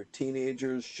complain their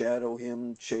teenagers shadow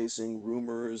him, chasing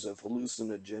rumors of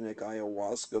hallucinogenic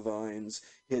ayahuasca vines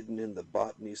hidden in the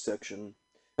botany section.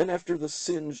 And after the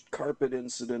singed carpet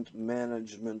incident,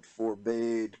 management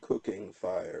forbade cooking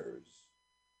fires.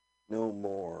 No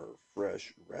more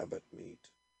fresh rabbit meat,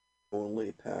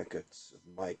 only packets of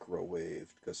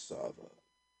microwaved cassava.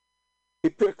 He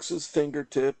pricks his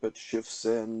fingertip at shift's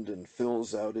end and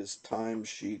fills out his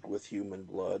timesheet with human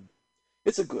blood.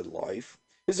 It's a good life.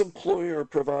 His employer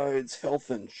provides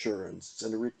health insurance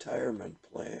and a retirement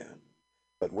plan.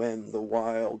 But when the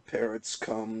wild parrots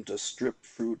come to strip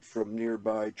fruit from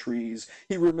nearby trees,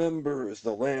 he remembers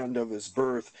the land of his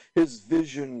birth, his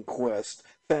vision quest,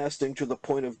 fasting to the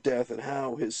point of death, and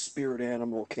how his spirit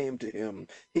animal came to him.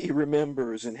 He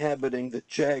remembers inhabiting the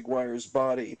jaguar's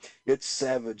body, its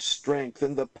savage strength,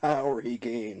 and the power he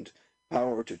gained,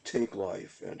 power to take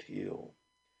life and heal.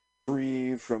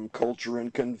 Free from culture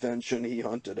and convention, he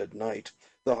hunted at night,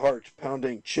 the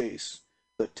heart-pounding chase,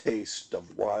 the taste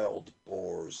of wild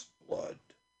boar's blood.